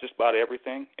clueless about just about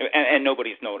everything, and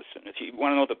nobody's noticing. If you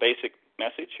want to know the basic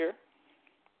message here,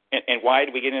 and why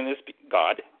did we get into this?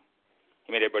 God.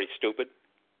 He made everybody stupid.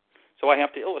 So I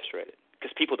have to illustrate it,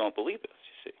 because people don't believe this,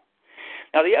 you see.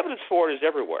 Now, the evidence for it is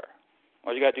everywhere.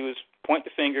 All you got to do is point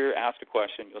the finger, ask a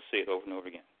question, you'll see it over and over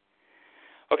again.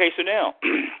 Okay, so now,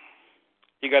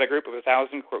 you got a group of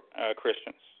 1,000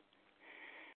 Christians.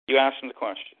 You ask them the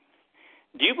question,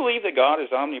 do you believe that God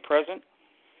is omnipresent?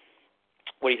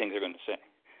 What do you think they're going to say?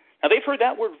 Now, they've heard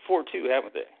that word before, too,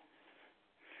 haven't they?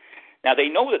 Now, they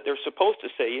know that they're supposed to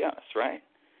say yes, right?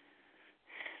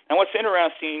 Now, what's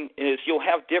interesting is you'll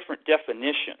have different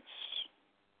definitions.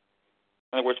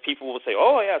 In other words, people will say,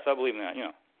 oh, yes, I believe in that,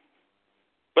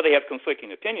 But they have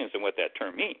conflicting opinions on what that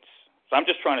term means. So I'm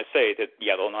just trying to say that,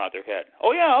 yeah, they'll nod their head.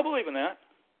 Oh, yeah, I'll believe in that.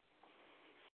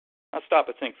 I'll stop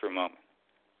and think for a moment.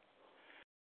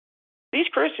 These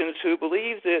Christians who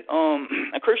believe that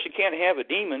a Christian can't have a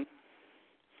demon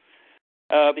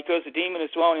because the demon is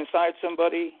dwelling inside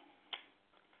somebody,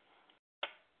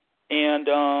 and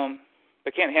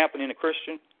it can't happen in a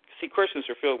Christian. See, Christians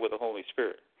are filled with the Holy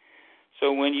Spirit.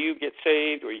 So when you get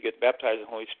saved or you get baptized in the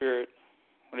Holy Spirit,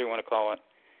 whatever you want to call it,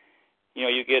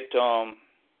 you get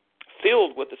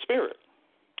filled with the Spirit,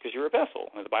 because you're a vessel,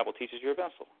 and the Bible teaches you're a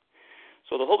vessel.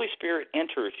 So the Holy Spirit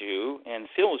enters you and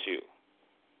fills you.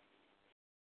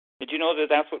 Did you know that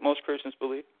that's what most Christians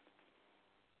believe?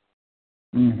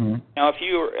 Mm-hmm. Now, if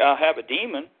you have a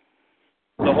demon,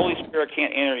 the Holy Spirit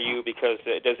can't enter you because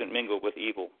it doesn't mingle with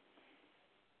evil.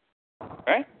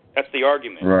 Right? That's the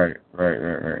argument. Right.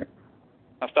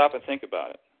 Now stop and think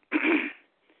about it.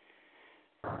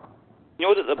 You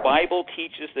know that the Bible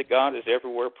teaches that God is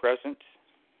everywhere present?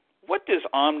 What does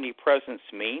omnipresence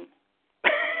mean?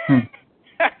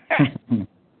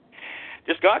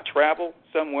 Does God travel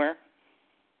somewhere?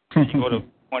 You go to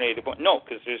point A to point. No,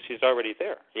 because He's already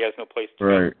there. He has no place to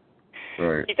go.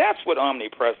 Right. See, that's what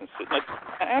omnipresence is. Now,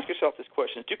 ask yourself this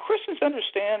question: do Christians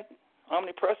understand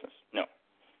omnipresence? No.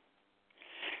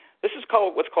 This is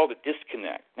what's called a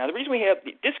disconnect. Now, the reason we have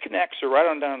the disconnects are right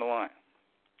on down the line.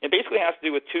 It basically has to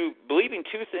do with believing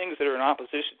two things that are in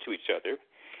opposition to each other.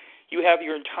 You have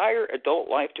your entire adult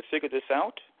life to figure this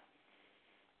out,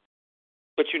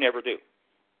 but you never do.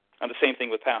 And the same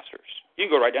thing with pastors. You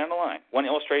can go right down the line. One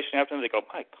illustration after another, they go,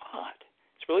 my God,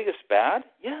 it's really this bad?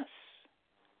 Yes.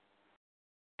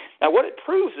 Now, what it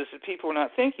proves is that people are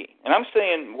not thinking. And I'm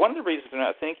saying one of the reasons they're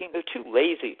not thinking, they're too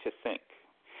lazy to think.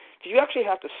 You actually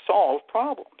have to solve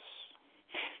problems.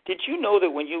 Did you know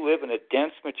that when you live in a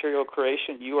dense material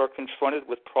creation, you are confronted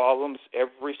with problems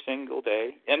every single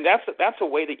day? And that's a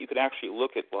way that you could actually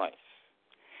look at life.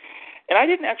 And I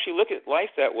didn't actually look at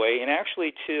life that way, and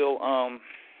actually till I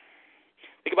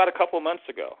think about a couple of months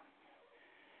ago.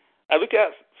 I looked at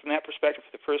it from that perspective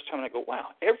for the first time, and I go,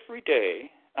 wow, every day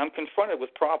I'm confronted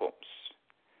with problems.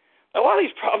 A lot of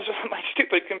these problems are on my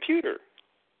stupid computer.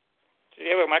 If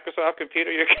you have a Microsoft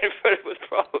computer, you're confronted with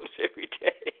problems every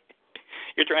day.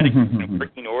 You're trying to keep in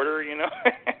working order, you know.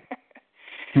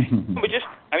 But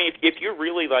if you're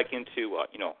really into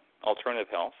alternative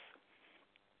health,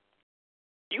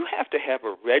 you have to have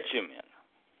a regimen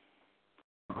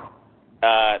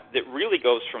that really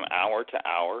goes from hour to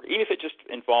hour, even if it just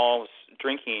involves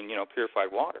drinking,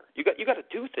 purified water. You got to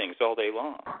do things all day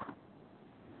long.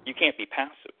 You can't be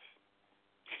passive.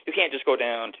 You can't just go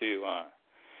down to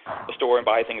the store and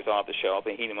buy things off the shelf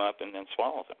and heat them up and then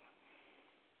swallow them.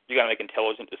 You got to make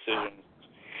intelligent decisions.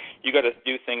 You got to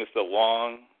do things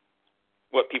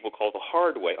what people call the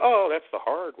hard way. Oh, that's the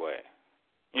hard way.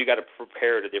 You got to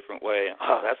prepare it a different way.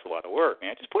 Oh, that's a lot of work,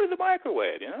 man. Just put it in the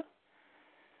microwave,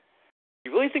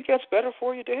 You really think that's better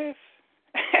for you, Dave?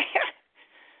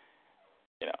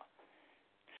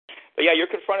 But yeah, you're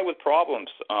confronted with problems.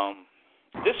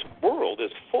 This world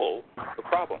is full of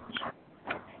problems.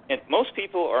 And most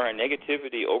people are in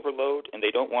negativity overload, and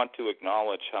they don't want to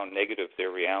acknowledge how negative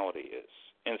their reality is.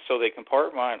 And so they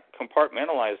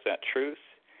compartmentalize that truth,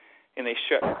 and they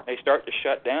start to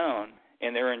shut down,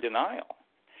 and they're in denial.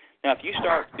 Now, if you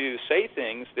start to say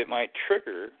things that might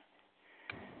trigger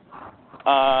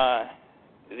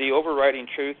the overriding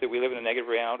truth that we live in a negative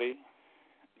reality,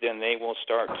 then they will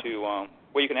start to,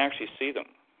 you can actually see them,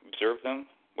 observe them,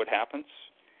 what happens.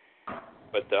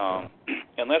 But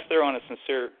unless they're on a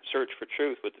sincere search for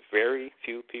truth, which very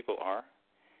few people are,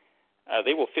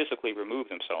 they will physically remove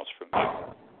themselves from you. You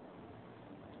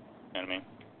know what I mean?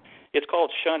 It's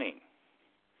called shunning,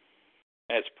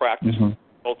 and it's practiced in the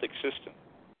cultic system.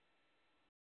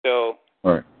 So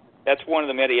that's one of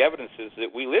the many evidences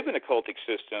that we live in a cultic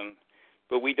system,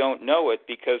 but we don't know it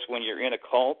because when you're in a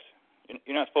cult,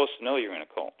 you're not supposed to know you're in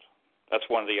a cult. That's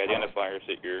one of the identifiers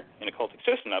that you're in a cultic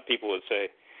system. Now, people would say,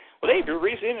 well, Dave, you're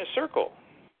in a circle.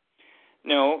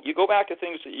 No, you go back to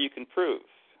things that you can prove.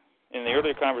 In the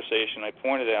earlier conversation, I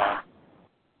pointed out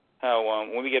how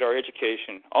when we get our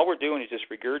education, all we're doing is just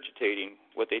regurgitating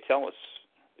what they tell us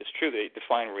is true. They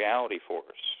define reality for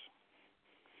us.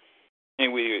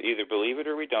 And we either believe it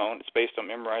or we don't. It's based on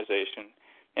memorization.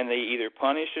 And they either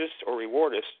punish us or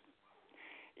reward us.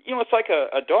 It's like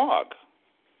a dog.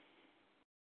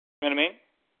 You know what I mean?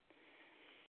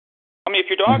 If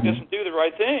your dog doesn't do the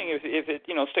right thing, if it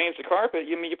stains the carpet,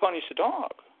 you punish the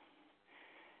dog.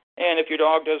 And if your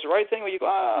dog does the right thing, you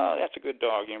go, that's a good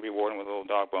dog. You reward him with a little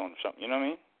dog bone or something. You know what I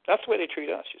mean? That's the way they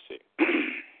treat us, you see.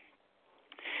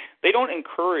 They don't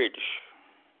encourage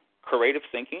creative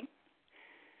thinking.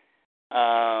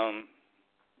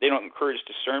 They don't encourage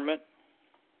discernment.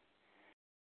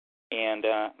 And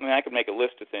I could make a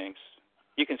list of things.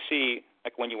 You can see,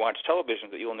 like when you watch television,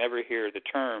 that you'll never hear the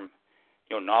term,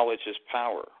 knowledge is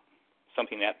power,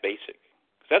 something that basic.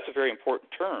 Because that's a very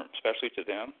important term, especially to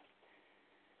them.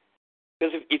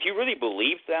 Because if you really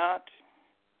believe that,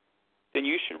 then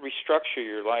you should restructure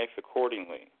your life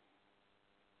accordingly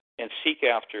and seek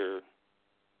after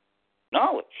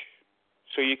knowledge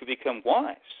so you can become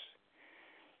wise.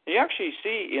 You actually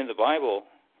see in the Bible,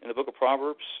 in the book of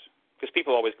Proverbs, because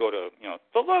people always go to,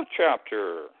 the love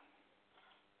chapter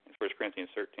in 1 Corinthians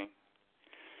 13,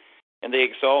 and they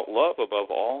exalt love above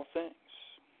all things.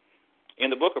 In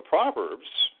the book of Proverbs,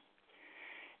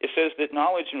 it says that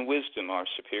knowledge and wisdom are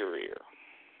superior,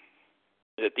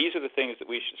 that these are the things that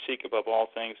we should seek above all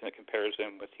things, and it compares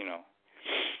them with,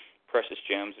 precious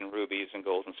gems and rubies and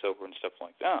gold and silver and stuff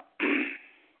like that.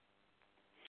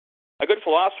 A good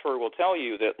philosopher will tell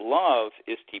you that love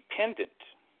is dependent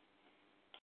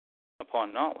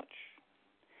upon knowledge.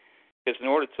 Because in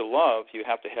order to love, you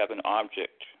have to have an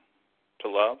object to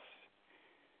love.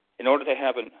 In order to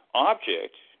have an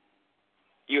object,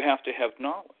 you have to have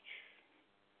knowledge.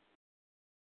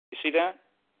 You see that?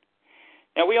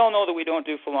 Now, we all know that we don't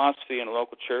do philosophy in a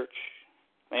local church.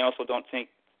 They also don't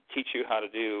teach you how to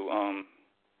do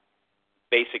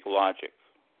basic logic.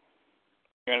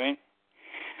 You know what I mean?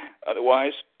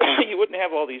 Otherwise, you wouldn't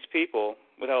have all these people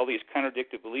with all these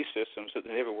contradictory belief systems that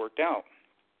they never worked out.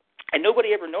 And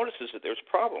nobody ever notices that there's a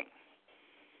problem.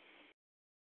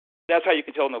 That's how you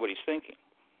can tell nobody's thinking.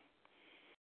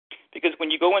 Because when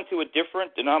you go into a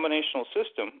different denominational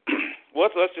system,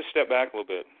 let's just step back a little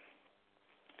bit.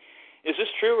 Is this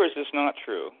true or is this not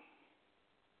true?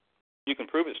 You can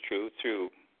prove it's true through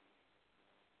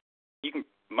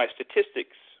my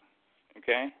statistics,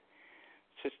 okay?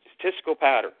 Statistical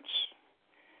patterns.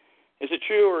 Is it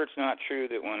true or it's not true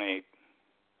that when a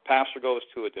pastor goes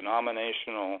to a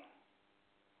denominational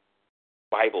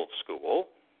Bible school,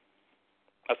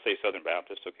 let's say Southern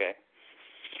Baptist, okay,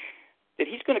 that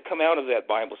he's going to come out of that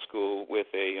Bible school with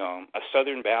a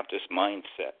Southern Baptist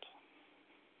mindset?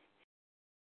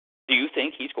 Do you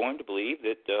think he's going to believe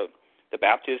that the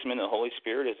baptism in the Holy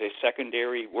Spirit is a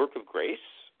secondary work of grace?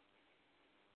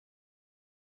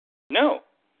 No,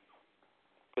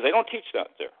 because they don't teach that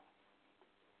there.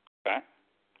 Okay?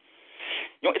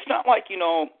 It's not like,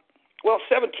 17%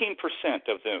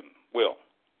 of them will.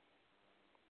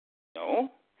 No.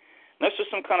 Unless there's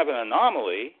some kind of an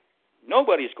anomaly,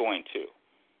 nobody's going to.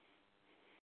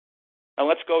 Now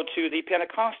let's go to the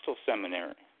Pentecostal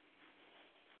seminary.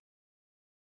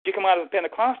 If you come out of the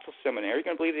Pentecostal seminary, you're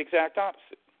going to believe the exact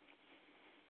opposite.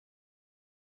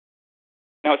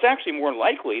 Now, it's actually more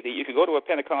likely that you could go to a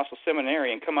Pentecostal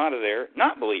seminary and come out of there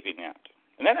not believing that.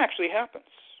 And that actually happens.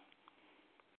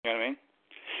 You know what I mean?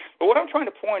 But what I'm trying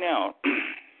to point out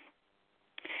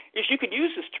is you could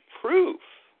use this to prove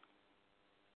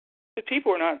that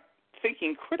people are not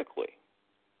thinking critically.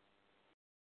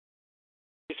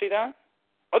 You see that?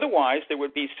 Otherwise, there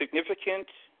would be significant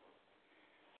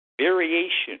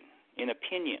variation in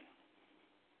opinion.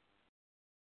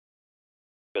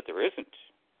 But there isn't.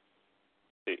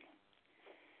 See,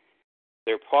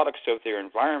 they're products of their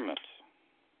environment.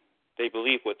 They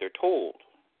believe what they're told.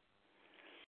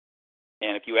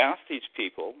 And if you ask these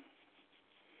people,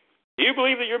 do you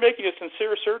believe that you're making a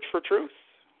sincere search for truth?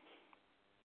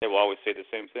 They will always say the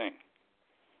same thing.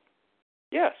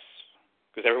 Yes,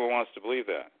 because everyone wants to believe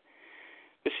that.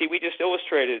 But see, we just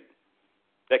illustrated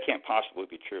that can't possibly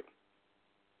be true.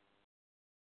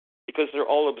 Because they're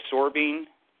all absorbing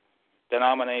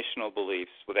denominational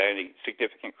beliefs without any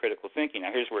significant critical thinking.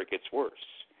 Now, here's where it gets worse.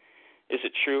 Is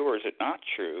it true or is it not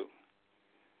true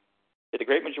that the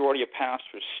great majority of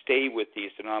pastors stay with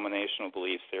these denominational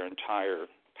beliefs their entire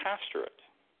pastorate?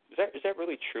 Is that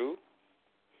really true?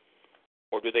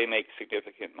 Or do they make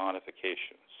significant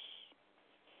modifications?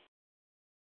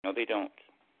 No, they don't.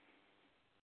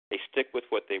 They stick with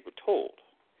what they were told.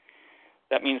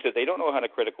 That means that they don't know how to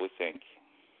critically think.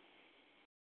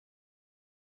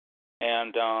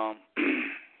 And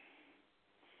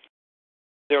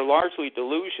they're largely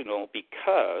delusional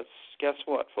because, guess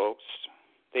what, folks?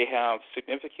 They have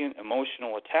significant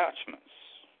emotional attachments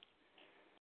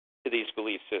to these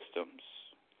belief systems,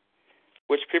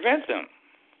 which prevent them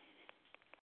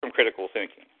from critical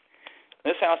thinking.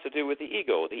 This has to do with the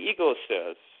ego. The ego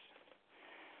says,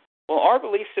 well, our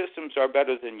belief systems are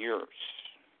better than yours.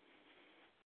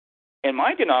 And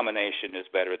my denomination is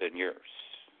better than yours.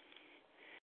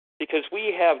 Because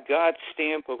we have God's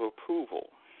stamp of approval.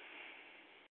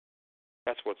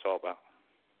 That's what it's all about.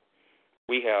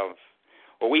 We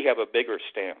have a bigger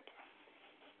stamp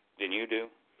than you do.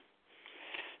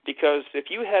 Because if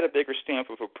you had a bigger stamp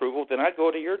of approval, then I'd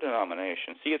go to your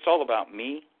denomination. See, it's all about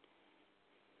me.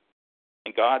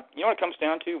 And God, you know what it comes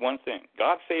down to? One thing.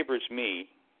 God favors me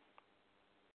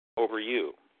over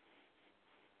you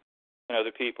and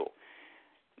other people.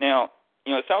 Now,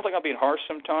 it sounds like I'm being harsh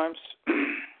sometimes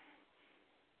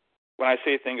when I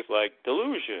say things like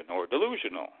delusion or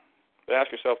delusional. But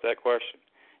ask yourself that question.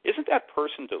 Isn't that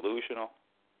person delusional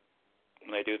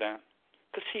when they do that?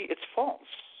 Because, see, it's false.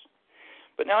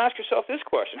 But now ask yourself this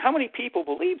question. How many people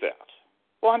believe that?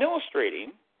 Well, I'm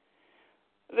illustrating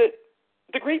that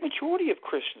the great majority of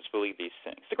Christians believe these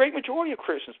things. The great majority of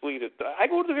Christians believe that I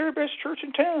go to the very best church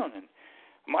in town, and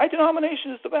my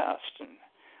denomination is the best, and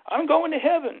I'm going to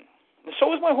heaven, and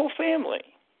so is my whole family.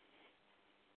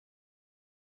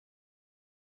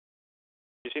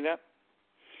 You see that?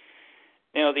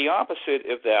 Now, the opposite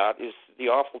of that is the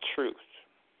awful truth.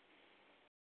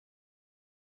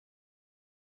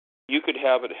 You could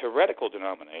have a heretical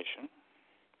denomination.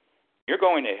 You're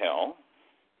going to hell.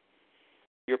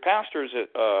 Your pastor is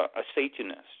a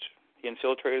Satanist. He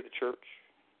infiltrated the church.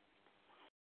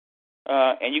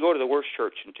 And you go to the worst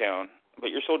church in town,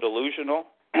 but you're so delusional,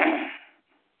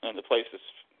 and the place has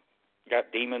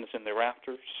got demons in the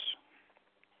rafters.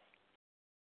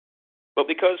 But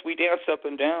because we dance up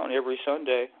and down every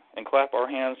Sunday and clap our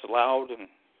hands loud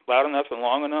enough and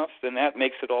long enough, then that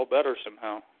makes it all better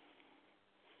somehow.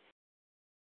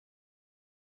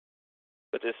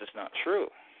 But this is not true.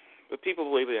 But people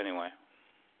believe it anyway.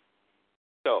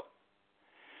 So,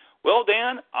 well,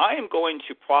 Dan, I am going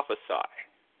to prophesy.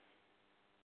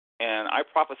 And I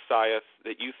prophesieth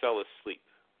that you fell asleep.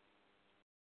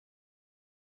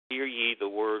 Hear ye the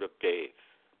word of Dave.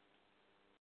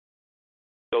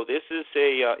 So this is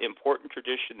a important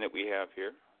tradition that we have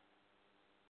here.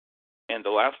 And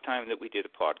the last time that we did a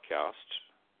podcast,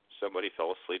 somebody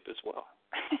fell asleep as well.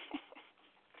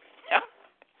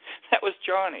 That was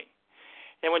Johnny.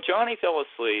 And when Johnny fell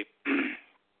asleep,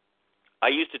 I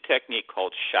used a technique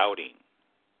called shouting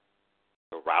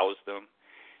to rouse them.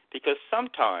 Because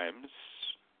sometimes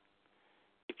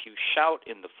if you shout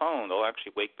in the phone, they'll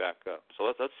actually wake back up. So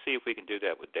let's see if we can do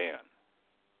that with Dan.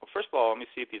 Well, first of all, let me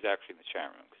see if he's actually in the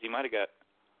chat room. Because he might have got,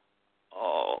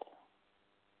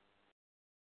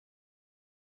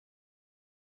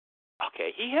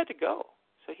 okay, he had to go.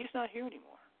 So he's not here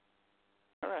anymore.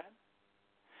 All right.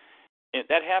 And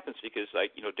that happens because,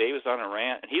 Dave is on a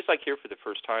rant, and he's, here for the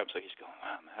first time, so he's going,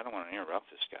 wow, man, I don't want to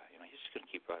interrupt this guy. He's just going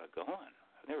to keep right on going.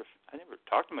 I never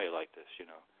talked to anybody like this,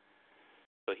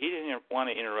 So he didn't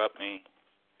want to interrupt me.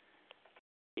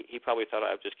 He probably thought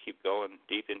I would just keep going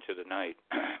deep into the night,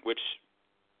 which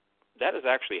that has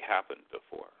actually happened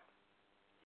before.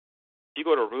 If you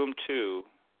go to room 2,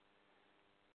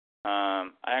 I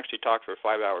actually talked for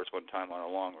 5 hours one time on a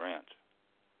long rant.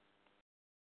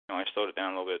 I slowed it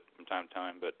down a little bit from time to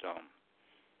time, but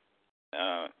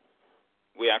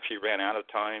we actually ran out of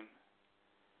time.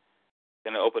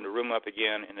 Then I opened the room up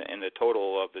again, and the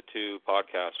total of the 2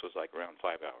 podcasts was around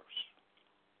 5 hours.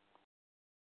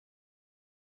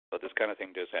 But this kind of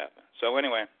thing does happen. So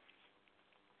anyway,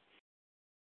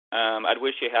 I'd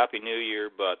wish you a Happy New Year,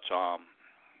 but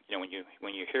when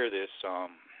you hear this,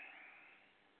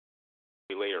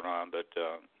 be later on. But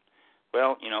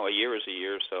a year is a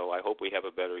year, so I hope we have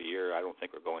a better year. I don't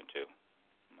think we're going to.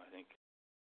 I think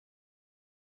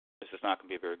this is not going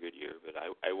to be a very good year, but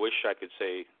I wish I could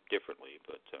say differently.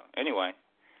 But anyway,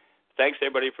 thanks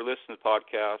everybody for listening to the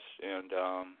podcast, and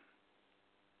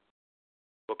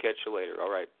we'll catch you later.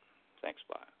 All right. Thanks.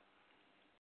 Bye.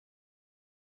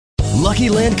 Lucky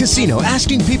Land Casino,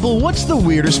 asking people, what's the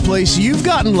weirdest place you've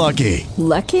gotten lucky?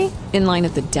 Lucky? In line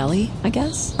at the deli, I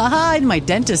guess? Aha, in my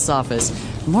dentist's office.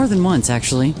 More than once,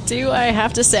 actually. Do I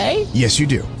have to say? Yes, you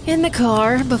do. In the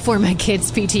car before my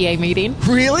kids' PTA meeting.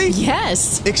 Really?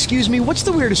 Yes. Excuse me, what's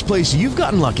the weirdest place you've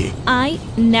gotten lucky? I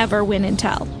never win and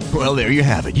tell. Well, there you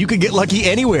have it. You can get lucky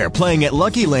anywhere, playing at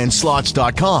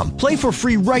LuckyLandSlots.com. Play for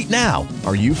free right now.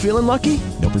 Are you feeling lucky?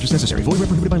 No purchase necessary. Void where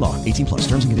prohibited by law. 18+.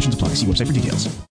 Terms and conditions apply. See website for details.